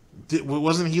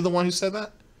 Wasn't he the one who said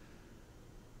that?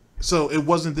 So it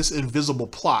wasn't this invisible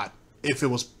plot if it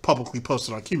was publicly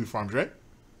posted on Kiwi Farms, right?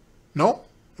 No?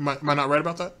 Am I not right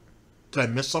about that? Did I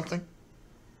miss something?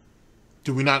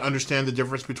 Do we not understand the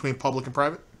difference between public and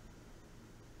private?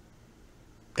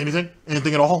 Anything?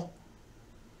 Anything at all?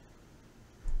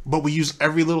 But we use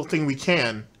every little thing we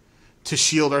can to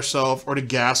shield ourselves or to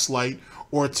gaslight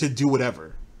or to do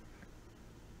whatever.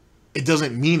 It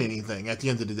doesn't mean anything at the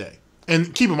end of the day.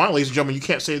 And keep in mind, ladies and gentlemen,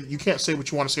 you can't say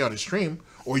what you want to say on the stream,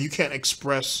 or you can't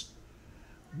express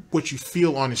what you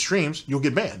feel on the streams. You'll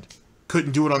get banned.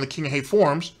 Couldn't do it on the King of Hate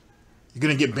forums. You're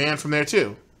going to get banned from there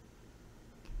too.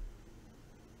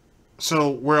 So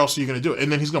where else are you going to do it?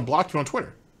 And then he's going to block you on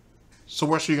Twitter. So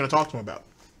where else are you going to talk to him about?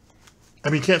 I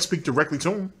mean, you can't speak directly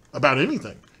to him about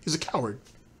anything. He's a coward.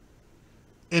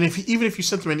 And even if you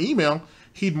sent him an email,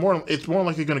 it's more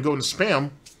likely going to go into spam,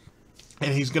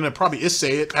 and he's going to probably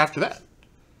essay it after that.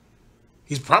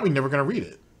 He's probably never going to read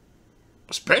it.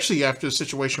 Especially after the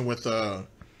situation with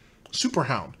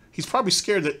Superhound. He's probably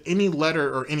scared that any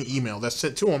letter or any email that's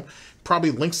sent to him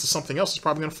probably links to something else. It's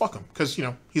probably going to fuck him because, you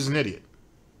know, he's an idiot.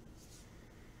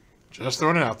 Just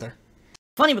throwing it out there.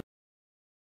 Funny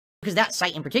because that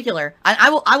site in particular,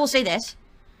 I will say this.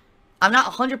 I'm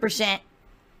not 100%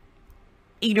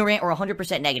 ignorant or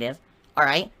 100% negative, all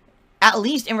right? At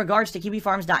least in regards to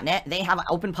kiwifarms.net, they have an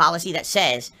open policy that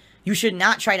says you should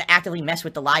not try to actively mess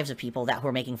with the lives of people that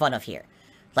we're making fun of here.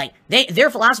 Like, their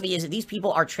philosophy is that these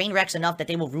people are train wrecks enough that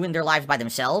they will ruin their lives by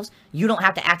themselves. You don't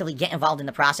have to actively get involved in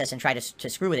the process and try to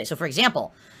screw with it. So, for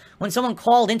example, when someone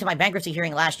called into my bankruptcy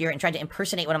hearing last year and tried to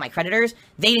impersonate one of my creditors,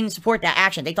 they didn't support that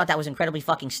action. They thought that was incredibly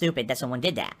fucking stupid that someone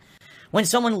did that. When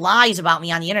someone lies about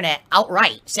me on the internet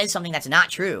outright, says something that's not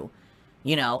true,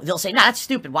 you know, they'll say, nah, that's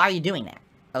stupid. Why are you doing that?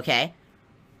 Okay?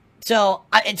 So,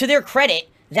 to their credit,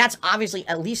 that's obviously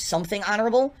at least something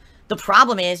honorable. The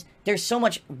problem is, there's so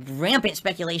much rampant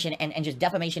speculation and just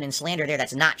defamation and slander there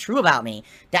that's not true about me,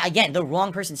 that, again, the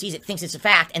wrong person sees it, thinks it's a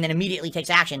fact, and then immediately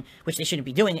takes action, which they shouldn't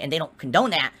be doing, and they don't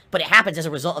condone that, but it happens as a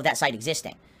result of that site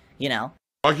existing, you know?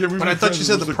 But I thought you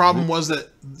said the problem was that,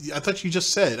 I thought he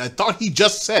just said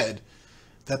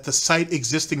that the site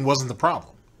existing wasn't the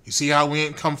problem. You see how we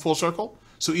ain't come full circle?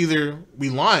 So either we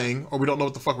lying, or we don't know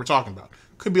what the fuck we're talking about.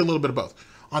 Could be a little bit of both.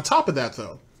 On top of that,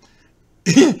 though,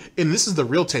 and this is the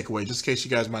real takeaway, just in case you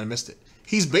guys might have missed it.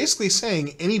 He's basically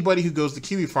saying anybody who goes to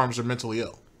Kiwi Farms are mentally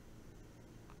ill.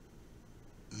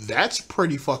 That's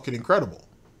pretty fucking incredible.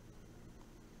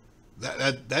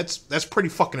 That's pretty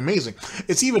fucking amazing.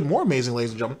 It's even more amazing,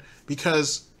 ladies and gentlemen,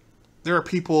 because there are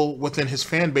people within his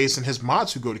fan base and his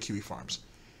mods who go to Kiwi Farms.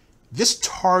 This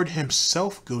tard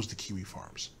himself goes to Kiwi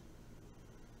Farms.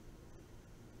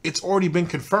 It's already been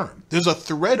confirmed. There's a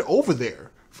thread over there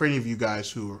for any of you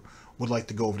guys who would like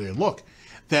to go over there and look,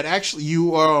 that actually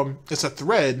it's a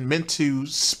thread meant to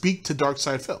speak to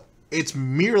Darkside Phil. It's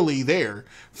merely there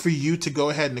for you to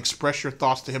go ahead and express your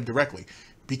thoughts to him directly,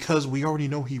 because we already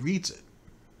know he reads it.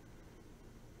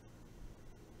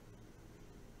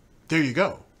 There you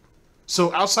go.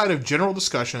 So outside of general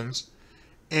discussions,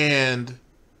 and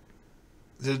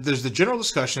there's the general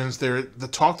discussions, there the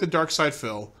talk to Darkside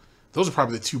Phil. Those are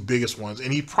probably the two biggest ones,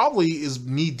 and he probably is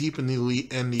knee deep in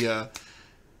the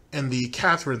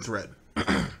Catherine thread,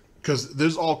 because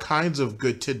there's all kinds of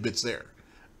good tidbits there,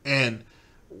 and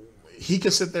he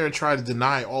can sit there and try to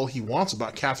deny all he wants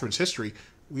about Catherine's history.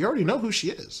 We already know who she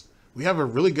is. We have a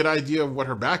really good idea of what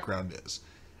her background is,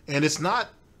 and it's not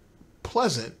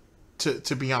pleasant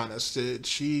to be honest.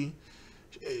 It's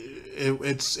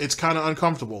kind of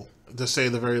uncomfortable, to say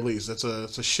the very least. It's a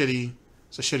shitty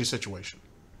situation.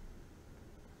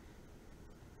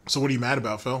 So what are you mad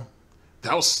about, Phil?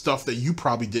 That was stuff that you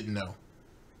probably didn't know.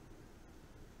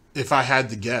 If I had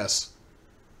to guess.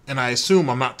 And I assume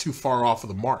I'm not too far off of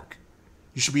the mark.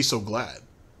 You should be so glad.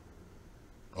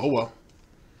 Oh well.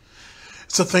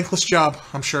 It's a thankless job,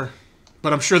 I'm sure.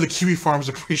 But I'm sure the Kiwi Farms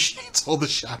appreciates all the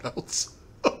shoutouts.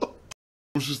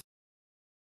 Was this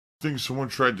thing someone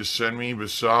tried to send me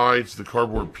besides the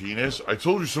cardboard penis? I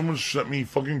told you someone sent me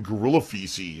fucking gorilla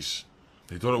feces.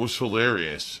 They thought it was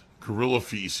hilarious. Gorilla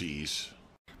feces.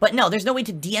 But no, there's no way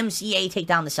to DMCA take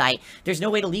down the site. There's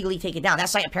no way to legally take it down. That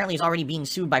site apparently is already being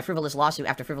sued by frivolous lawsuit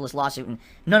after frivolous lawsuit, and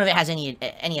none of it has any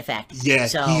effect. Yeah,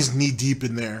 so, he's knee deep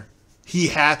in there.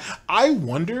 I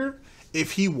wonder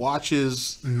if he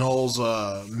watches Null's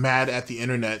Mad at the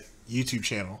Internet YouTube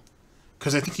channel,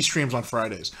 because I think he streams on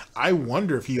Fridays. I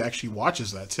wonder if he actually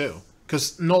watches that too,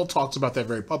 because Null talks about that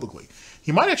very publicly.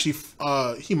 He might actually,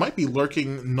 he might be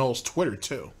lurking Null's Twitter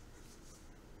too.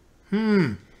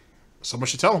 Someone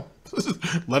should tell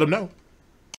him. Let him know.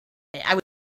 I would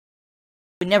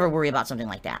never worry about something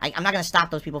like that. I'm not going to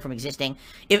stop those people from existing.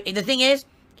 If the thing is,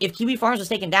 if Kiwi Farms was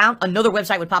taken down, another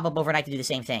website would pop up overnight to do the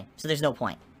same thing. So there's no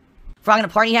point. Frog in a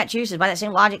Party Hat Cheers says, by that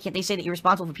same logic, can't they say that you're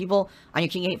responsible for people on your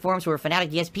King 8 forums who are fanatic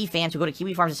DSP fans who go to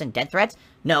Kiwi Farms and send death threats?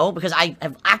 No, because I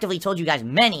have actively told you guys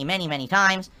many, many, many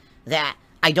times that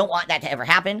I don't want that to ever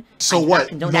happen. So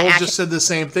what? Noel just said the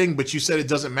same thing, but you said it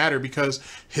doesn't matter because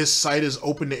his site is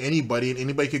open to anybody, and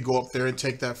anybody could go up there and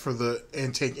take that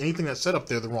and take anything that's set up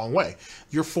there the wrong way.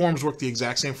 Your forums work the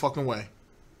exact same fucking way.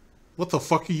 What the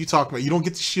fuck are you talking about? You don't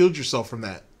get to shield yourself from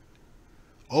that.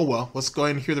 Oh well, let's go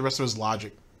ahead and hear the rest of his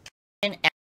logic.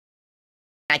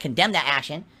 I condemn that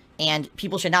action, and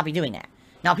people should not be doing that.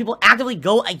 Now, people actively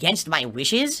go against my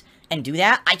wishes and do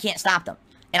that, I can't stop them.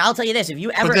 And I'll tell you this: if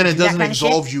you ever, but then it doesn't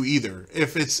absolve you either.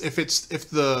 If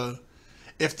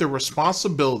the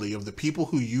responsibility of the people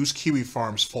who use Kiwi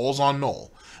Farms falls on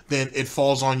Null, then it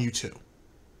falls on you too.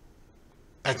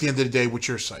 At the end of the day, with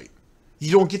your site,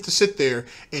 you don't get to sit there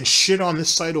and shit on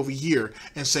this site over here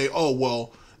and say, "Oh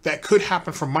well, that could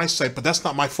happen from my site, but that's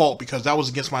not my fault because that was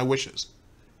against my wishes."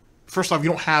 First off, you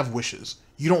don't have wishes.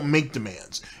 You don't make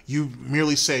demands. You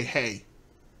merely say, "Hey,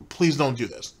 please don't do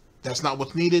this. That's not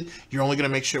what's needed. You're only going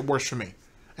to make shit worse for me."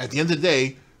 At the end of the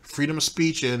day, freedom of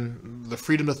speech and the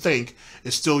freedom to think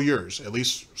is still yours, at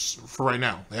least for right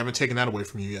now. They haven't taken that away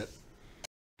from you yet.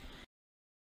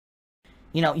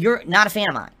 You know, you're not a fan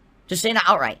of mine. Just saying that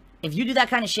outright. If you do that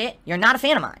kind of shit, you're not a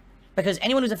fan of mine. Because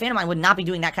anyone who's a fan of mine would not be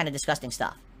doing that kind of disgusting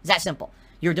stuff. It's that simple.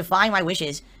 You're defying my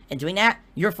wishes and doing that,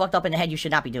 you're fucked up in the head. You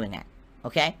should not be doing that.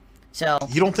 Okay? So,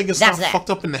 you don't think it's not fucked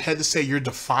up in the head to say you're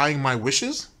defying my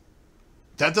wishes?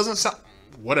 That doesn't sound...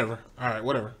 Whatever. Alright,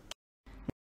 whatever.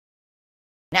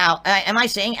 Now, am I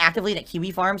saying actively that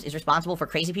Kiwi Farms is responsible for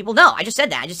crazy people? No, I just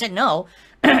said that. I just said no.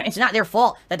 It's not their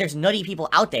fault that there's nutty people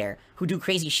out there who do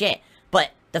crazy shit.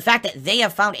 But the fact that they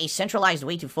have found a centralized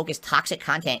way to focus toxic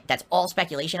content that's all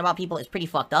speculation about people is pretty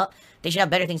fucked up. They should have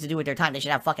better things to do with their time. They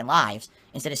should have fucking lives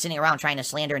instead of sitting around trying to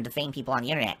slander and defame people on the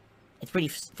internet. It's pretty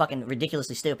fucking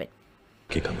ridiculously stupid.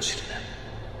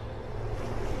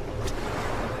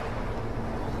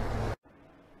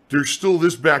 There's still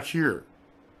this back here.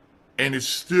 And it's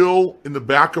still in the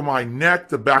back of my neck,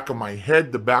 the back of my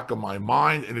head, the back of my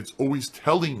mind, and it's always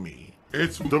telling me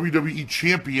it's WWE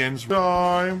Champions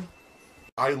time.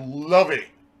 I love it.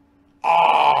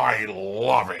 I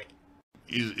love it.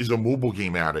 Is a mobile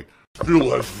game addict.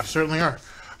 You certainly are.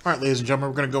 All right, ladies and gentlemen,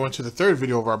 we're going to go into the third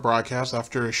video of our broadcast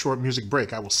after a short music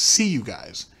break. I will see you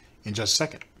guys in just a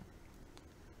second.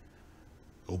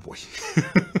 Oh boy.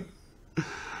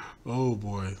 Oh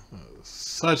boy.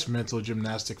 Such mental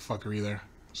gymnastic fuckery there.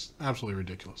 It's absolutely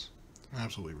ridiculous.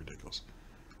 Absolutely ridiculous.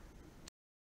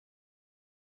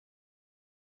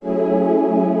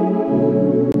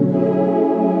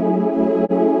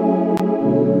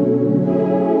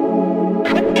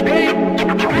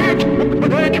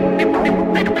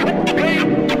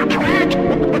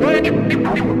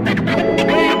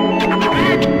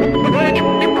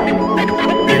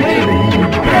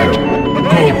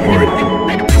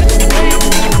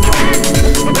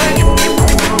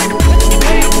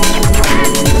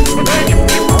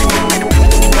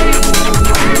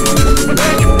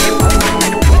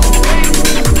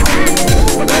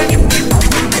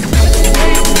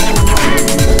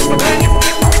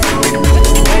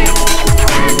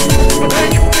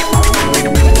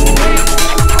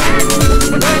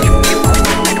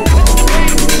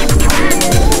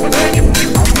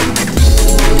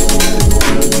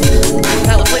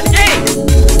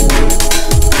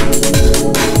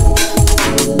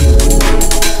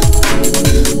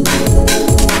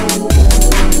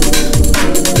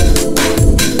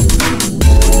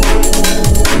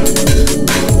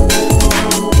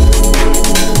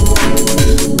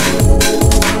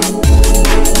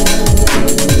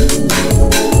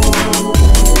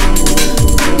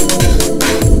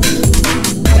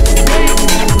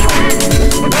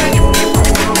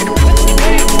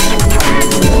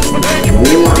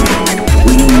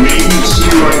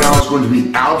 Going to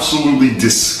be absolutely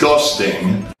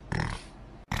disgusting.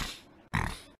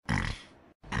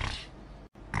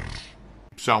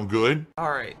 Sound good?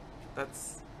 Alright,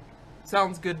 that's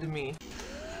Sounds good to me.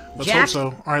 Let's hope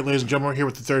so. All right, ladies and gentlemen, we're here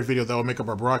with the third video that will make up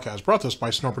our broadcast. Brought to us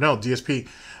by Burnell, DSP.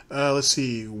 Let's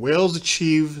see. Wales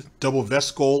achieve double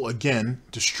vest goal again.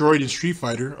 Destroyed in Street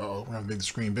Fighter. Uh-oh, we're going to make the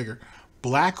screen bigger.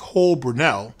 Black Hole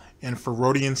Burnell and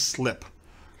Ferodian Slip.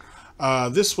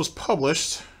 This was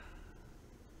published.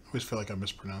 I always feel like I'm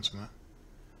mispronouncing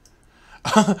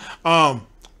that.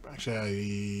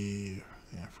 Actually,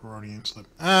 yeah, Ferodian Slip.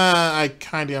 I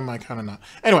kind of am, I kind of not.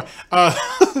 Anyway,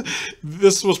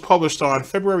 this was published on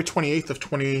February 28th of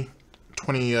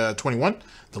 2021.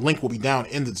 The link will be down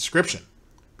in the description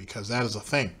because that is a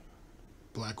thing.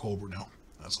 Black Hole Burnell.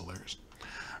 That's hilarious.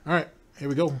 All right, here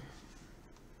we go.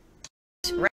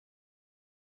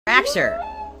 Raxer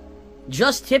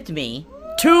just tipped me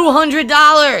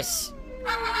 $200.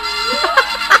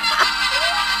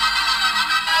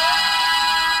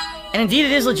 And indeed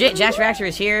it is legit. Jax Raxer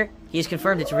is here. He has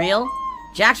confirmed it's real.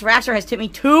 Jax Raxer has tipped me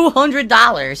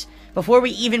 $200 before we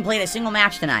even played a single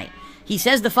match tonight. He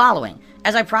says the following: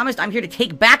 as I promised, I'm here to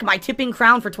take back my tipping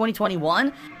crown for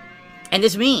 2021. And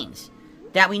this means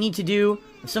that we need to do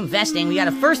some vesting. We got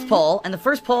a first poll, and the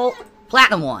first poll,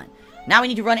 Platinum won. Now we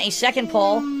need to run a second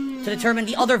poll to determine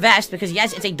the other vest, because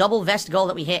yes, it's a double vest goal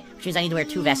that we hit, which means I need to wear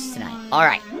 2 vests tonight.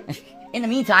 Alright. In the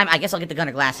meantime, I guess I'll get the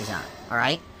Gunner glasses on.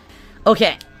 Alright?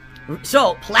 Okay.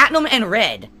 So, Platinum and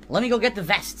Red. Let me go get the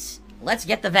vests. Let's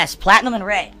get the vests. Platinum and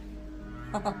Red.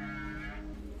 Can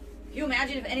you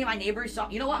imagine if any of my neighbors saw...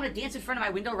 You know what? I'm going to dance in front of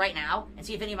my window right now and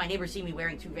see if any of my neighbors see me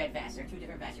wearing 2 red vests. Or 2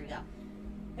 different vests. Here we go.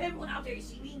 Hey, everyone out there, you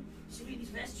see me? You see me in these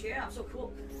vests? Yeah, I'm so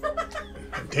cool.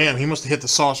 Damn, he must have hit the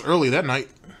sauce early that night.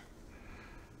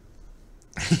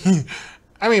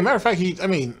 I mean, matter of fact,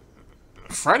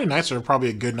 Friday nights are probably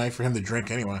a good night for him to drink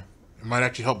anyway. It might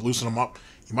actually help loosen him up.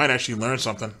 You might actually learn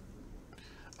something,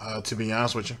 to be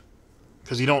honest with you.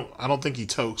 Because I don't think he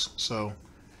tokes, so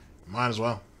might as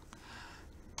well.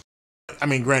 I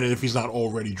mean, granted, if he's not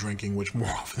already drinking, which more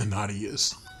often than not he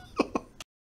is.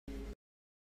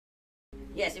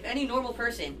 Yes, if any normal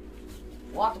person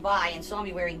walked by and saw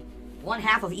me wearing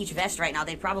 1/2 of each vest right now,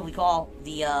 they'd probably call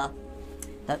the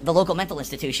local mental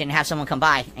institution and have someone come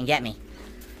by and get me.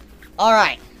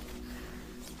 Alright.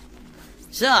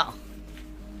 So,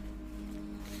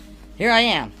 here I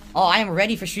am. Oh, I am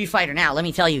ready for Street Fighter now. Let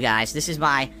me tell you guys. This is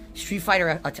my Street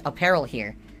Fighter apparel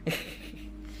here.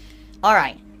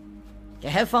 Alright.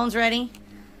 Get headphones ready.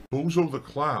 Bozo the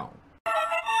Clown.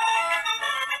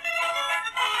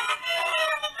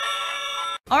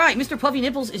 Alright, Mr. Puffy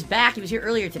Nipples is back. He was here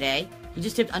earlier today. He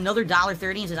just tipped another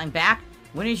 $1.30 and says, I'm back.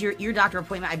 When is your ear doctor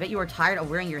appointment? I bet you are tired of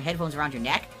wearing your headphones around your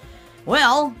neck.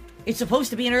 Well, it's supposed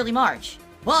to be in early March.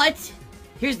 But,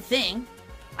 here's the thing.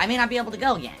 I may not be able to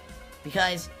go again.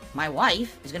 Because my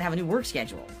wife is going to have a new work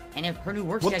schedule. And if her new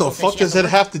work schedule... What the fuck does that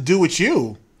have to do with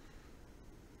you?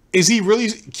 Is he really...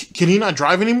 Can he not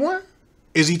drive anymore?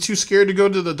 Is he too scared to go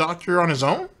to the doctor on his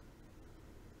own?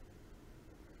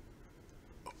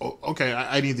 Oh, okay,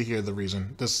 I need to hear the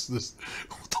reason. This...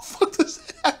 What the fuck does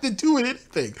that have to do with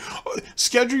anything?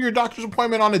 Schedule your doctor's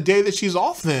appointment on a day that she's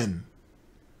off then.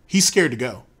 He's scared to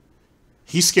go.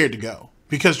 He's scared to go.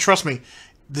 Because, trust me,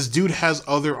 this dude has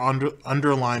other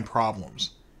underlying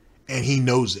problems. And he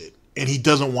knows it. And he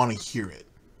doesn't want to hear it.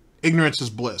 Ignorance is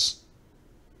bliss.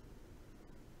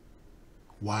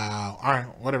 Wow. Alright,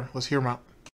 whatever. Let's hear him out.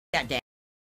 That day.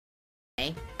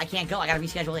 I can't go. I gotta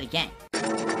reschedule it again.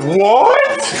 What?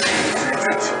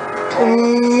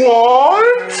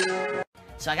 What?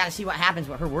 So I gotta see what happens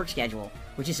with her work schedule,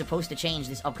 which is supposed to change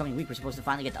this upcoming week. We're supposed to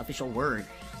finally get the official word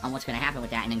on what's gonna happen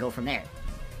with that and then go from there.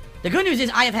 The good news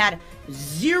is I have had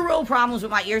 0 problems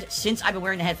with my ears since I've been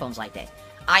wearing the headphones like this.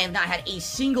 I have not had a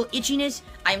single itchiness.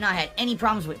 I have not had any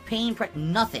problems with pain,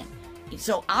 nothing.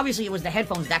 So obviously it was the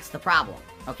headphones that's the problem,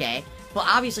 okay? But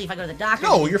obviously if I go to the doctor...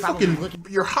 No,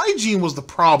 your hygiene was the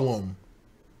problem.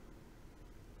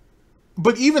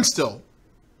 But even still,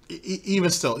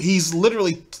 he's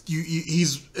literally,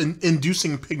 he's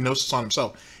inducing pignosis on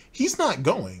himself. He's not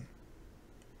going.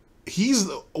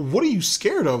 What are you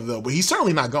scared of though? But he's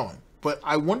certainly not going. But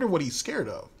I wonder what he's scared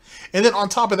of. And then on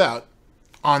top of that,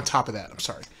 I'm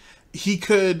sorry, he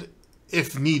could,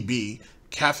 if need be,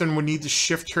 Catherine would need to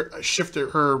shift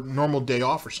her normal day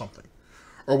off or something.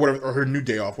 Or whatever, or her new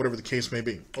day off, whatever the case may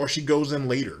be. Or she goes in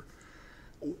later.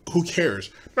 Who cares?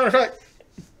 Matter of fact,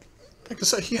 like I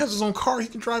said, he has his own car. He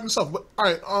can drive himself. But,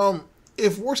 alright,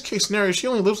 if worst case scenario, she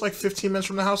only lives like 15 minutes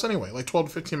from the house anyway. Like 12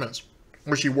 to 15 minutes.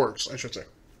 Where she works, I should say.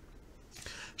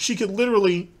 She could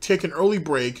literally take an early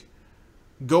break,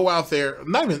 go out there.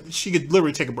 She could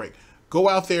literally take a break. Go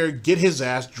out there, get his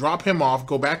ass, drop him off,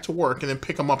 go back to work, and then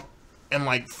pick him up in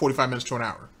like 45 minutes to an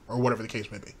hour. Or whatever the case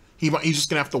may be. He's just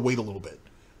gonna have to wait a little bit.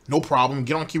 No problem.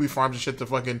 Get on Kiwi Farms and shit to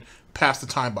fucking pass the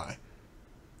time by.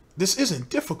 This isn't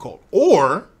difficult.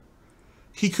 Or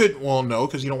he could, well, no,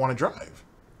 because you don't want to drive.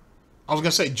 I was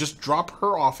gonna say, just drop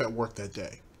her off at work that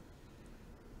day.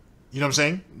 You know what I'm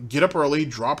saying? Get up early,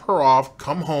 drop her off,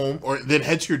 come home, or then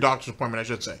head to your doctor's appointment, I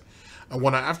should say. And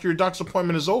after your doctor's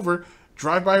appointment is over,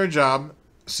 drive by her job,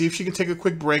 see if she can take a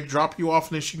quick break, drop you off,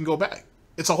 and then she can go back.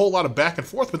 It's a whole lot of back and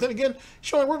forth, but then again,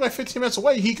 she only worked like 15 minutes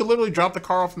away. He could literally drop the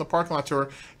car off in the parking lot to her,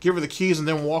 give her the keys, and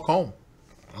then walk home.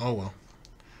 Oh, well.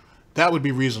 That would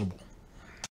be reasonable.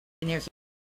 If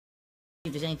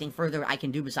there's anything further I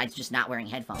can do besides just not wearing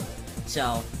headphones.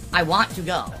 So, I want to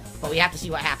go, but we have to see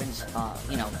what happens,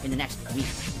 you know, in the next week,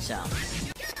 so.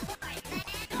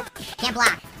 Can't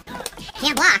block.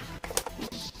 Can't block.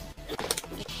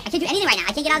 I can't do anything right now.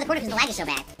 I can't get out of the corner because the lag is so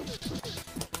bad.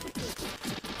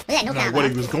 Look at that, no counter. What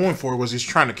he was going for was he's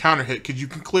trying to counter hit, because you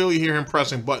can clearly hear him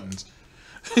pressing buttons.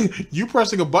 You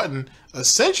pressing a button,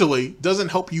 essentially, doesn't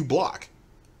help you block.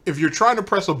 If you're trying to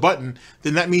press a button,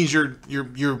 then that means you're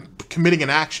committing an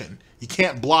action. You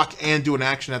can't block and do an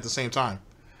action at the same time.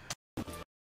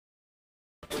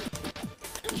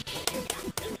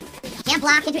 Can't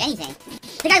block, can't do anything.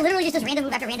 The guy literally just does random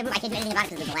move after random move. I can't do anything about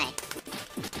it because of the delay.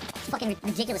 It's fucking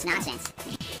ridiculous nonsense.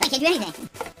 I can't do anything.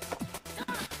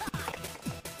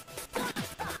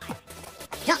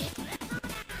 Jump.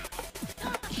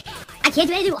 I can't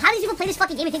do anything. How do these people play this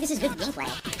fucking game and think this is good gameplay?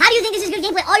 How do you think this is good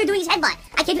gameplay? All you're doing is headbutt.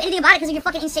 I can't do anything about it because of your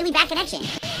fucking insanely bad connection.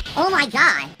 Oh my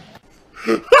god.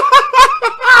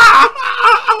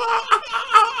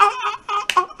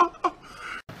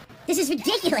 This is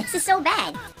ridiculous. This is so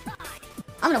bad.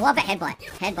 I'm gonna walk back. Headbutt.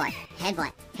 Headbutt.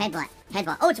 Headbutt. Headbutt.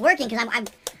 Headbutt. Oh, it's working because I'm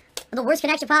the worst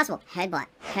connection possible. Headbutt.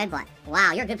 Headbutt.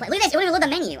 Wow, you're a good player. Look at this. You don't even load the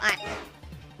menu. Alright.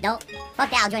 Nope.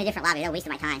 Fuck that. I'll join a different lobby. They're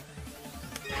wasting my time.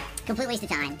 Complete waste of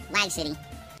time. Lag City.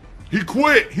 He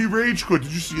quit. He rage quit.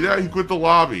 Did you see that? He quit the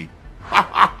lobby.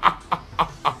 Wow,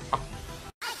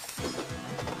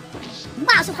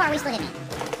 so far away still hit me.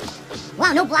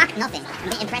 Wow, no block, nothing.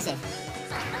 Impressive.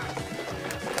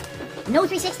 No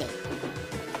 360.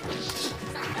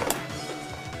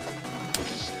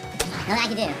 Nothing I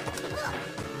can do.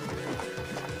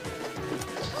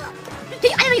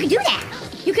 Dude, I didn't know you could do that.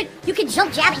 You could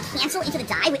jump, jab, and cancel into the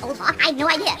dive with Old Hawk. I had no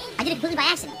idea. I did it completely by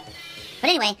accident. But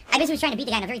anyway, I basically was trying to beat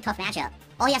the guy in a very tough matchup.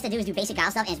 All he has to do is do basic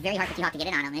Gout stuff, and it's very hard for T-Hawk to get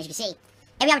in on him. And as you can see,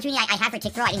 every opportunity I had for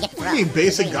tick throw, I didn't get to throw. What do you mean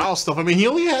basic Gout stuff? I mean, he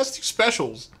only has 2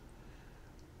 specials.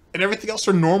 And everything else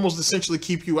are normals to essentially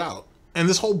keep you out. And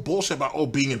this whole bullshit about, oh,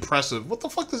 being impressive. What the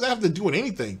fuck does that have to do with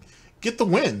anything? Get the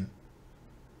win.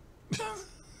 You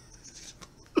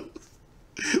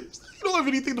don't have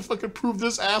anything to fucking prove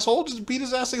this asshole. Just beat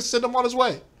his ass and send him on his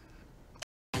way.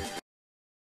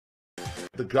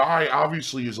 The guy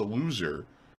obviously is a loser.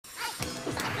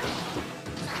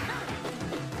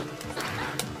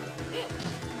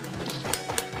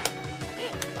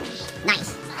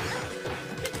 Nice.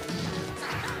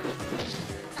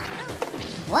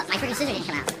 What? My freaking scissor didn't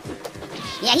come out.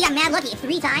 Yeah, he got mad lucky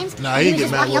 3 times. Nah, he didn't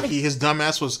get mad lucky. His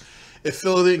dumbass was... If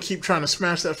Phil didn't keep trying to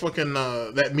smash that fucking,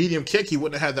 that medium kick, he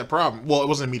wouldn't have had that problem. Well, it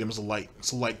wasn't a medium, it was a light.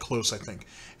 It's a light close, I think.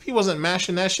 If he wasn't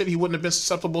mashing that shit, he wouldn't have been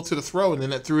susceptible to the throw, and then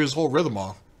that threw his whole rhythm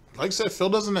off. Like I said, Phil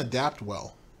doesn't adapt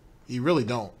well. He really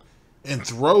don't. And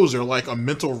throws are like a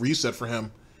mental reset for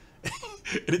him.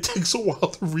 And it takes a while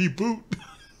to reboot.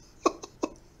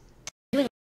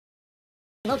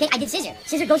 Okay, I did scissor.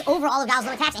 Scissor goes over all of Gal's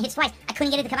low attacks and hits twice. I couldn't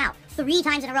get it to come out. 3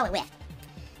 times in a row it whiffed.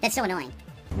 That's so annoying.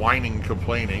 Whining,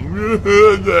 complaining.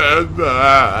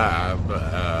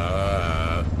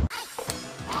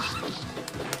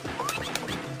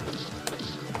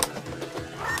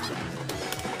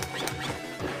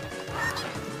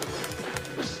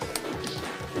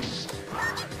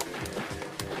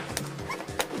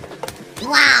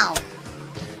 Wow.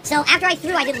 So after I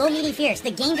threw, I did low, meaty, fierce.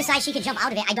 The game decides she could jump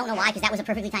out of it. I don't know why, because that was a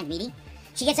perfectly timed meaty.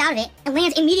 She gets out of it and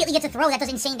lands, immediately gets a throw that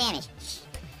does insane damage.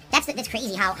 That's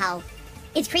crazy how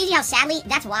it's crazy how sadly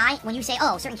that's why when you say,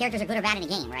 oh, certain characters are good or bad in a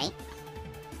game, right?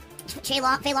 Fei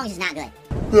Long is not good.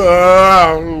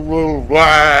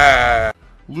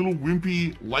 Little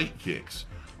wimpy light kicks.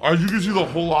 As you can see, the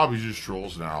whole lobby's just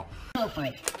trolls now. Go for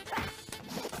it.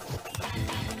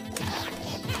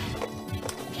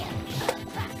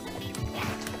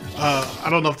 I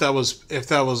don't know if that was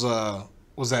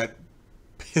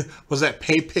that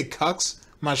Pay Pick Cucks?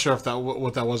 I'm not sure if that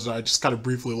what that was. I just kind of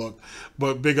briefly looked,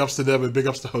 but big ups to them and big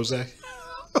ups to Jose.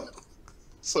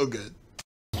 So good.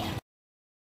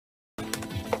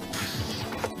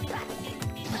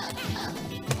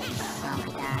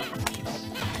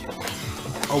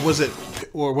 Or was it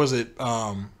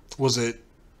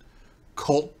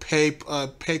Colt pay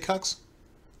cucks?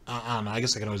 I don't know. I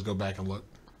guess I can always go back and look.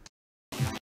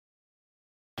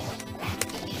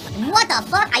 What the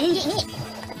fuck? I didn't get hit.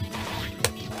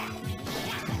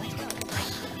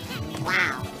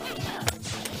 Wow.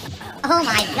 Oh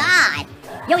my god.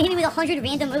 Yo, he hit me with 100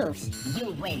 random moves.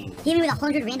 You win. He hit me with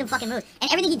 100 random fucking moves.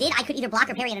 And everything he did, I could either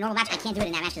block or parry in a normal match. I can't do it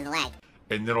in that match because of the lag.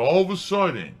 And then all of a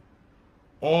sudden,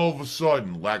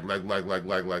 lag.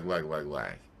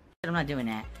 I'm not doing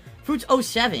that.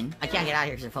 Fruits07. I can't get out of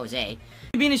here because of Jose.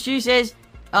 Venus Juice says,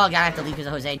 oh god, I have to leave because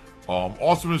of Jose.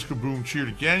 Awesomeness Kaboom cheered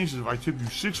again. He says, if I tip you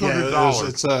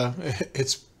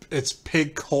 $600. It's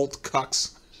pig cult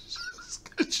cucks. It's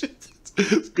good shit.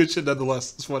 It's good shit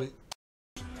nonetheless. It's funny.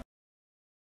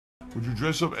 Would you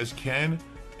dress up as Ken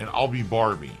and I'll be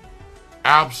Barbie?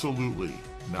 Absolutely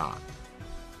not.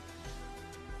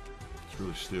 It's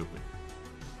really stupid.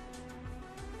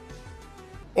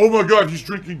 Oh my god, he's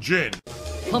drinking gin.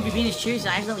 Pumpy Venus Cheers,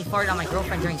 I accidentally farted on my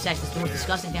girlfriend during sex. It's the most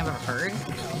disgusting thing I've ever heard.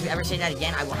 If you ever say that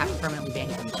again, I will have to permanently ban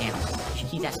you from the channel. You should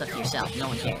keep that stuff to yourself. No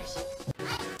one cares.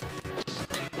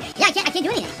 Yeah, I can't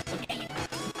do anything.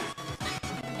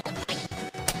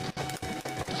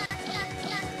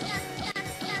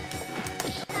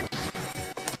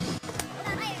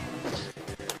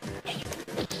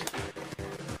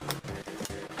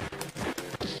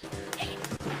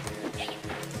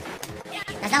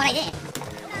 That's not what I did.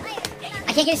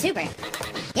 I can't get a super.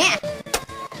 Yeah.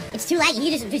 It's too laggy.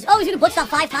 You just oh, he's gonna blitz up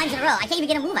 5 times in a row. I can't even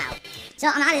get a move out. So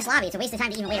I'm out of this lobby. It's a waste of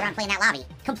time to even wait around playing that lobby.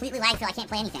 Completely lagged till I can't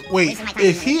play anything. Wait,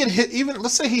 if he had hit,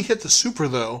 let's say he hit the super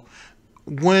though,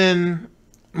 when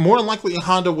more than likely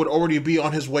Honda would already be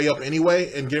on his way up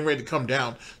anyway and getting ready to come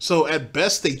down. So at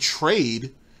best they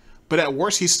trade, but at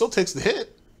worst he still takes the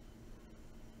hit.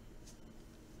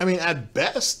 I mean, at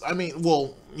best,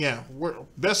 well, yeah,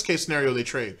 best case scenario they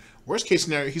trade. Worst case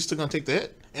scenario, he's still gonna take the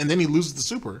hit, and then he loses the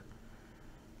super.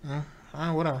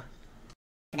 Whatever.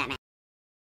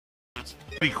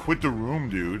 He quit the room,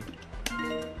 dude.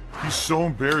 He's so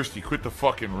embarrassed he quit the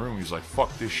fucking room. He's like,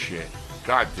 fuck this shit.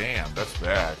 God damn, that's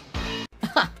bad.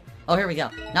 Oh, here we go.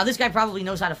 Now this guy probably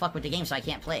knows how to fuck with the game, so I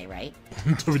can't play, right?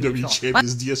 WWE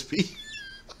Champions DSP.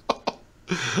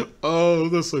 Oh,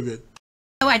 that's so good.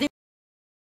 Oh, I think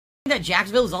that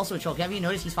Jacksville is also a troll. Have you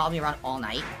noticed he's followed me around all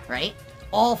night, right?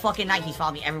 All fucking night he's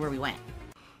followed me everywhere we went.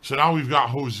 So now we've got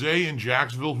Jose and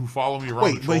Jacksville who follow me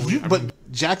around. Wait, but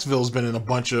Jacksville's been in a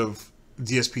bunch of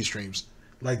DSP streams.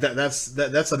 Like that's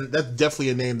definitely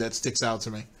a name that sticks out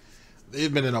to me.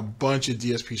 They've been in a bunch of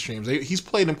DSP streams. He's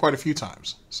played them quite a few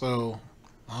times. So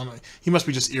I don't know. He must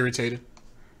be just irritated.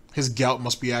 His gout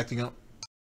must be acting up.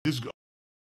 This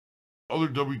other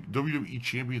WWE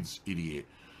Champions idiot.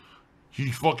 He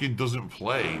fucking doesn't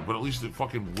play, but at least it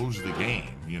fucking loses the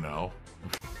game, you know?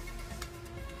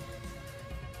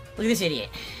 Look at this idiot.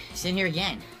 Sitting here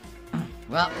again.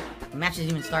 Well, the match isn't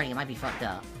even starting. It might be fucked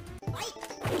up.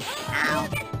 Ow.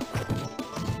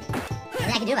 Nothing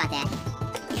I can do about that.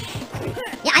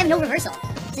 Yeah, I have no reversal.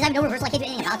 Since I have no reversal, I can't do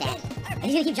anything about that. If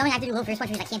he's gonna keep jumping, I have to do low first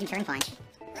punch, which I can't do turn punch.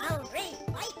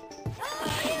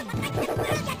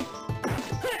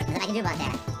 Nothing I can do about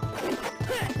that.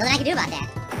 Nothing I can do about that.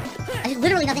 There's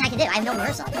literally nothing I can do. I have no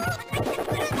reversal.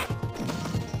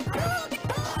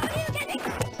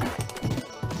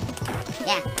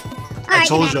 Yeah. I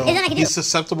told you, he's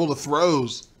susceptible to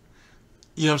throws.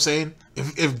 You know what I'm saying?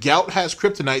 If Gout has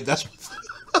kryptonite, that's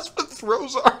what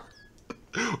throws are.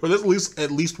 Or that's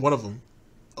at least one of them.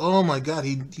 Oh my god,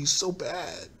 he's so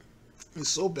bad. He's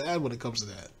so bad when it comes to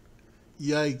that.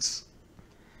 Yikes.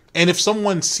 And if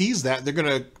someone sees that, they're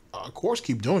gonna, of course,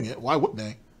 keep doing it. Why wouldn't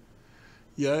they?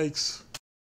 Yikes.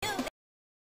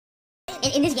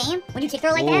 In this game, when you tick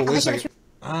throw like that, wait a second.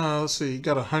 Let's see. You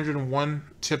got 101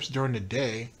 tips during the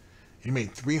day. You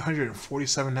made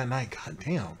 347 that night. God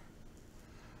damn.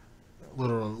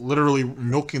 Literally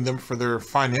milking them for their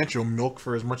financial milk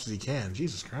for as much as he can.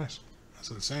 Jesus Christ.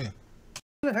 That's insane.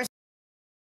 Reversal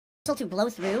to blow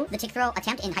through the tick throw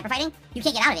attempt in hyper fighting, you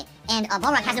can't get out of it. And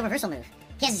Balrog has no reversal move.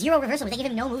 He has 0 reversal moves. They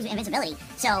give him no moves of invincibility.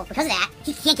 So, because of that,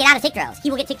 he can't get out of tick throws.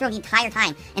 He will get tick thrown the entire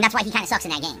time, and that's why he kind of sucks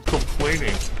in that game.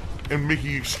 Complaining and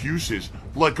making excuses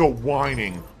like a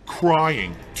whining,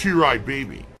 crying, tear-eyed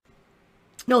baby.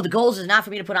 No, the goal is not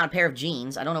for me to put on a pair of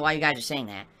jeans. I don't know why you guys are saying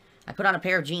that. I put on a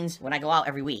pair of jeans when I go out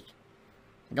every week.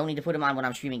 I don't need to put them on when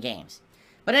I'm streaming games.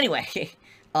 But anyway,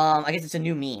 I guess it's a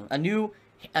new meme. A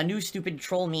new stupid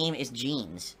troll meme is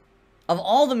jeans. Of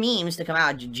all the memes to come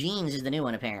out, jeans is the new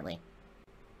one, apparently.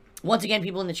 Once again,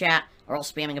 people in the chat are all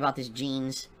spamming about this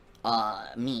jeans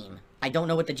meme. I don't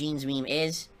know what the jeans meme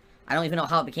is. I don't even know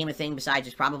how it became a thing, besides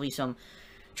there's probably some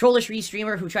trollish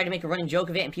streamer who tried to make a running joke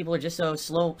of it, and people are just so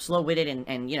slow-witted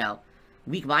and you know,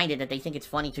 weak-minded that they think it's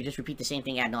funny to just repeat the same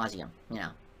thing ad nauseum, you know,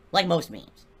 like most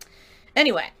memes.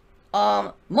 Anyway,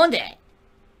 Monday,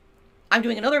 I'm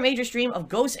doing another major stream of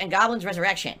Ghosts and Goblins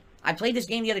Resurrection. I played this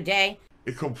game the other day.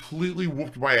 It completely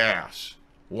whooped my ass.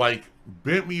 Like,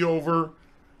 bent me over,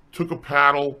 took a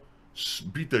paddle,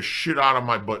 beat the shit out of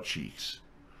my butt cheeks.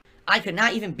 I could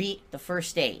not even beat the first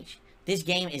stage. This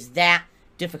game is that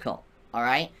difficult,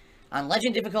 alright? On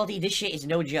Legend difficulty, this shit is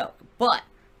no joke. But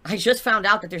I just found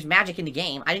out that there's magic in the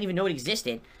game. I didn't even know it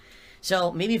existed.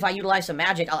 So maybe if I utilize some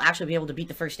magic, I'll actually be able to beat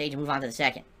the first stage and move on to the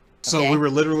second. Okay? So we were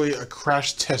literally a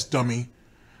crash test dummy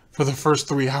for the first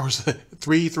 3 hours,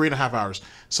 three and a half hours.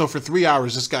 So for 3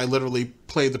 hours, this guy literally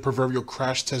played the proverbial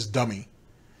crash test dummy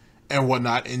and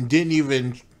whatnot, and didn't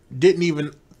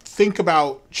even think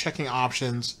about checking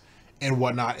options and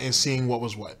whatnot and seeing what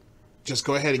was what. Just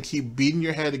go ahead and keep beating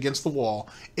your head against the wall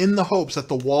in the hopes that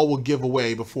the wall will give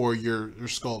away before your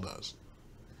skull does.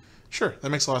 Sure, that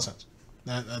makes a lot of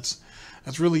sense.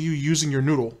 That's really you using your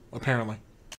noodle, apparently.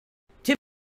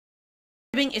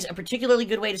 Tipping is a particularly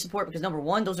good way to support because, number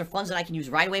one, those are funds that I can use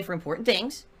right away for important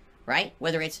things, right?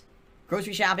 Whether it's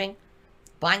grocery shopping,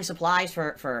 buying supplies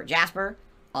for Jasper,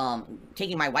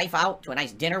 taking my wife out to a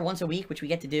nice dinner once a week, which we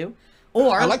get to do.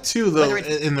 Or I like too, though,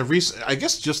 in the recent, I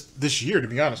guess just this year, to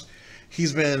be honest,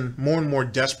 he's been more and more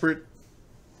desperate.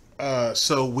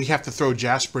 So we have to throw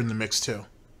Jasper in the mix too.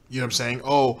 You know what I'm saying?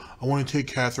 Oh, I want to take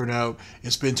Catherine out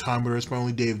and spend time with her. It's my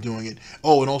only day of doing it.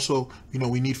 Oh, and also, you know,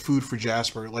 we need food for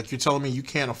Jasper. Like, you're telling me you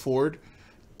can't afford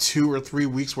 2 or 3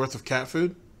 weeks worth of cat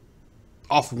food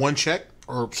off one check,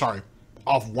 or sorry,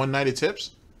 off one night of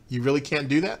tips? You really can't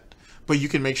do that? But you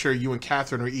can make sure you and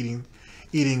Catherine are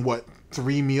eating what,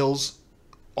 3 meals,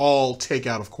 all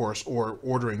takeout, of course, or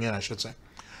ordering in, I should say,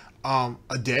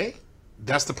 a day?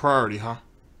 That's the priority, huh?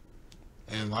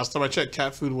 And last time I checked,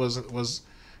 cat food was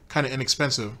kind of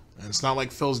inexpensive, and it's not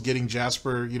like Phil's getting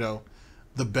Jasper, you know,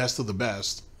 the best of the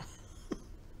best.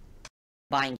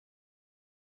 Buying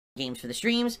games for the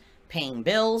streams, paying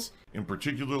bills. In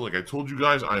particular, like I told you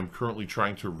guys, I'm currently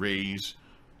trying to raise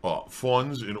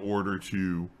funds in order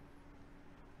to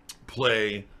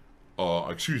pay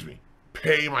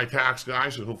my tax guy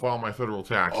so he'll file my federal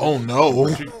taxes. Oh no.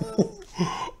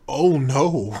 Oh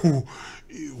no.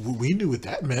 We knew what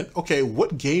that meant. Okay,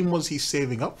 what game was he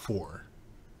saving up for?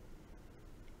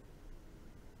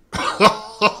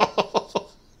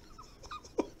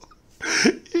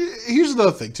 Here's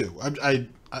another thing too. I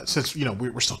since you know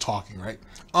we're still talking, right?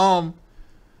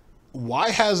 Why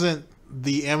hasn't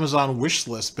the Amazon wish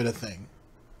list been a thing?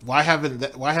 Why hasn't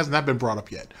that been brought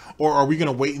up yet? Or are we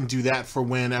gonna wait and do that for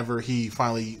whenever he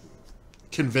finally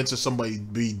convinces somebody to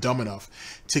be dumb enough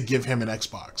to give him an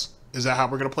Xbox? Is that how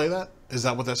we're gonna play that? Is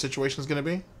that what that situation is gonna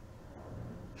be?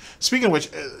 Speaking of which,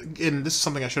 and this is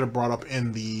something I should have brought up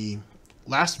in the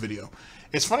last video.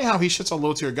 It's funny how he shits on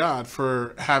low tier God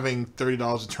for having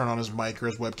 $30 to turn on his mic or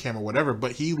his webcam or whatever,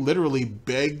 but he literally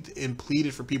begged and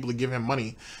pleaded for people to give him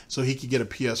money so he could get a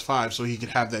PS5 so he could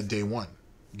have that day one.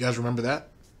 You guys remember that?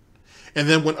 And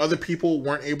then when other people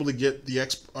weren't able to get the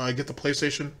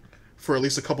PlayStation for at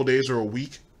least a couple days or a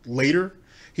week later,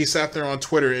 he sat there on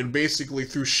Twitter and basically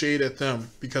threw shade at them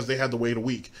because they had to wait a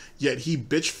week. Yet he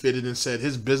bitch fitted and said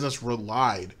his business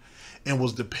relied and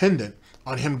was dependent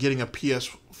on him getting a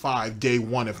PS5 day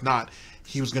one. If not,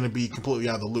 he was going to be completely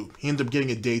out of the loop. He ended up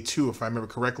getting a day 2, if I remember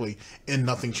correctly, and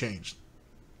nothing changed.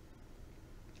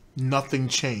 Nothing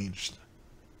changed.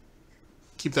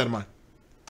 Keep that in mind.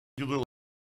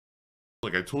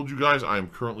 Like I told you guys, I am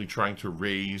currently trying to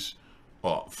raise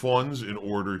funds in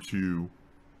order to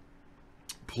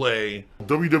play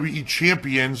WWE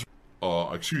champions,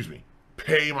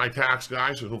 pay my tax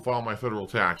guy so he'll file my federal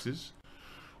taxes.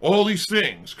 All these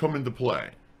things come into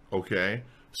play, okay?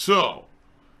 So,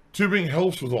 Tipping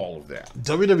helps with all of that.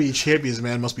 WWE champions,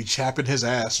 man, must be chapping his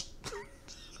ass.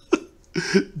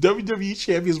 WWE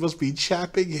champions must be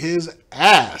chapping his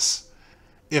ass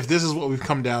if this is what we've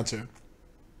come down to.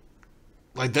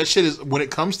 Like, that shit is, when it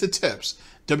comes to tips,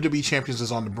 WWE champions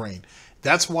is on the brain.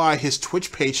 That's why his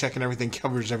Twitch paycheck and everything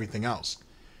covers everything else.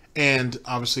 And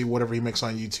obviously whatever he makes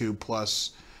on YouTube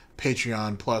plus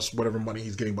Patreon plus whatever money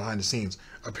he's getting behind the scenes.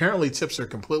 Apparently tips are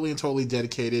completely and totally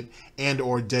dedicated and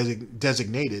or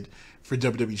designated for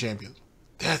WWE champions.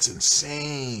 That's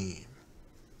insane.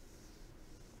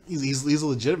 He's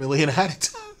legitimately an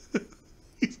addict.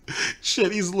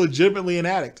 Shit, he's legitimately an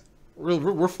addict.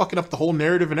 We're fucking up the whole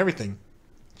narrative and everything.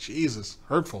 Jesus,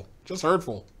 hurtful. Just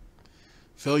hurtful.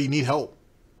 Phil, you need help.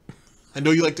 I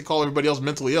know you like to call everybody else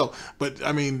mentally ill, but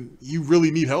I mean, you really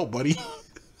need help, buddy.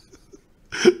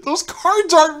 Those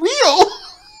cards aren't real.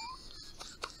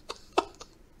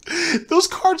 Those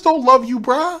cards don't love you,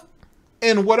 bruh.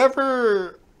 And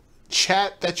whatever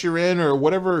chat that you're in or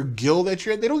whatever guild that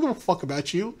you're in, they don't give a fuck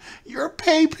about you. You're a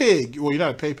pay pig. Well, you're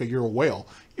not a pay pig. You're a whale.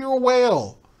 You're a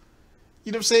whale.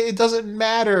 You know what I'm saying? It doesn't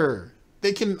matter.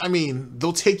 They can, I mean,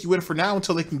 they'll take you in for now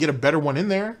until they can get a better one in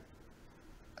there.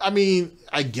 I mean,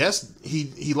 I guess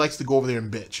he likes to go over there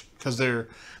and bitch because there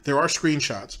are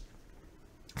screenshots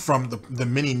from the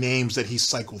many names that he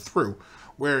cycled through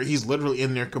where he's literally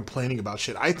in there complaining about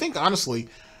shit. I think, honestly,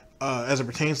 as it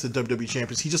pertains to WWE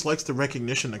Champions, he just likes the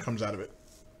recognition that comes out of it.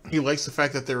 He likes the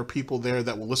fact that there are people there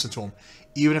that will listen to him,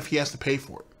 even if he has to pay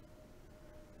for it.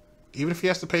 Even if he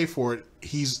has to pay for it,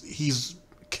 he's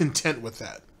content with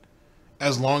that,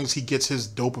 as long as he gets his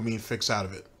dopamine fix out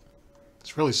of it.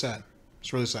 It's really sad.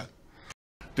 It's really sad.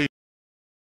 They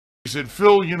said,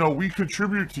 Phil, you know, we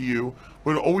contribute to you,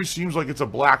 but it always seems like it's a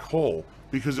black hole.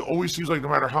 Because it always seems like no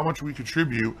matter how much we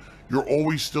contribute, you're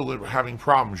always still having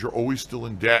problems. You're always still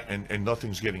in debt and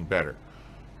nothing's getting better.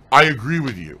 I agree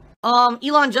with you.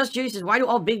 Elon Just Judy says, why do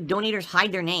all big donators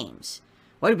hide their names?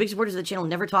 Why do big supporters of the channel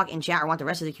never talk in chat or want the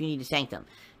rest of the community to thank them?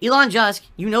 Elon Just,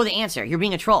 you know the answer. You're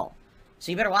being a troll.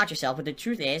 So you better watch yourself. But the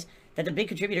truth is that the big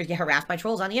contributors get harassed by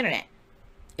trolls on the internet.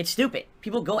 It's stupid.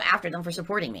 People go after them for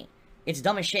supporting me. It's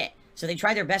dumb as shit. So they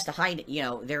try their best to hide, you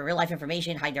know, their real life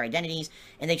information, hide their identities,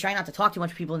 and they try not to talk too much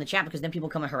to people in the chat because then people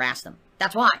come and harass them.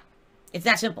 That's why. It's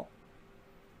that simple.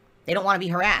 They don't want to be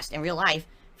harassed in real life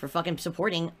for fucking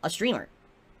supporting a streamer.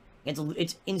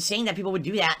 It's insane that people would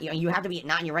do that. You know, you have to be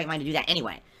not in your right mind to do that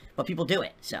anyway. But people do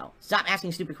it. So stop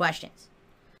asking stupid questions.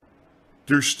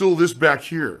 There's still this back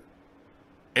here.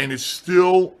 And it's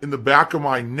still in the back of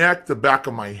my neck, the back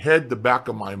of my head, the back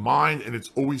of my mind, and it's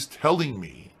always telling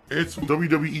me. It's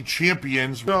WWE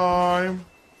Champions time.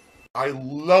 I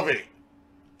love it.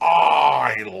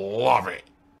 I love it.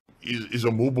 Is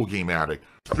a mobile game addict.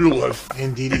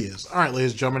 Indeed he is. All right,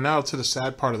 ladies and gentlemen, now to the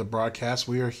sad part of the broadcast.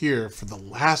 We are here for the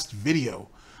last video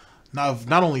of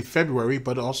not only February,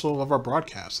 but also of our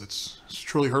broadcast. It's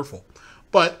truly hurtful.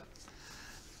 But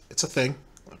it's a thing.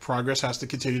 Progress has to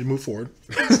continue to move forward.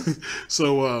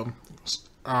 So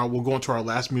we'll go into our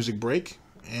last music break.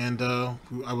 And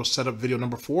I will set up video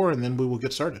number 4, and then we will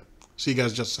get started. See you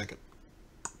guys in just a second.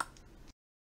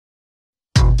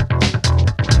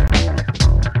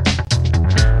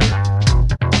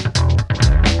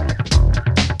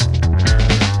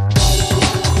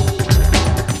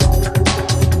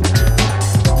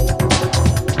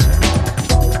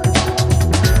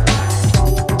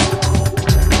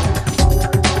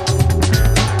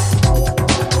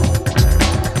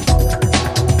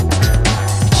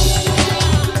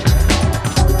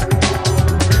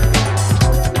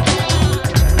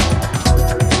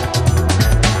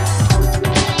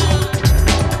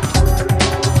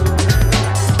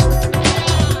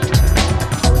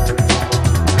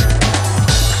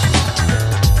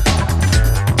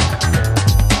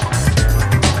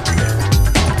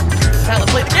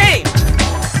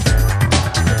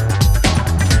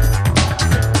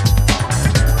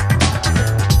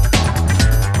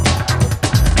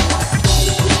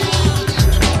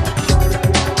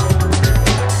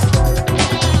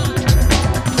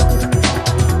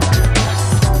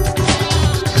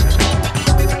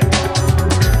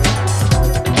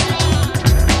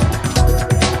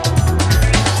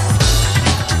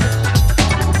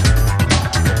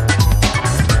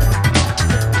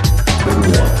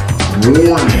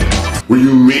 Warning. What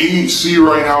you may see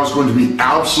right now is going to be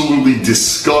absolutely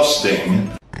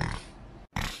disgusting.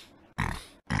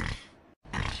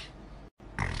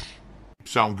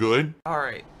 Sound good?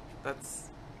 Alright,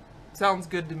 sounds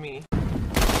good to me.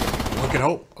 One can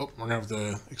hope. Oh, we're gonna have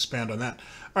to expand on that.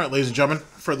 All right, ladies and gentlemen,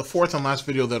 for the 4th and last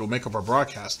video that will make up our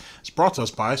broadcast, it's brought to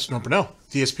us by Burnell,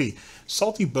 DSP.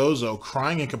 Salty Bozo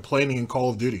crying and complaining in Call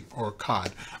of Duty, or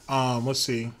COD. Let's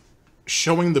see.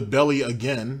 Showing the belly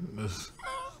again.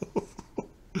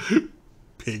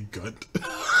 Pig gunt.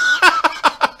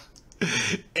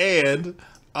 And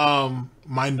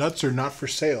my nuts are not for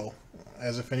sale,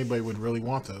 as if anybody would really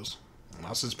want those.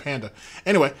 Unless it's Panda.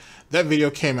 Anyway, that video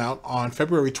came out on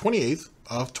February 28th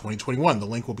of 2021. The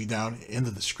link will be down in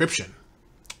the description.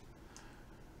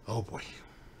 Oh boy.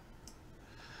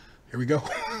 Here we go.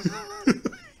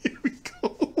 Here we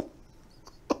go.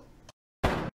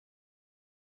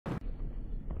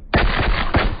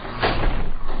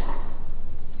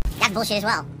 That's bullshit as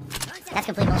well. That's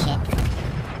complete bullshit.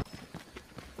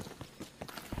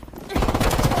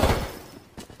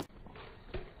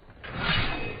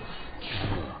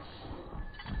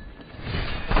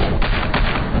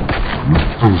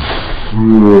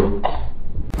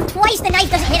 Twice the knife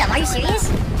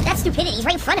He's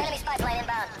right in front of me.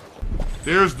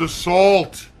 There's the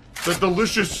salt. The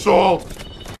delicious salt.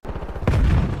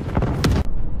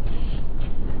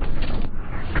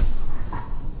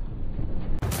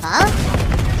 Huh?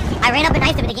 I ran up and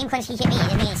knifed him, but the game clenched. He hit me. It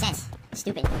didn't make any sense.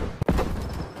 Stupid.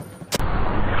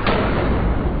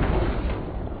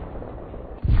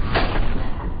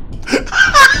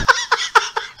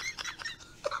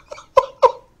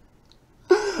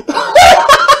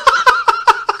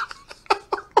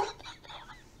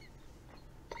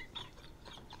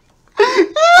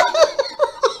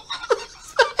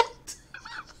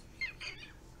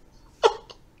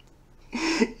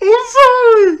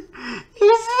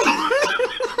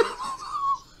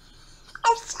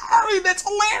 That's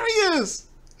hilarious.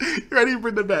 I need to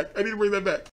bring that back. I need to bring that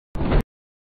back.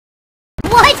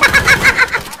 What?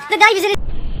 The knife is in his...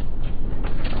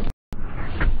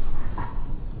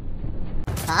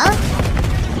 Huh?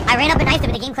 I ran up and knifed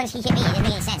him, but the game clenched. He hit me. It didn't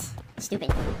make any sense.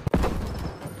 Stupid.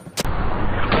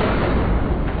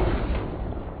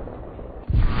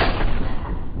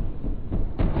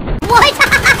 What?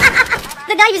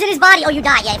 The knife is in his body. Oh, you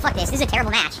died. Yeah, fuck this. This is a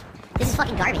terrible match. This is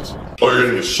fucking garbage. Oh, you're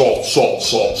gonna get salt, salt,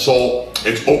 salt, salt.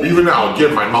 It's even now,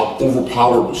 again, my mouth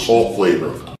overpowered with salt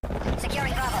flavor.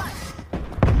 Securing Bravo.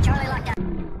 Charlie locked down.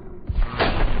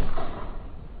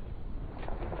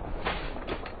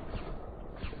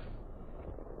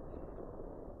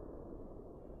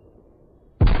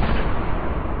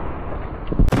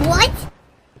 What?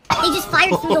 They just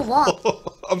fired through the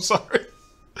wall. I'm sorry.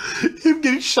 Him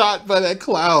getting shot by that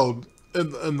cloud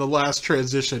in the last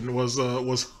transition was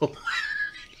hilarious.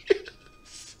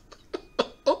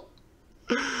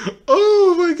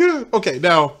 Oh my god. Okay,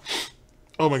 now.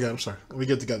 Oh my god, I'm sorry. Let me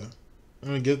get together.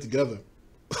 That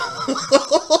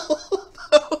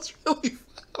was really.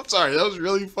 I'm sorry. That was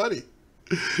really funny.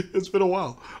 It's been a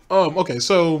while. Okay,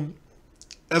 so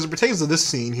as it pertains to this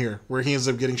scene here, where he ends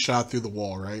up getting shot through the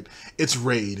wall, right? It's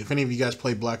Raid. If any of you guys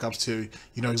played Black Ops 2,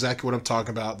 you know exactly what I'm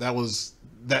talking about. That was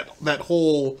that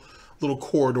whole little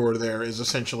corridor there is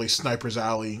essentially Sniper's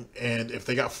Alley, and if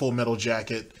they got Full Metal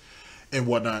Jacket and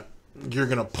whatnot, you're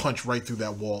gonna punch right through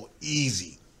that wall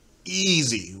easy,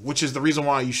 which is the reason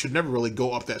why you should never really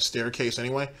go up that staircase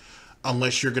anyway,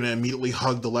 unless you're gonna immediately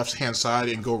hug the left hand side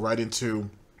and go right into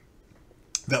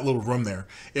that little room there.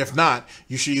 If not,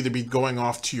 you should either be going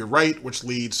off to your right, which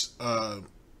leads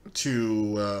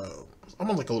to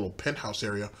almost like a little penthouse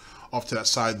area off to that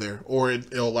side there, or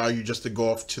it'll allow you just to go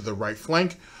off to the right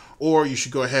flank, or you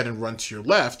should go ahead and run to your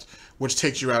left, which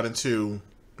takes you out into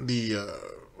the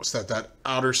that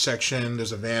outer section.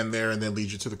 There's a van there, and then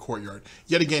leads you to the courtyard.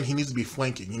 Yet again, he needs to be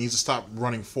flanking. He needs to stop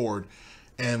running forward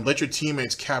and let your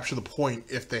teammates capture the point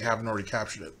if they haven't already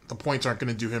captured it. The points aren't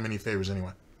going to do him any favors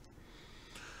anyway.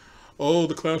 Oh,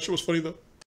 the clown shit was funny though.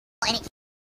 And it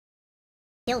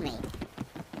killed me.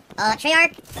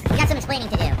 Treyarch, you got some explaining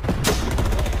to do.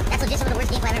 That's legit some of the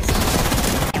worst gameplay I've ever seen.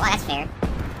 Okay, wow, that's fair.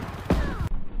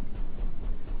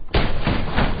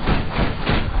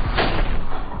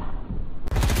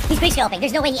 He's quickscoping.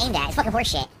 There's no way he aimed at. It's fucking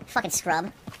horseshit. Fucking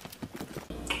scrub.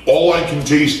 All I can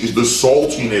taste is the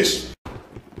saltiness.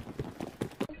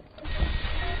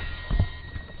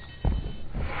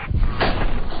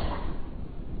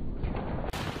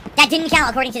 That didn't count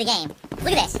according to the game.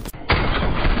 Look at this.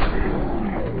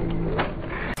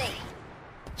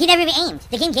 He never even aimed.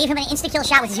 The game gave him an insta-kill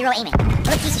shot with zero aiming.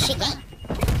 What a piece of shit game.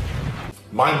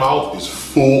 My mouth is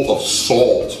full of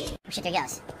salt. Oh shit, there he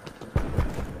goes.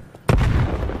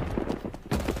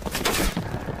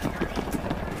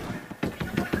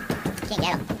 Can't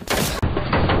get him.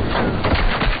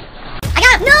 I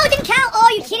got him! No, it didn't count! Oh,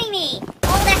 you're kidding me!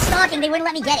 All that stalking, they wouldn't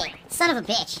let me get it. Son of a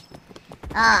bitch.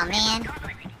 Oh, man.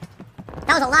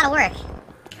 That was a lot of work.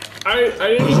 I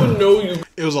didn't even know you.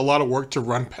 It was a lot of work to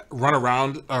run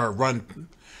around, or run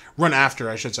after,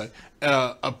 I should say,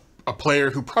 a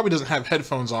player who probably doesn't have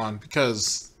headphones on,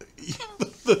 because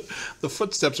the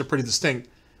footsteps are pretty distinct,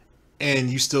 and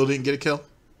you still didn't get a kill.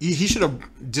 He should have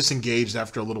disengaged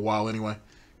after a little while anyway,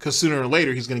 because sooner or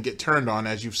later he's going to get turned on,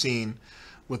 as you've seen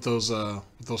with those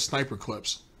sniper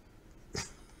clips.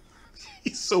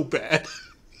 He's so bad.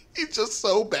 He's just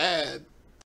so bad.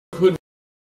 Could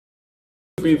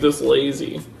be this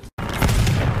lazy.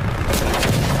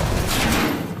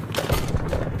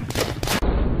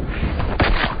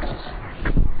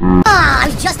 I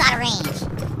was just out of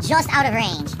range. Just out of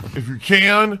range. If you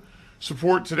can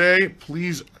support today,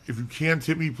 please, if you can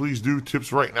tip me, please do.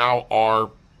 Tips right now are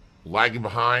lagging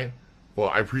behind. Well,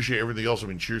 I appreciate everything else. I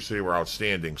mean, cheers today were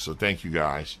outstanding, so thank you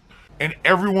guys. And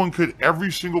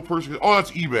every single person, oh,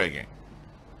 that's e-begging.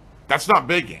 That's not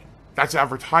begging. That's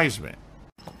advertisement.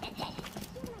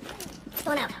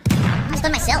 Stun out. I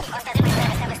stunned myself. Wouldn't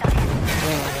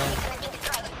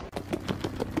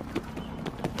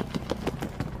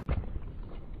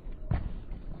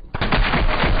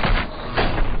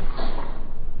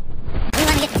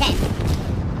let me get to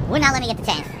 10. Would not let me get to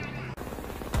 10.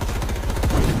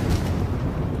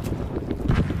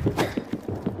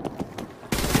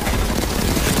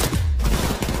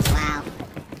 Wow.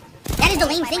 That is the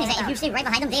lame thing, is that if you stay right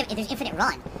behind them, there's infinite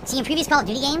run. See, in previous Call of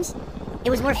Duty games, it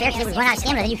was more fair because they would run out of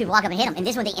stamina, then you could walk up and hit them. In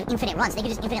this one, they infinite runs. They could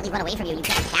just infinitely run away from you and you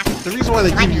can't capture them. The reason why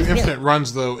they give you infinite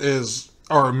runs, though,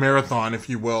 or a marathon, if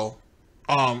you will,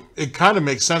 it kind of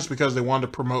makes sense because they wanted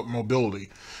to promote mobility.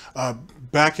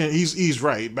 He's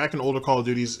right. Back in older Call of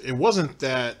Duties, it wasn't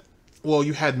that. Well,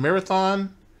 you had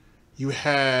marathon, you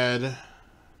had.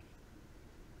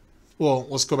 Well,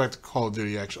 let's go back to Call of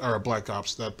Duty actually, or Black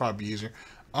Ops. That'd probably be easier.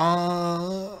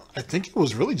 I think it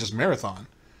was really just marathon.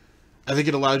 I think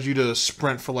it allowed you to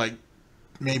sprint for like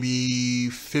maybe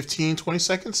 15, 20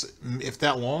 seconds, if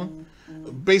that long.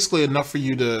 Basically enough for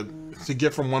you to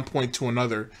get from one point to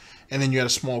another, and then you had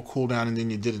a small cooldown, and then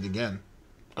you did it again,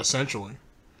 essentially.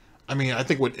 I mean, I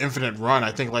think with Infinite Run,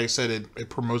 I think, like I said, it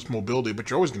promotes mobility, but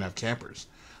you're always going to have campers.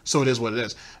 So it is what it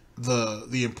is.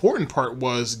 The important part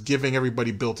was giving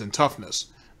everybody built-in toughness.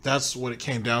 That's what it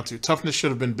came down to. Toughness should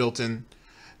have been built in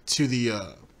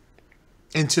to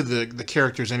into the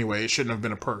characters anyway. It shouldn't have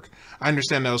been a perk. I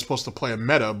understand that was supposed to play a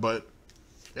meta, but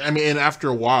I mean, and after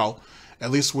a while,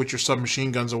 at least with your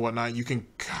submachine guns and whatnot, you can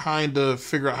kind of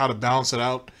figure out how to balance it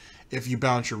out if you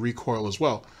balance your recoil as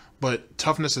well. But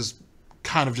toughness is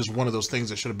kind of just one of those things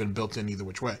that should have been built in either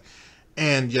which way.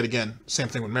 And yet again, same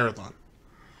thing with marathon.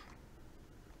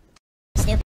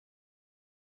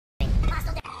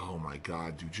 Oh my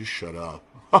god, dude, just shut up.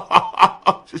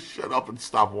 Just shut up and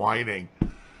stop whining.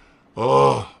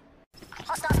 Oh.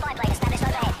 Hostile spy plane established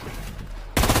overhead.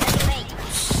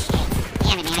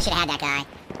 Damn it, man, I should have had that guy.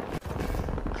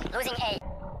 Losing A.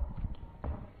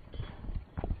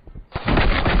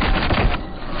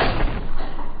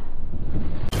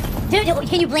 Dude,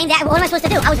 can you blame that? What am I supposed to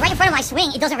do? I was right in front of my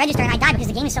swing, it doesn't register, and I died because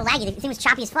the game is so laggy. The thing was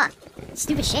choppy as fuck.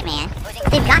 Stupid shit, man.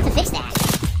 They've got to fix that.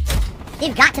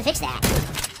 They've got to fix that.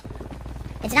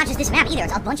 It's not just this map either,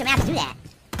 it's a bunch of maps do that.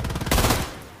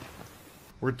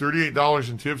 We're at $38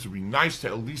 in tips. It'd be nice to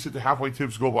at least hit the halfway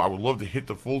tips goal, but I would love to hit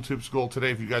the full tips goal today.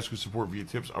 If you guys could support via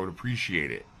tips, I would appreciate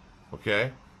it.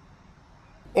 Okay?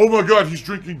 Oh my god, he's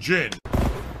drinking gin.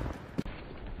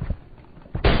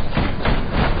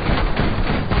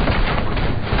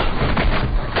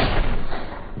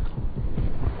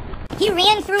 He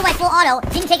ran through my full auto,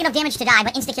 didn't take enough damage to die,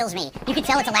 but insta-kills me. You can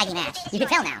tell it's a laggy match. You can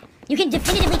tell now. You can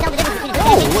definitively tell the difference between a good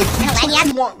match and a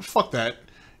laggy ass. Fuck that.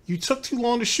 You took too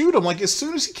long to shoot him. Like, as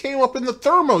soon as he came up in the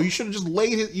thermo, you should have just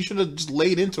laid it. You should have just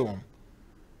laid into him.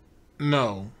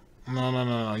 No.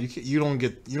 You don't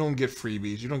get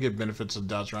freebies. You don't get benefits of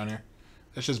doubts around here.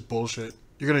 That's just bullshit.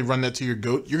 You're gonna run that to your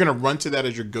go. You're gonna run to that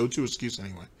as your go-to excuse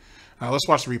anyway. Let's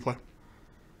watch the replay.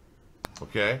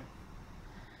 Okay.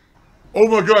 Oh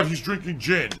my god, he's drinking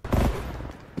gin.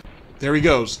 There he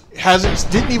goes.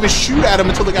 Didn't even shoot at him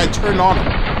until the guy turned on him,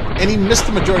 and he missed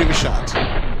the majority of his shots.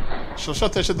 So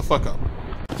shut that shit the fuck up.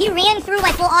 He ran through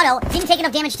my full auto, didn't take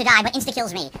enough damage to die, but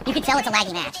insta-kills me. You can tell it's a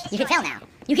laggy match. You can tell now.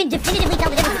 You can definitively tell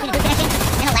the difference between a good connection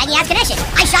and a laggy ass connection.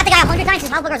 I shot the guy 100 times,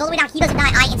 his mouth goes all the way down, he doesn't die,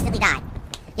 I instantly die.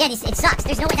 Yeah, it sucks.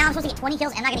 There's no way, now I'm supposed to get 20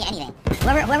 kills, and I'm not gonna get anything.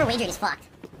 Whoever wagered is fucked.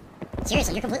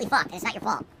 Seriously, you're completely fucked, and it's not your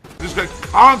fault. This guy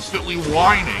constantly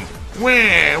whining.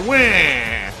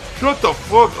 Wah. Shut the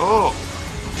fuck up.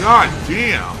 God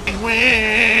damn.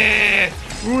 Wah.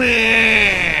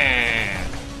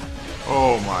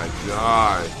 Oh my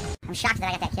god. I'm shocked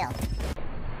that I got that kill.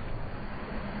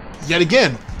 Yet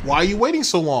again, why are you waiting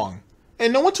so long?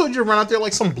 And no one told you to run out there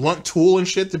like some blunt tool and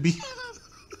shit to be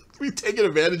taken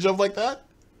advantage of like that?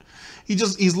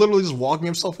 He's literally just walking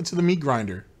himself into the meat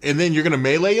grinder. And then you're gonna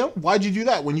melee him? Why'd you do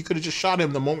that when you could have just shot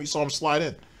him the moment you saw him slide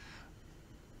in?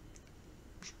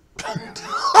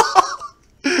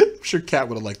 I'm sure Cat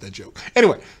would have liked that joke.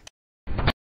 Anyway.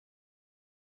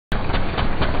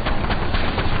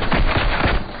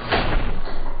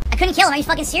 I couldn't kill him, are you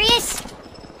fucking serious?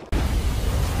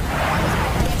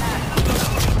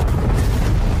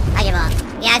 I give up.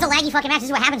 Yeah, it's a laggy fucking match. This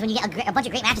is what happens when you get a bunch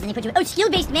of great matches and they put you... Oh,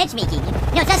 skill-based matchmaking.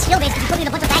 No, it's not skill-based because you put me with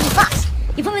a bunch of laggy fucks.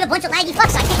 You put me with a bunch of laggy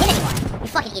fucks so I can't hit anyone. You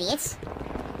fucking idiots.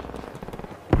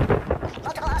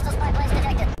 Multiple hostile spy planes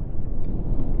detected.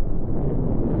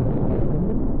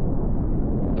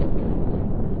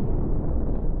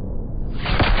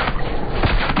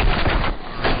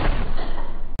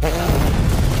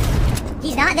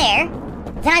 He's not there.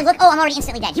 Then I look, oh, I'm already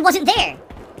instantly dead. He wasn't there.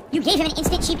 You gave him an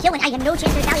instant cheap kill when I had no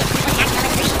chance to retaliate. Like, action on my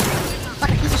three.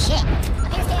 Fucking piece of shit.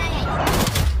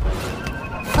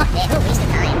 Fuck this. What a waste of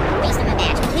time. Waste of a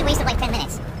match. Complete waste of like 10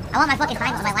 minutes. I want my fucking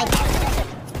time of my life back.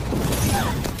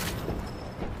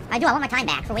 I do. I want my time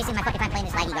back for wasting my fucking time playing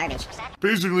this laggy garbage.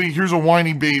 Basically, here's a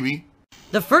whiny baby.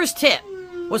 The first tip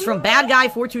was from Bad Guy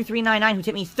 42399 who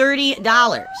tipped me $30.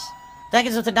 That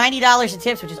gets us to $90 in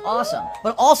tips, which is awesome.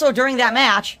 But also during that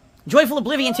match, Joyful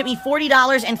Oblivion tipped me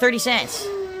 $40.30.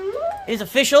 It is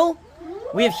official.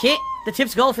 We have hit the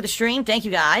tips goal for the stream. Thank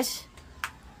you guys.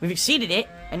 We've exceeded it,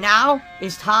 and now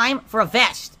it's time for a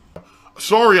vest.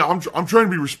 Sorry, I'm trying to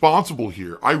be responsible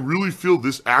here. I really feel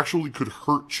this actually could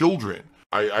hurt children.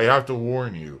 I have to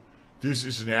warn you, this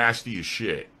is nasty as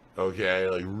shit. Okay,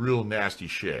 like real nasty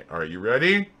shit. All right, you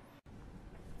ready?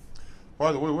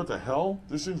 By the way, what the hell?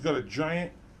 This thing's got a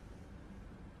giant...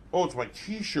 Oh, it's my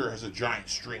t-shirt has a giant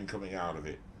string coming out of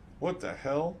it. What the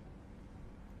hell?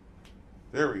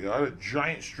 There we go. I had a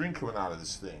giant string coming out of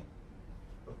this thing.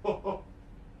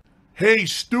 Hey,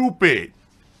 stupid!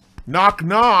 Knock,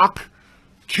 knock.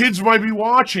 Kids might be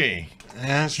watching.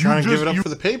 Yeah, it's trying to give it up for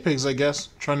the pay pigs, I guess.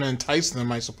 Trying to entice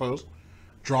them, I suppose.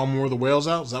 Draw more of the whales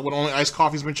out. Is that what only Iced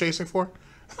Coffee's been chasing for?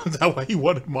 Is that why he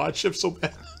wanted mod ship so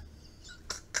bad?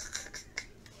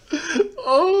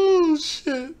 Oh,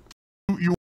 shit.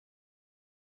 You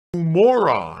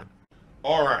moron.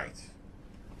 All right.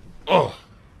 Ugh.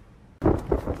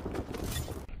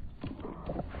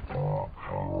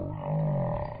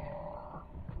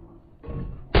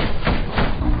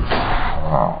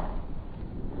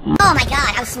 Oh my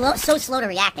god, I was so slow to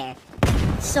react there.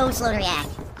 So slow to react.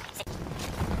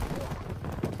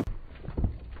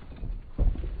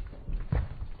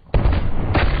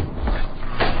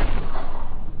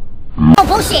 Oh,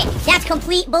 bullshit! That's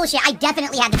complete bullshit. I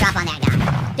definitely had to drop on that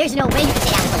guy. There's no way you can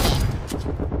say that was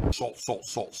legit. Salt, salt,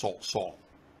 salt, salt, salt.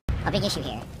 A big issue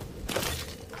here.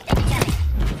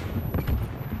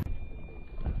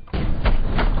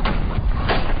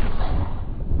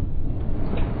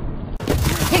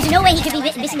 There's no way he could be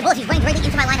missing the bullets. He's running directly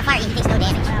into my line of fire and he takes no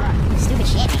damage. Stupid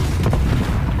shit, man.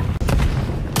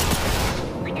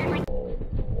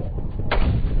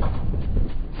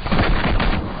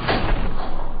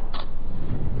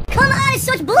 Come on, it's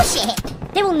such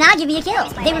bullshit! They will not give me a kill.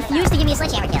 They refuse to give me a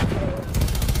sledgehammer kill.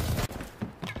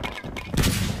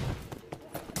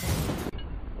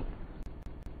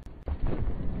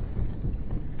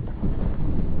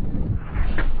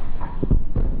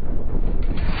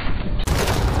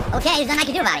 Okay, there's nothing I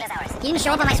can do about it. He didn't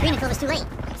show up on my screen until it was too late.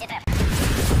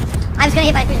 I was gonna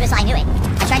hit by a cruise missile, I knew it.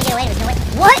 I tried to get away, there was no way.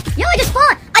 What? Yo, I just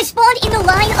spawned! I spawned in the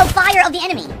line of fire of the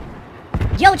enemy!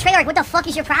 Yo, Treyarch, what the fuck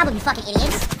is your problem, you fucking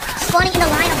idiots? Spawning in the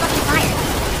line of fucking fire.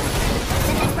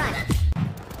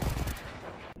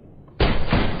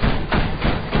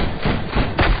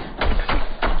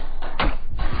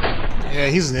 Yeah,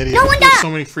 he's an idiot. No one There's died! so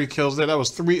many free kills there. That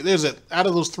was three. Out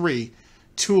of those three,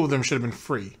 two of them should have been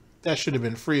free. That should have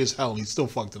been free as hell, and he still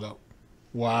fucked it up.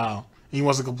 Wow. And he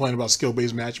wants to complain about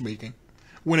skill-based matchmaking.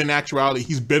 When in actuality,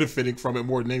 he's benefiting from it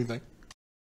more than anything.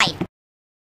 I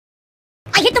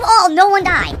hit them all, no one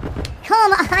died.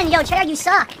 Come on, yo, Treyarch, you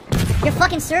suck. Your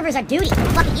fucking servers are duty, you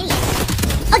fucking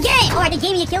idiots. Again! Alright, they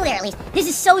gave me a kill there at least. This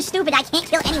is so stupid, I can't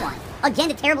kill anyone. Again,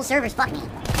 the terrible servers, fuck me.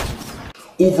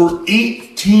 Over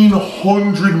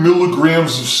 1,800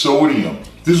 milligrams of sodium.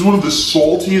 This is one of the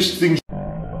saltiest things.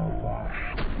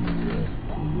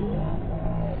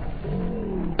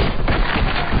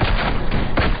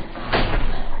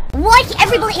 What?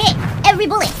 Every bullet hit! Every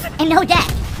bullet! And no death!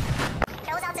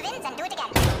 Close out the vents and do it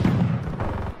again.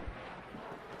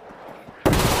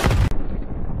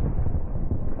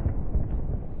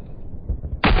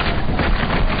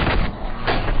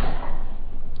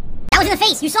 That was in the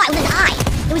face! You saw it! It was his eye!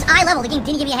 It was eye level. The game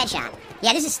didn't give me a headshot.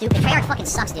 Yeah, this is stupid. Treyarch fucking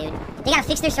sucks, dude. They gotta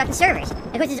fix their fucking servers.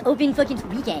 Of course, it's open fucking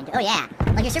weekend. Oh yeah.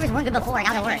 Like, your servers weren't good before,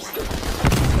 now they're worse.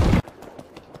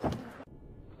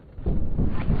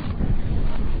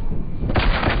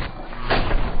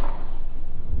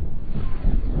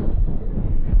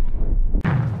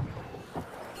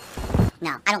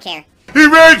 No, I don't care. He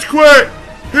rage quit!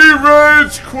 He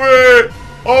rage quit!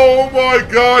 Oh my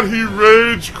god, he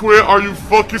rage quit! Are you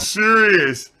fucking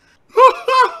serious?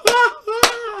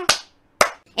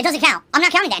 It doesn't count. I'm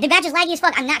not counting that. The badge is laggy as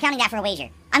fuck. I'm not counting that for a wager.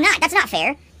 I'm not. That's not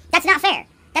fair. That's not fair.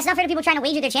 That's not fair to people trying to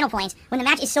wager their channel points when the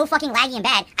match is so fucking laggy and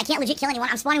bad. I can't legit kill anyone.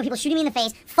 I'm spawning with people shooting me in the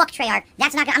face. Fuck Treyarch.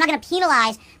 That's not. I'm not gonna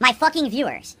penalize my fucking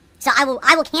viewers. So I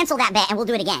will cancel that bet and we'll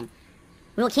do it again.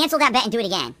 We will cancel that bet and do it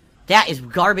again. That is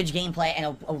garbage gameplay and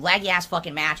a laggy ass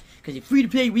fucking match because it's free to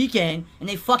play weekend and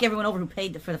they fuck everyone over who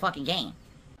paid for the fucking game.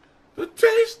 A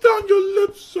taste on your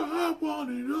lips, I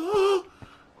want it all.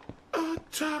 A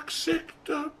toxic,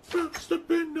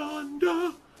 slipping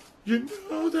under. You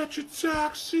know that you're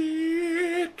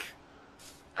toxic.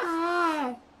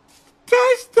 Ow.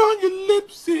 Taste on your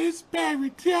lips is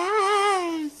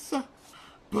paradise.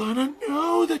 But I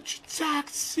know that you're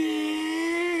toxic.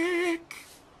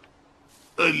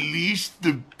 Unleash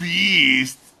the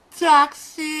beast.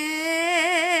 Toxic.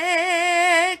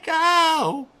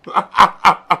 Oh.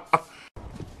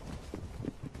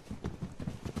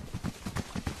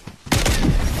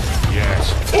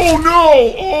 Yes. Oh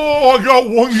no! Oh, I got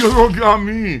one. The other one got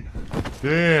me.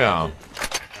 Damn.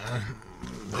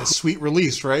 A sweet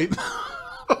release, right?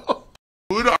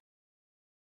 Could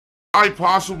I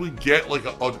possibly get like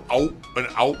an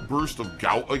outburst of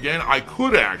gout again? I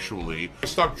could actually. I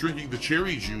stopped drinking the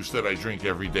cherry juice that I drink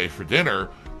every day for dinner.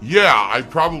 Yeah, I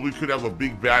probably could have a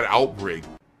big bad outbreak.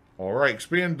 All right,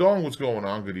 Expand Dong, what's going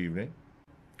on? Good evening.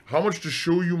 How much to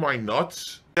show you my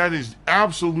nuts? That is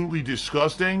absolutely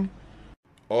disgusting.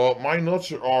 My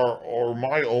nuts are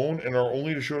my own and are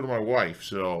only to show to my wife.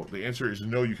 So the answer is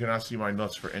no, you cannot see my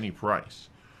nuts for any price.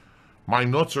 My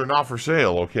nuts are not for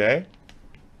sale, okay?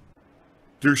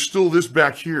 There's still this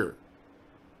back here.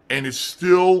 And it's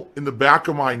still in the back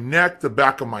of my neck, the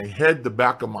back of my head, the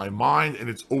back of my mind, and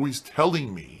it's always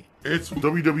telling me. It's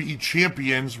WWE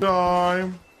Champions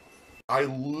time. I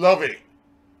love it.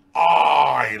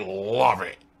 I love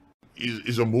it.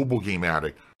 Is a mobile game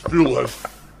addict. Phil has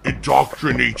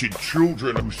indoctrinated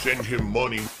children who send him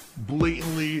money,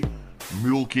 blatantly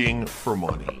milking for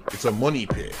money. It's a money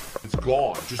pit. It's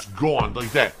gone, just gone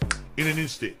like that. In an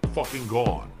instant, fucking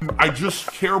gone. I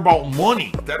just care about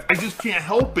money. That I just can't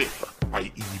help it. I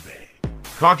eBay.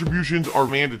 Contributions are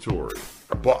mandatory,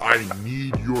 but I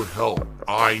need your help.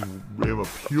 I am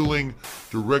appealing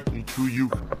directly to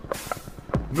you.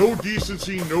 No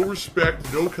decency, no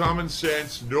respect, no common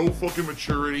sense, no fucking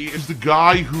maturity. Is the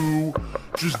guy who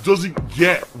just doesn't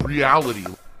get reality.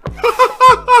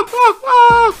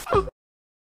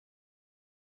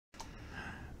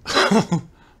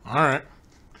 All right.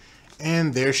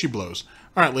 And there she blows.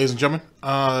 All right, ladies and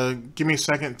gentlemen, give me a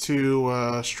second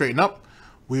to straighten up.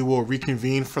 We will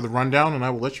reconvene for the rundown, and I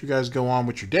will let you guys go on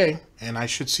with your day. And I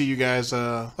should see you guys,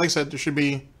 like I said, there should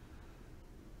be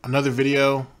another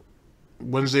video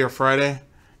Wednesday or Friday.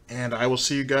 And I will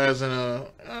see you guys in,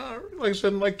 like I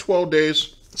said, in like 12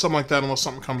 days, something like that, unless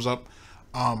something comes up.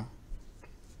 Then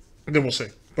we'll see.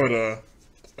 But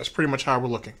that's pretty much how we're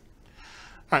looking.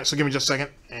 All right, so give me just a second,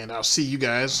 and I'll see you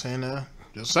guys in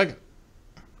just a second.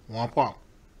 Womp womp.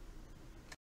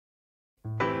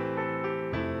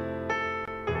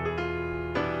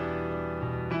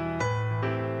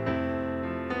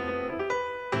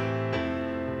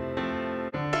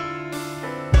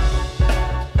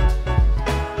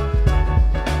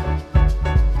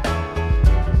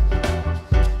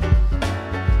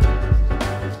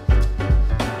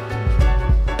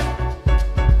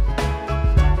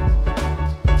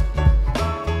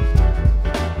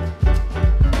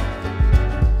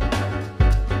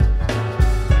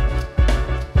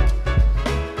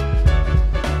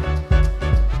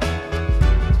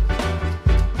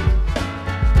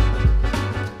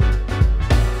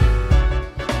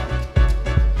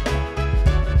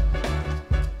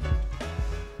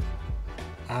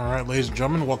 Ladies and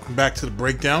gentlemen, welcome back to the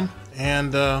breakdown,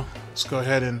 and let's go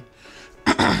ahead and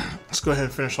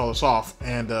finish all this off,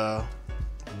 and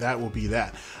that will be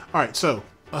that. All right, so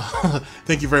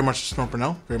thank you very much to Snort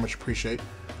Burnell. Very much appreciate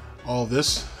all of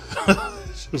this.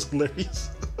 It was hilarious.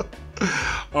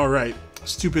 All right,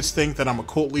 stupids think that I'm a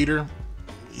cult leader.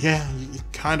 Yeah, you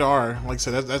kind of are. Like I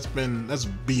said, that's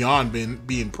beyond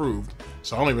being proved.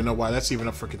 So I don't even know why that's even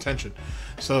up for contention.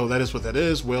 So that is what that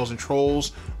is. Whales and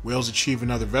trolls. Whales achieve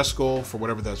another Vescal for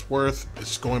whatever that's worth.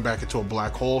 It's going back into a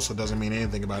black hole, so it doesn't mean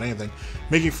anything about anything.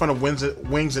 Making fun of wings and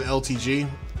LTG.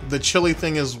 The chili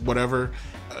thing is whatever.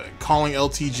 Calling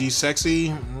LTG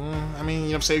sexy. I mean,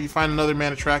 you know, say if you find another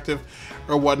man attractive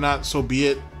or whatnot, so be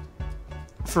it.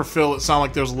 For Phil, it sounded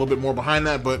like there was a little bit more behind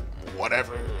that, but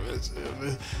whatever.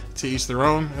 To each their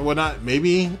own and whatnot.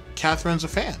 Maybe Catherine's a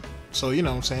fan. So, you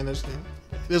know what I'm saying? It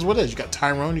is what it is. You got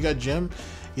Tyrone, you got Jim,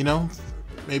 you know,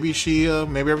 maybe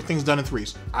maybe everything's done in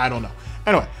threes. I don't know.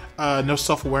 Anyway, no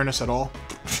self-awareness at all.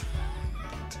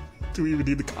 Do we even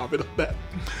need to comment on that?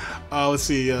 Let's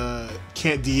see,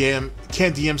 can't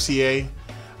DMCA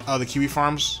the Kiwi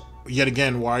Farms. Yet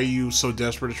again, why are you so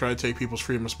desperate to try to take people's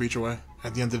freedom of speech away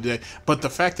at the end of the day? But the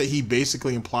fact that he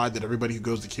basically implied that everybody who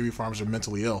goes to Kiwi Farms are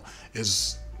mentally ill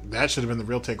that should have been the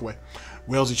real takeaway.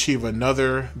 Whales achieve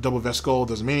another double Vescal.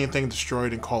 Doesn't mean anything.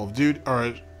 Destroyed in Call of Duty,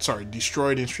 or sorry,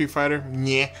 destroyed in Street Fighter.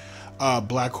 Yeah.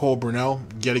 Black Hole Burnell,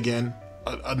 yet again,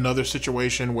 another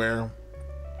situation where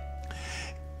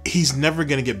he's never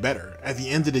going to get better. At the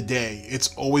end of the day,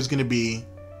 there's always going to be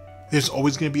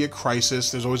a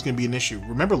crisis. There's always going to be an issue.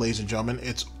 Remember, ladies and gentlemen,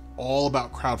 it's all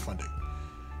about crowdfunding.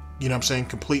 You know what I'm saying?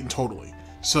 Complete and totally.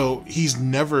 So he's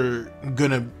never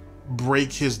going to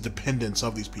break his dependence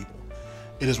of these people.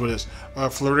 It is what it is.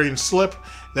 Floridian slip,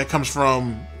 that comes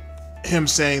from him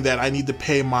saying that I need to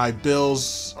pay my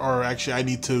bills, or actually I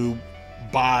need to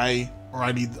buy, or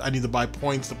I need to buy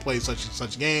points to play such and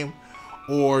such game,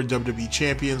 or WWE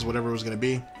champions, whatever it was going to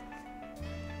be.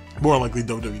 More likely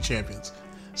WWE champions.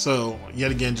 So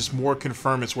yet again, just more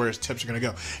confirmance where his tips are going to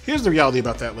go. Here's the reality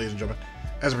about that, ladies and gentlemen,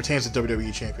 as it pertains to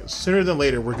WWE champions. Sooner than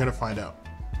later, we're going to find out.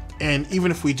 And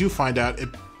even if we do find out, it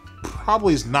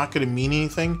probably is not going to mean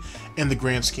anything in the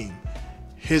grand scheme.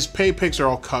 His pay picks are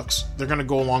all cucks. They're going to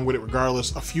go along with it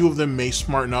regardless. A few of them may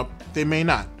smarten up. They may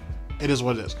not. It is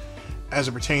what it is. As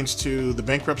it pertains to the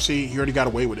bankruptcy, he already got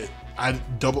away with it. I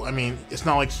mean, it's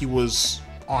not like he was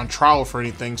on trial for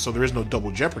anything, so there is no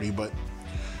double jeopardy, but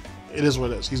it is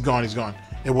what it is. He's gone, he's gone.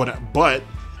 But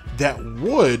that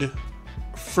would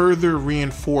further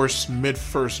reinforce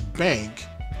Mid-First Bank,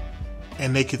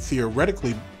 and they could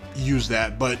theoretically use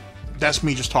that, but that's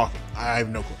me just talking. I have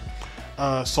no clue.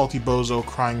 Salty Bozo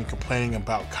crying and complaining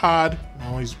about COD.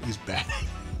 Oh, he's bad.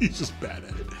 He's just bad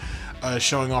at it.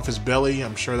 Showing off his belly.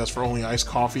 I'm sure that's for only iced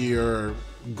coffee or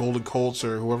Golden Colts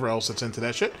or whoever else that's into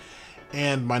that shit.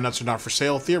 And my nuts are not for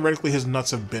sale. Theoretically, his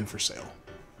nuts have been for sale.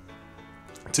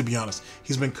 To be honest,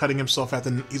 he's been cutting himself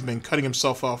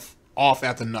off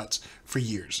at the nuts for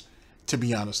years. To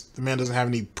be honest, the man doesn't have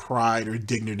any pride or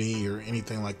dignity or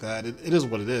anything like that. It is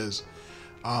what it is.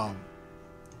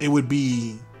 It would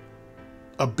be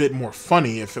a bit more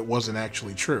funny if it wasn't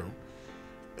actually true.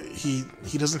 He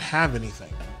doesn't have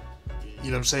anything. You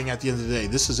know what I'm saying? At the end of the day,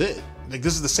 this is it. Like,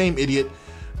 this is the same idiot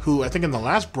who I think in the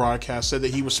last broadcast said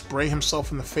that he would spray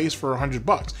himself in the face for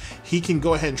 $100. He can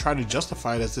go ahead and try to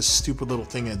justify it as this stupid little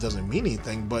thing and it doesn't mean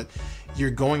anything, but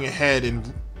you're going ahead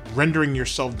and rendering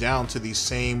yourself down to these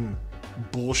same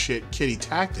bullshit kiddie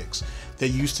tactics that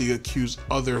you used to accuse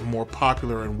other more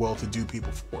popular and well-to-do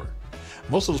people for.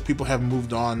 Most of those people have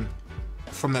moved on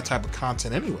from that type of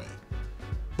content anyway.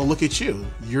 But look at you.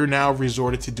 You're now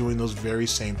resorted to doing those very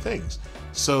same things.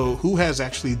 So who has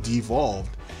actually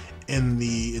devolved in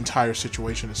the entire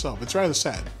situation itself? It's rather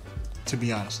sad, to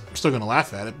be honest. I'm still going to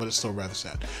laugh at it, but it's still rather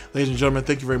sad. Ladies and gentlemen,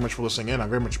 thank you very much for listening in. I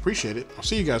very much appreciate it. I'll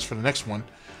see you guys for the next one.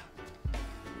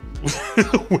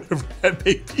 Whatever that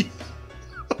may be.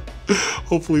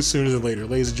 Hopefully sooner than later.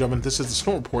 Ladies and gentlemen, this is the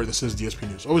Snort Report. This is DSP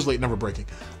News. Always late, never breaking.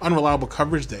 Unreliable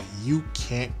coverage that you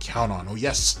can't count on. Oh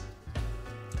yes.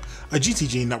 A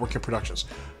GTG Networking Productions.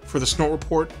 For the Snort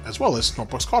Report, as well as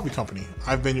SNORTBUCKS Coffee Company,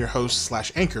 I've been your host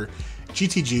 / anchor,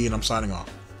 GTG, and I'm signing off.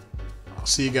 I'll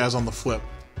see you guys on the flip.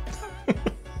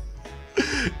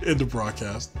 In the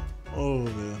broadcast. Oh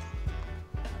man.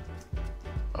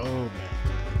 Oh man.